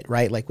a bit,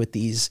 right? Like with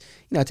these,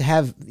 to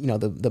have,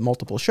 the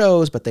multiple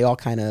shows, but they all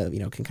kind of,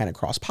 can kind of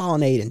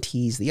cross-pollinate and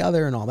tease the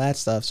other and all that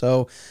stuff.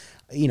 So,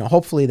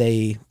 hopefully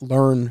they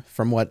learn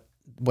from what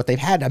they've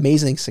had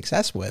amazing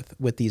success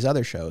with these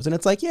other shows. And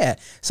it's like, yeah,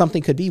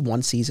 something could be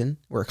one season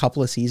or a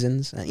couple of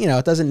seasons.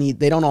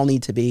 They don't all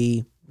need to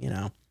be,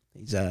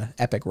 these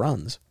epic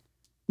runs.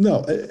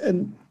 No,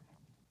 and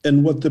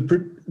what the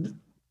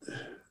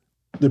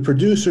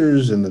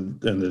producers and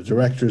the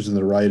directors and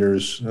the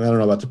writers, and I don't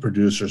know about the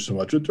producers so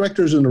much, but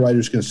directors and the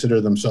writers consider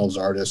themselves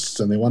artists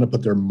and they want to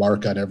put their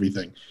mark on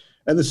everything.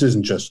 And this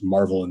isn't just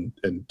Marvel and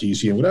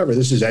DC and whatever.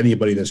 This is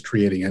anybody that's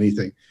creating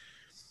anything.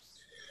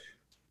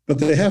 But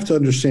they have to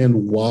understand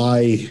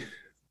why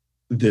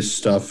this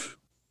stuff,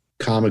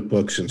 comic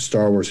books and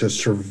Star Wars, has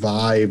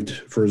survived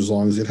for as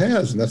long as it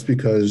has. And that's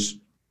because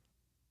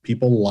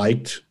people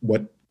liked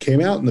what came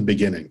out in the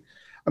beginning.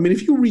 I mean,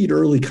 if you read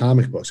early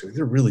comic books,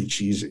 they're really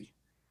cheesy.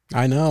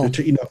 I know. And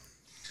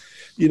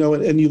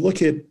you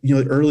look at,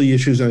 early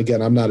issues, and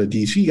again, I'm not a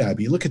DC guy,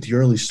 but you look at the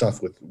early stuff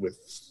with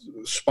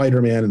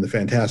Spider-Man and the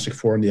Fantastic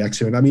Four and the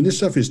X-Men. I mean, this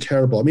stuff is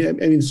terrible. I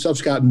mean,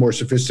 stuff's gotten more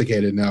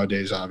sophisticated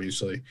nowadays,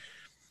 obviously.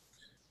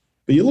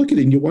 But you look at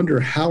it and you wonder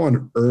how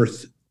on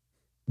earth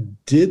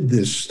did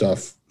this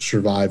stuff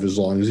survive as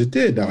long as it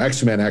did? Now,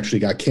 X-Men actually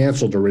got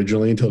canceled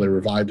originally until they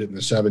revived it in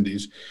the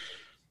 70s.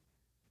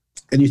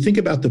 And you think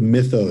about the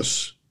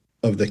mythos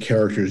of the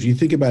characters. You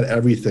think about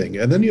everything.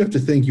 And then you have to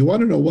think, you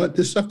want to know what?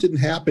 This stuff didn't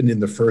happen in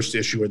the first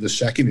issue or the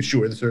second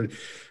issue or the third.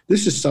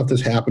 This is stuff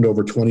that's happened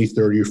over 20,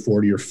 30, or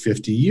 40, or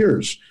 50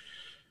 years.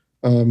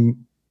 So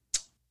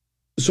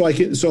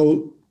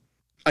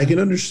I can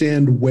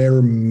understand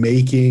where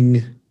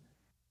making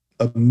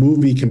a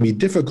movie can be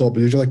difficult,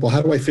 because you're like, well,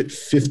 how do I fit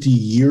 50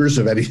 years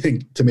of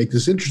anything to make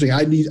this interesting?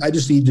 I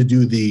just need to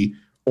do the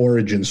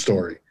origin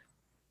story.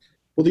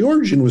 Well, the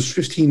origin was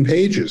 15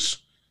 pages.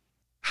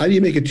 How do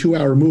you make a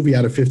 2-hour movie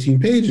out of 15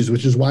 pages,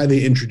 which is why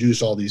they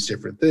introduce all these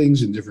different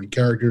things and different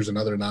characters and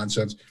other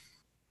nonsense.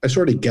 I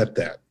sort of get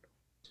that.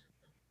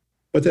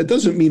 But that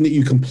doesn't mean that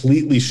you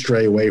completely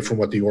stray away from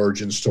what the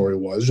origin story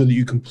was, or that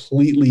you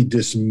completely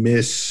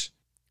dismiss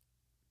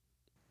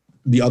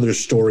the other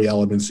story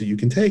elements that you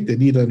can take. They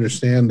need to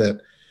understand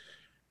that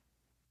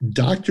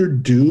Doctor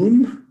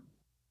Doom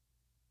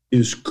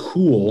is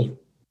cool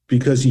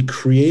because he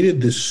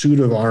created this suit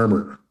of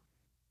armor.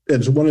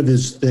 It's one of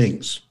his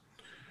things.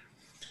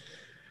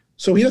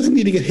 So he doesn't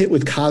need to get hit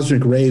with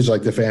cosmic rays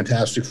like the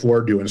Fantastic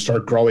Four do and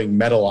start growing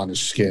metal on his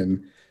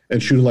skin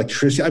and shoot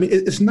electricity. I mean,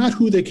 it's not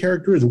who the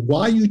character is.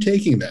 Why are you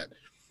taking that?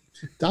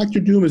 Doctor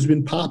Doom has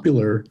been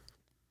popular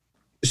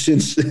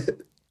since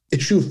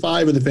issue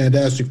 5 of the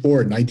Fantastic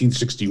Four in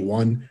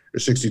 1961 or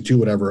 62,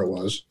 whatever it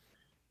was.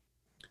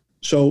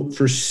 So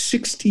for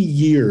 60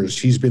 years,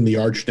 he's been the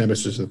arch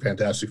nemesis of the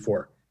Fantastic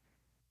Four.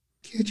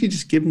 Can't you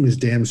just give him his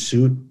damn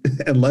suit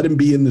and let him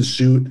be in the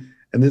suit?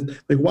 And then,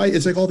 like, why?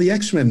 It's like all the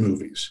X-Men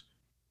movies,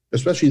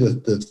 especially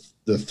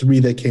the 3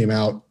 that came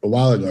out a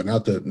while ago,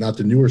 not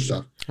the newer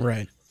stuff.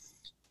 Right.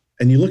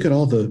 And you look at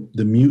all the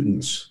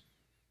mutants,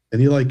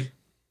 and you're like,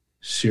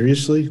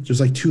 seriously? There's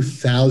like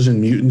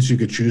 2,000 mutants you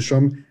could choose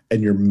from,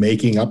 and you're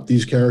making up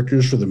these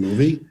characters for the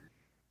movie?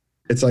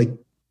 It's like,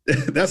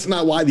 that's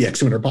not why the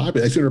X-Men are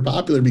popular. X-Men are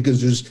popular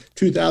because there's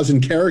 2,000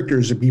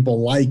 characters that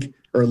people like,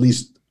 or at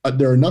least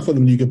there are enough of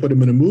them you can put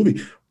them in a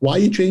movie. Why are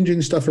you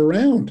changing stuff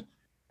around?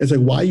 It's like,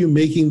 why are you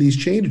making these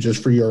changes?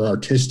 Just for your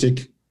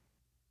artistic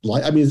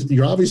life? I mean,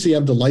 you obviously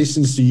have the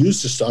license to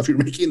use the stuff you're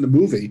making in the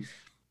movie.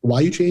 Why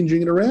are you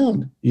changing it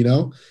around? You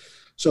know?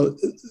 So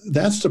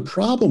that's the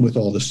problem with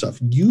all this stuff.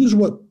 Use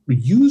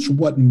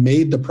what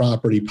made the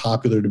property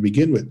popular to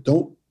begin with.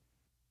 Don't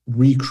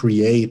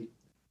recreate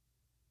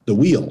the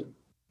wheel.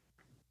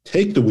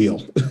 Take the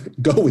wheel,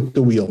 go with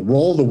the wheel,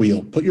 roll the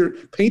wheel,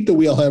 paint the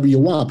wheel however you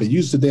want, but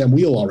use the damn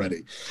wheel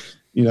already.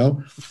 You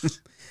know?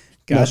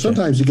 Gotcha. Now,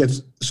 sometimes it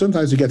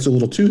gets a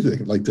little too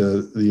thick, like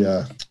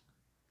the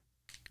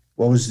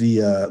what was the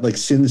like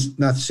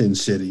not Sin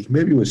City,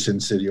 maybe it was Sin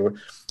City, or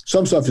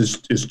some stuff is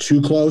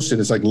too close, and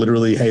it's like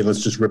literally, hey,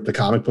 let's just rip the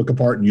comic book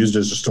apart and use it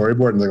as a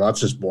storyboard, and like, oh, that's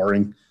just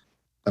boring.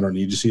 I don't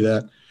need to see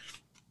that.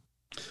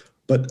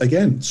 But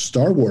again,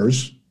 Star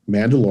Wars,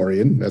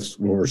 Mandalorian, that's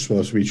what we're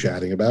supposed to be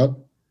chatting about.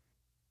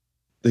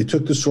 They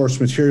took the source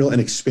material and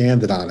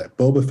expanded on it.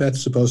 Boba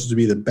Fett's supposed to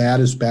be the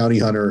baddest bounty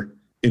hunter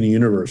in the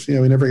universe. You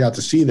know, we never got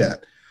to see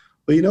that.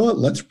 But you know what?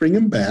 Let's bring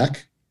him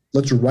back.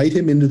 Let's write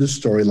him into the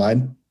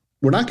storyline.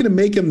 We're not going to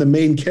make him the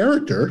main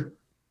character.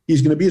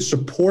 He's going to be a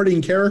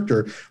supporting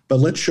character, but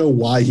let's show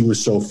why he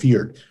was so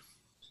feared.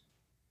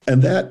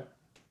 And that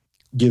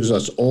gives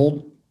us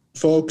old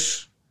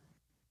folks,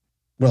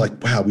 we're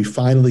like, wow, we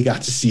finally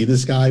got to see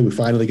this guy. We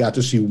finally got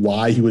to see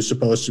why he was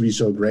supposed to be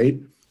so great.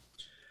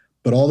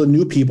 But all the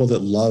new people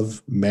that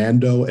love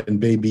Mando and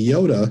Baby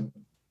Yoda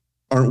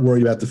aren't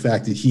worried about the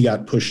fact that he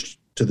got pushed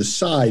to the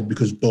side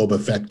because Boba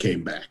Fett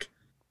came back.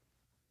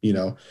 You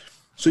know,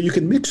 so you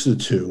can mix the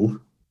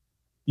two.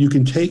 You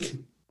can take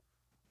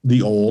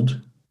the old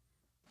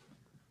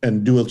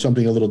and do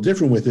something a little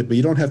different with it, but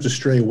you don't have to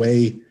stray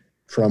away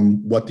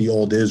from what the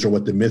old is or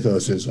what the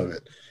mythos is of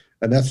it.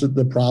 And that's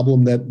the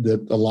problem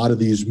that a lot of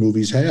these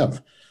movies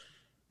have.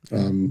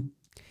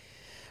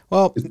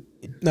 Well,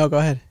 no, go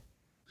ahead.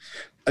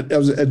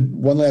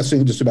 One last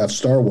thing just about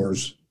Star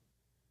Wars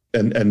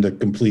and the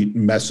complete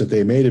mess that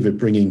they made of it,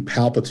 bringing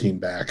Palpatine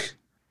back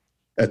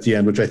at the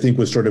end, which I think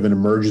was sort of an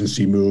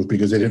emergency move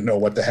because they didn't know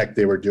what the heck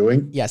they were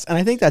doing. Yes, and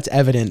I think that's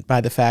evident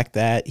by the fact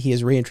that he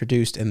is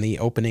reintroduced in the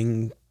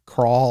opening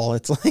crawl.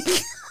 It's like...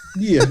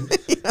 Yeah.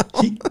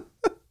 You know?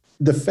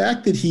 The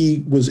fact that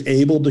he was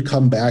able to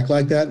come back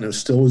like that and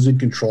still was in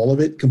control of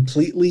it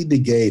completely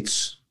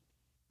negates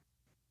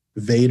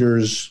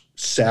Vader's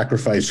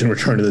sacrifice in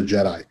Return of the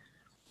Jedi.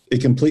 It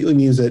completely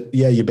means that,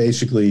 yeah, you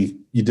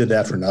did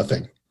that for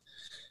nothing.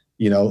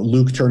 You know,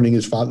 Luke turning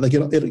his father, like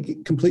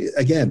it completely,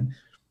 again,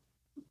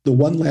 the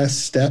one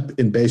last step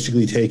in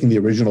basically taking the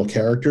original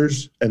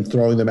characters and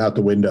throwing them out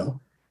the window.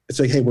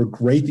 It's like, hey, we're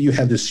great that you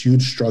had this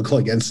huge struggle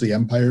against the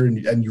Empire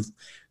and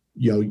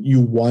you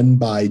won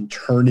by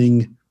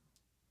turning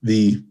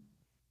the,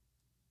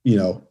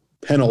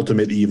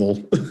 penultimate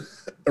evil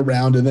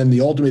around, and then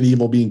the ultimate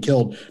evil being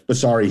killed. But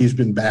sorry, he's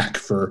been back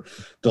for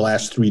the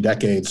last 3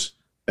 decades,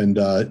 and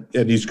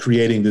he's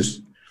creating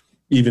this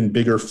even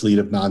bigger fleet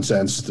of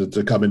nonsense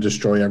to come and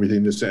destroy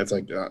everything. It's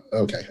like,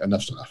 okay,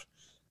 enough's enough.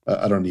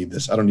 I don't need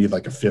this. I don't need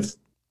like a 5th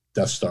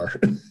Death Star,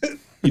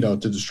 to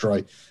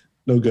destroy.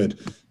 No good.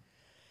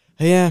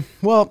 Yeah.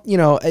 Well,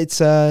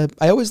 it's, I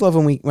always love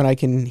when I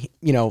can,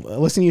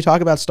 listen to you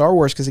talk about Star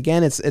Wars. 'Cause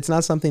again, it's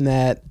not something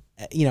that,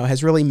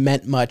 has really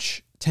meant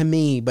much to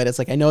me, but it's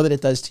like, I know that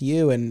it does to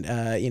you. And,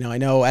 I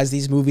know as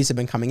these movies have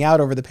been coming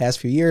out over the past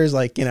few years,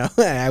 like,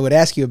 I would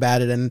ask you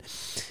about it. And,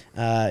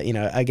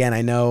 again,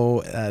 I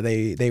know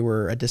they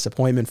were a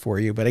disappointment for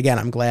you, but again,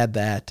 I'm glad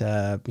that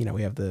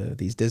we have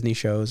these Disney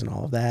shows and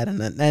all of that, and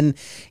then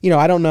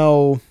I don't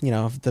know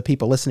the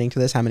people listening to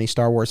this how many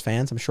Star Wars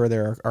fans. I'm sure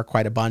there are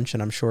quite a bunch,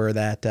 and I'm sure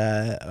that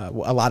a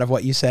lot of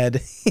what you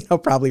said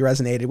probably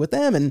resonated with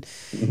them, and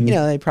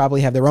they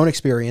probably have their own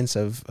experience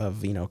of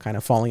kind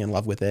of falling in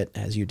love with it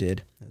as you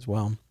did as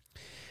well.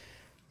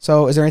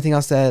 So, is there anything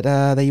else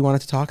that you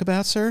wanted to talk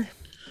about, sir?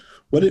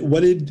 What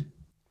did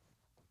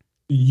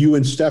you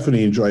and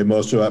Stephanie enjoy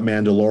most about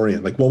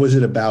Mandalorian? Like, what was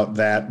it about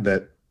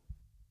that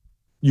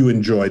you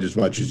enjoyed as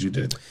much as you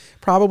did?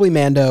 Probably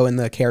Mando in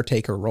the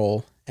caretaker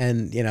role,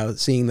 and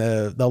seeing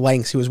the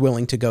lengths he was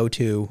willing to go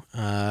to,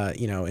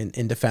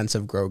 in defense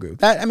of Grogu.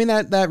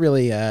 That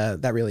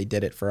really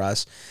did it for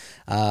us.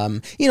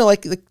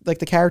 Like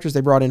the characters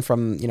they brought in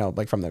from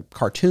from the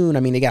cartoon.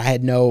 I mean, again, I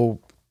had no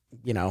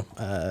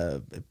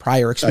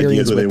prior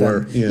experience with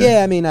them.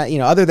 Yeah. I mean,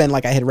 other than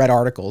like I had read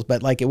articles,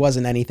 but like it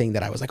wasn't anything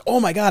that I was like, oh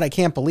my God, I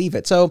can't believe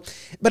it. So,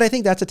 but I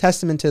think that's a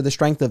testament to the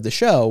strength of the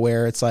show,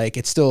 where it's like,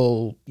 it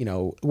still,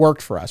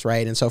 worked for us.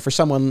 Right. And so for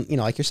someone,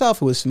 like yourself,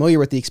 who was familiar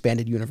with the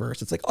expanded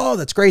universe, it's like, oh,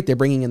 that's great, they're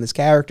bringing in this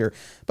character.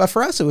 But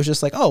for us, it was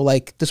just like, oh,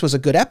 like this was a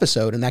good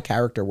episode and that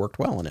character worked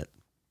well in it.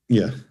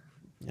 Yeah.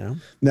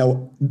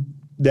 Now,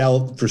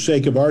 for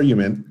sake of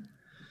argument,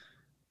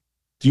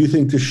 do you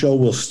think the show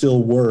will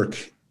still work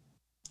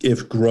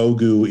if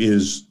Grogu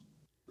is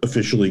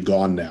officially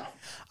gone now?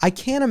 I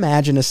can't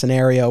imagine a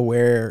scenario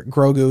where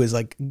Grogu is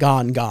like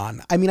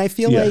gone. I mean, I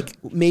feel like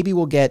maybe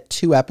we'll get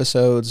 2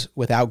 episodes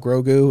without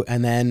Grogu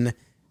and then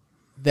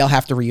they'll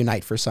have to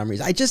reunite for some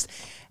reason. I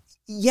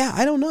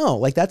don't know.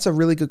 Like, that's a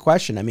really good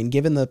question. I mean,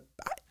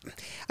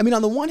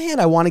 on the one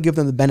hand, I want to give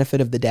them the benefit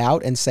of the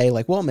doubt and say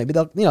like, well, maybe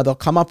they'll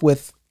come up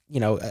with,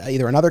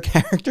 either another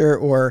character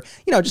or,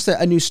 just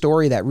a new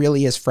story that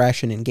really is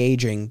fresh and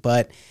engaging.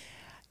 But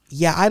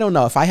yeah, I don't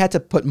know. If I had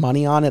to put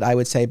money on it, I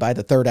would say by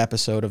the 3rd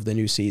episode of the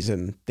new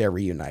season, they're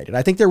reunited.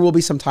 I think there will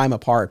be some time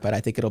apart, but I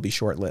think it'll be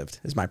short-lived,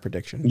 is my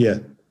prediction. Yeah.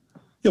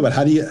 Yeah, but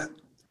how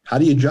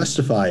do you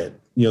justify it?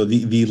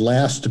 The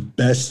last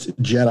best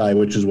Jedi,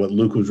 which is what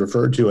Luke was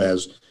referred to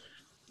as,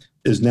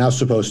 is now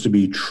supposed to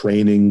be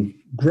training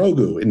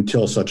Grogu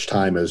until such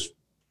time as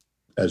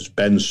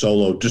Ben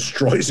Solo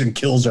destroys and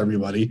kills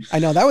everybody. I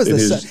know that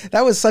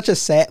was such a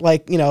sad,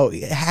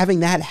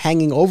 having that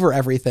hanging over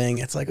everything.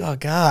 It's like, oh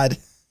God.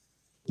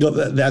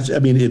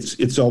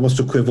 It's almost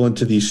equivalent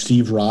to the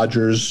Steve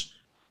Rogers,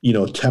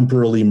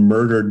 temporarily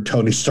murdered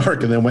Tony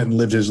Stark and then went and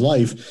lived his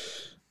life.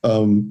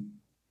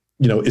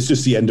 It's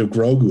just the end of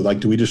Grogu.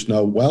 Like, do we just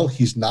know, well,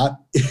 he's not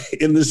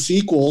in the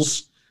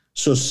sequels,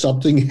 so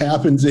something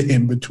happens to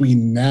him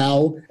between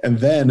now and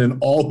then, and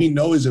all we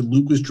know is that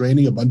Luke was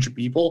training a bunch of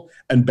people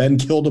and Ben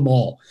killed them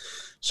all.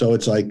 So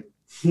it's like,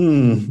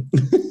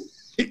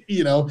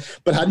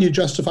 but how do you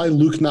justify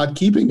Luke not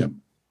keeping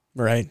him?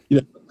 Right.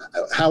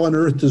 How on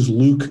earth does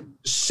Luke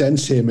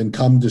sense him and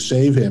come to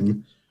save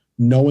him,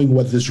 knowing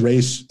what this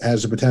race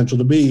has the potential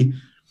to be?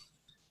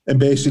 And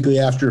basically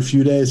after a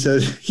few days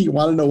says, you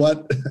want to know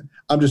what?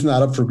 I'm just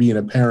not up for being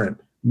a parent.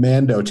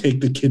 Mando,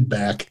 take the kid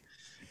back.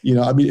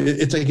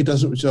 It's like it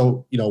doesn't.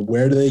 So,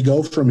 where do they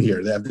go from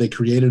here? Have they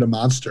created a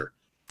monster?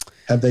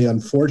 Have they,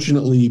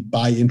 unfortunately,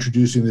 by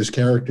introducing this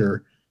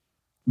character,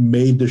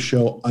 made the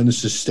show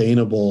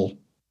unsustainable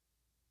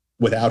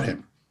without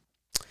him?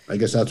 I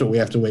guess that's what we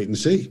have to wait and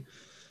see.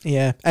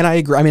 Yeah, and I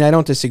agree. I mean, I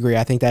don't disagree.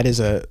 I think that is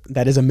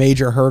a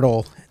major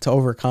hurdle to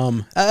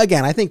overcome.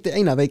 Again, I think that,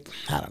 I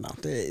don't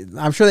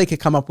know. I'm sure they could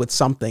come up with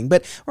something,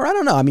 or I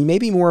don't know. I mean,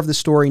 maybe more of the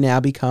story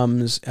now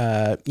becomes,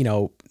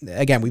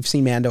 again, we've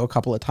seen Mando a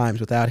couple of times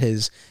without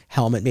his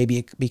helmet. Maybe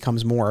it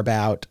becomes more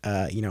about,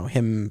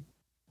 him,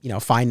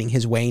 finding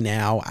his way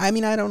now. I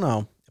mean, I don't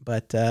know,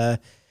 but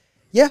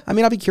yeah, I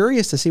mean, I'll be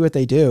curious to see what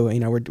they do.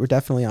 We're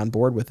definitely on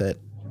board with it.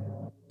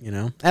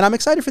 And I'm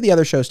excited for the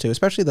other shows too,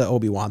 especially the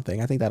Obi-Wan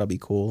thing. I think that'll be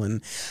cool.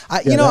 And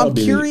I'm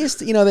curious,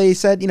 they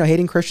said,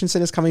 Hayden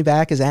Christensen is coming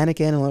back as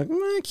Anakin. And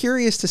I'm like,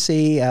 curious to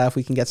see if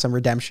we can get some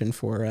redemption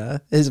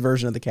for his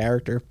version of the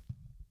character.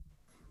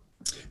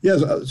 Yeah.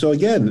 So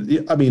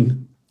again, I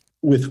mean,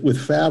 with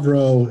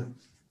Favreau,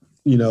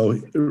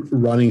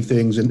 running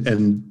things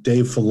and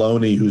Dave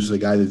Filoni, who's the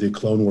guy that did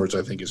Clone Wars,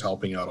 I think is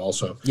helping out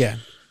also. Yeah.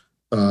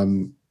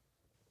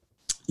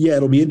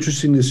 It'll be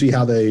interesting to see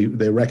how they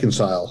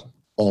reconcile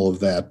all of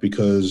that,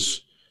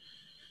 because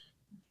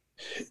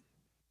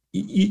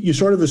you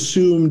sort of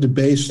assumed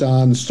based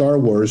on Star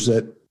Wars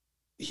that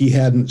he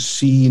hadn't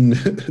seen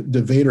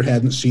the Vader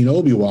hadn't seen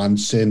Obi-Wan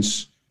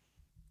since,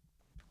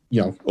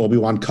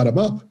 Obi-Wan cut him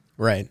up.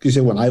 Right. He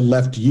said, when I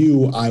left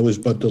you, I was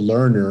but the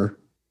learner.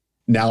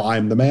 Now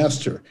I'm the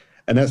master.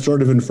 And that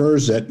sort of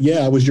infers that,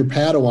 I was your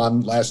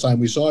Padawan last time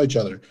we saw each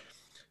other.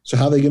 So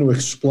how are they going to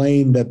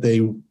explain that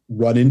they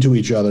run into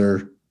each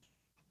other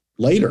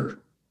later?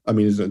 I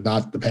mean, is it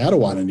not the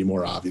Padawan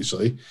anymore,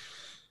 obviously?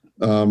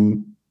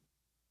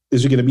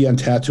 Is it going to be on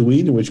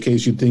Tatooine, in which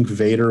case you'd think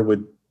Vader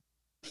would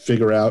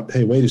figure out,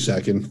 hey, wait a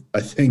second,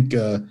 I think,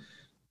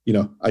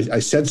 I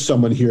sense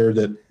someone here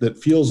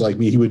that feels like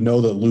me. He would know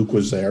that Luke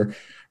was there.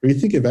 Or you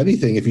think, if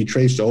anything, if he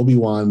traced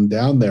Obi-Wan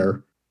down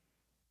there,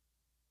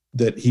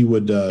 that he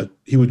would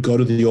go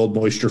to the old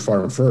moisture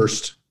farm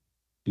first,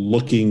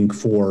 looking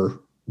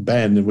for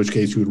Ben, in which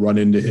case he would run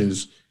into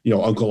his,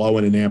 Uncle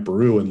Owen and Aunt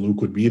Beru, and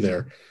Luke would be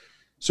there.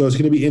 So it's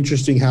going to be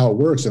interesting how it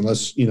works,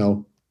 unless,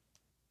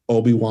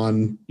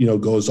 Obi-Wan,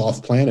 goes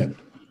off planet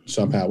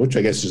somehow, which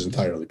I guess is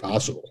entirely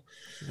possible.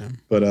 Yeah.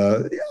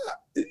 But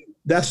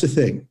that's the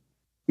thing.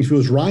 If it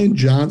was Rian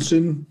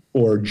Johnson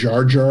or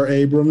Jar Jar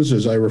Abrams,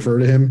 as I refer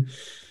to him,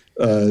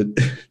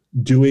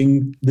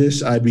 doing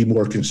this, I'd be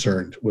more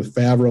concerned. With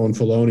Favreau and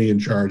Filoni in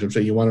charge, I'm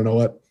saying, you want to know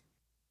what?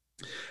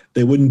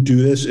 They wouldn't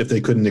do this if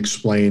they couldn't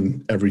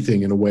explain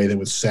everything in a way that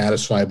would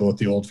satisfy both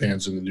the old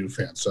fans and the new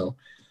fans. So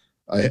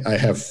I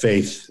have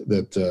faith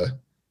that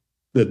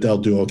they'll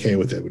do okay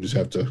with it. We just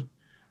have to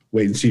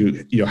wait and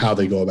see, how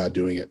they go about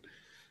doing it.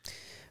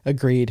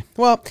 Agreed.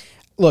 Well,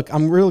 look,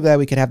 I'm really glad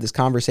we could have this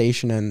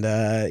conversation. And,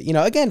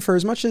 again, for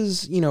as much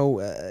as, you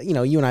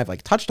and I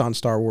have touched on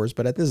Star Wars,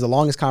 but this is the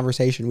longest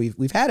conversation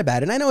we've had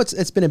about it. And I know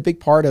it's been a big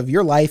part of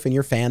your life and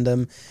your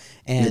fandom.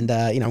 And,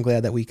 I'm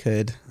glad that we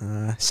could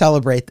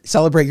celebrate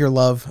your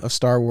love of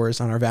Star Wars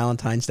on our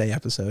Valentine's Day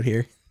episode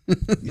here.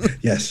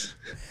 Yes.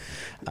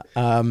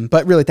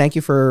 But really, thank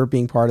you for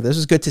being part of this. It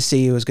was good to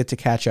see you. It was good to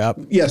catch up.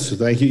 Yes,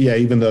 thank you. Yeah,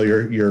 even though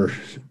your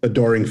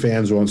adoring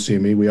fans won't see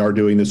me, we are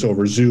doing this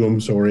over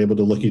Zoom, so we're able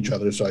to look at each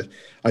other. So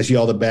I see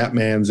all the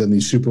Batmans and the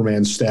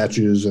Superman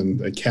statues and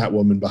a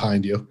Catwoman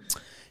behind you.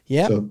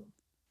 Yeah, so,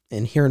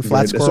 and here in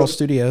Flat Squirrel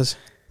Studios.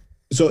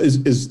 So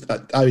is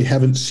I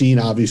haven't seen,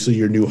 obviously,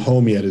 your new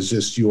home yet. Is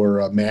this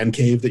your man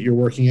cave that you're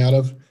working out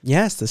of?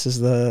 Yes, this is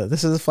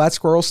the Flat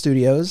Squirrel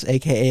Studios,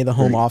 aka the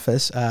home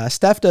office.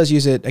 Steph does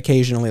use it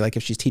occasionally, like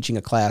if she's teaching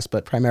a class,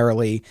 but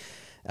primarily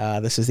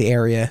this is the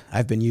area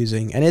I've been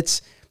using, and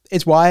it's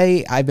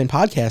why I've been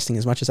podcasting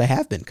as much as I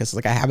have been, because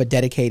I have a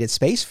dedicated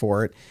space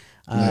for it,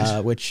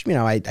 nice. Which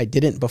I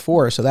didn't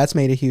before, so that's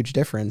made a huge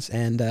difference.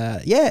 And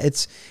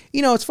it's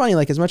it's funny,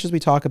 as much as we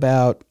talk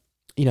about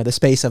the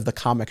space of the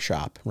comic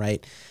shop,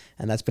 right?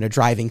 And that's been a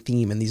driving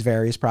theme in these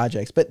various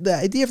projects. But the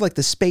idea of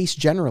the space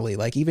generally,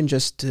 even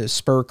just to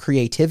spur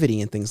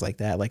creativity and things like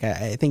that,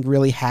 I think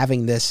really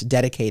having this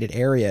dedicated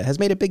area has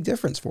made a big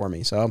difference for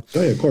me. So,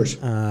 of course.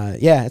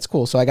 It's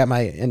cool. So I got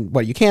and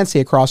what you can see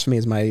across from me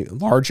is my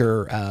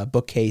larger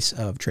bookcase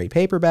of trade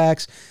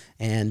paperbacks.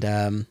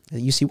 And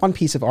you see one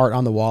piece of art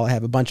on the wall. I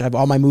have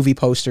all my movie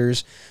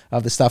posters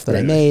of the stuff that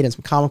I made and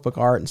some comic book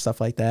art and stuff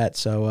like that.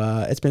 So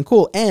it's been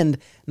cool. And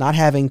not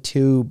having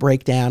to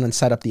break down and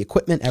set up the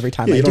equipment every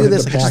time I do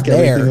this. You don't have to pack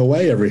everything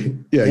away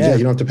exactly.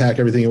 You don't have to pack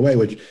everything away,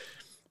 which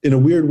in a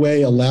weird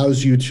way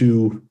allows you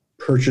to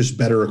purchase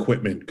better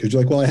equipment, because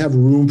you're like, well, I have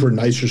room for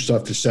nicer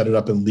stuff to set it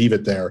up and leave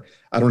it there.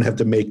 I don't have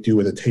to make do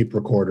with a tape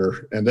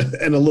recorder and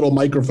a little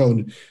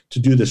microphone to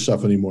do this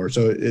stuff anymore.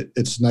 So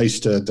it's nice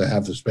to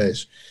have the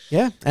space.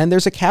 Yeah. And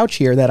there's a couch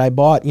here that I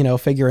bought,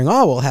 figuring,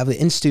 we'll have the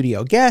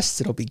in-studio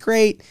guests. It'll be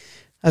great.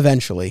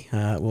 Eventually,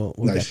 we'll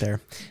nice. get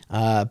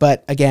there.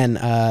 But again,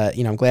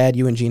 I'm glad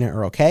you and Gina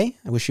are okay.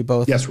 I wish you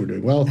both. Yes, we're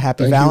doing well.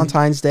 Happy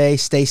Valentine's Day.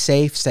 Stay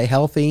safe. Stay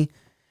healthy.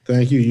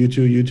 Thank you. You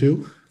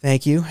too.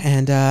 Thank you.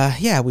 And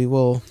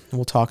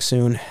we'll talk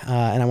soon.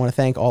 And I want to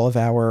thank all of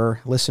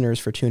our listeners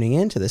for tuning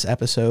in to this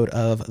episode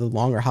of The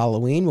Longer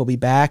Halloween. We'll be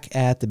back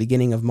at the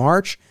beginning of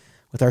March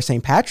with our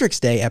St.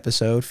 Patrick's Day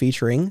episode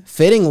featuring,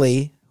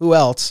 fittingly, who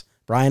else?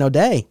 Brian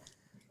O'Day.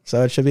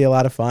 So it should be a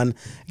lot of fun.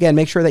 Again,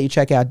 make sure that you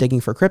check out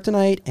Digging for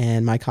Kryptonite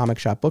and My Comic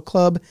Shop Book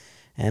Club.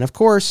 And of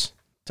course,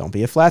 don't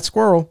be a flat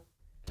squirrel.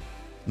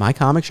 My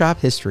Comic Shop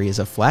History is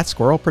a Flat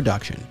Squirrel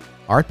production.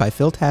 Art by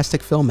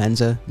Philtastic Phil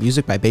Menza,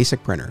 music by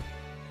Basic Printer.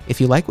 If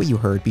you like what you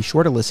heard, be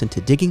sure to listen to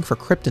Digging for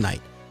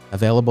Kryptonite,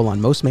 available on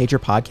most major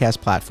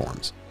podcast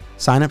platforms.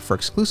 Sign up for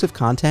exclusive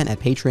content at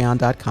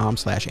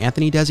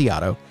patreon.com/Anthony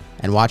Desiato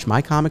and watch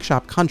My Comic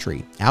Shop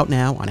Country, out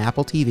now on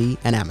Apple TV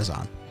and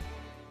Amazon.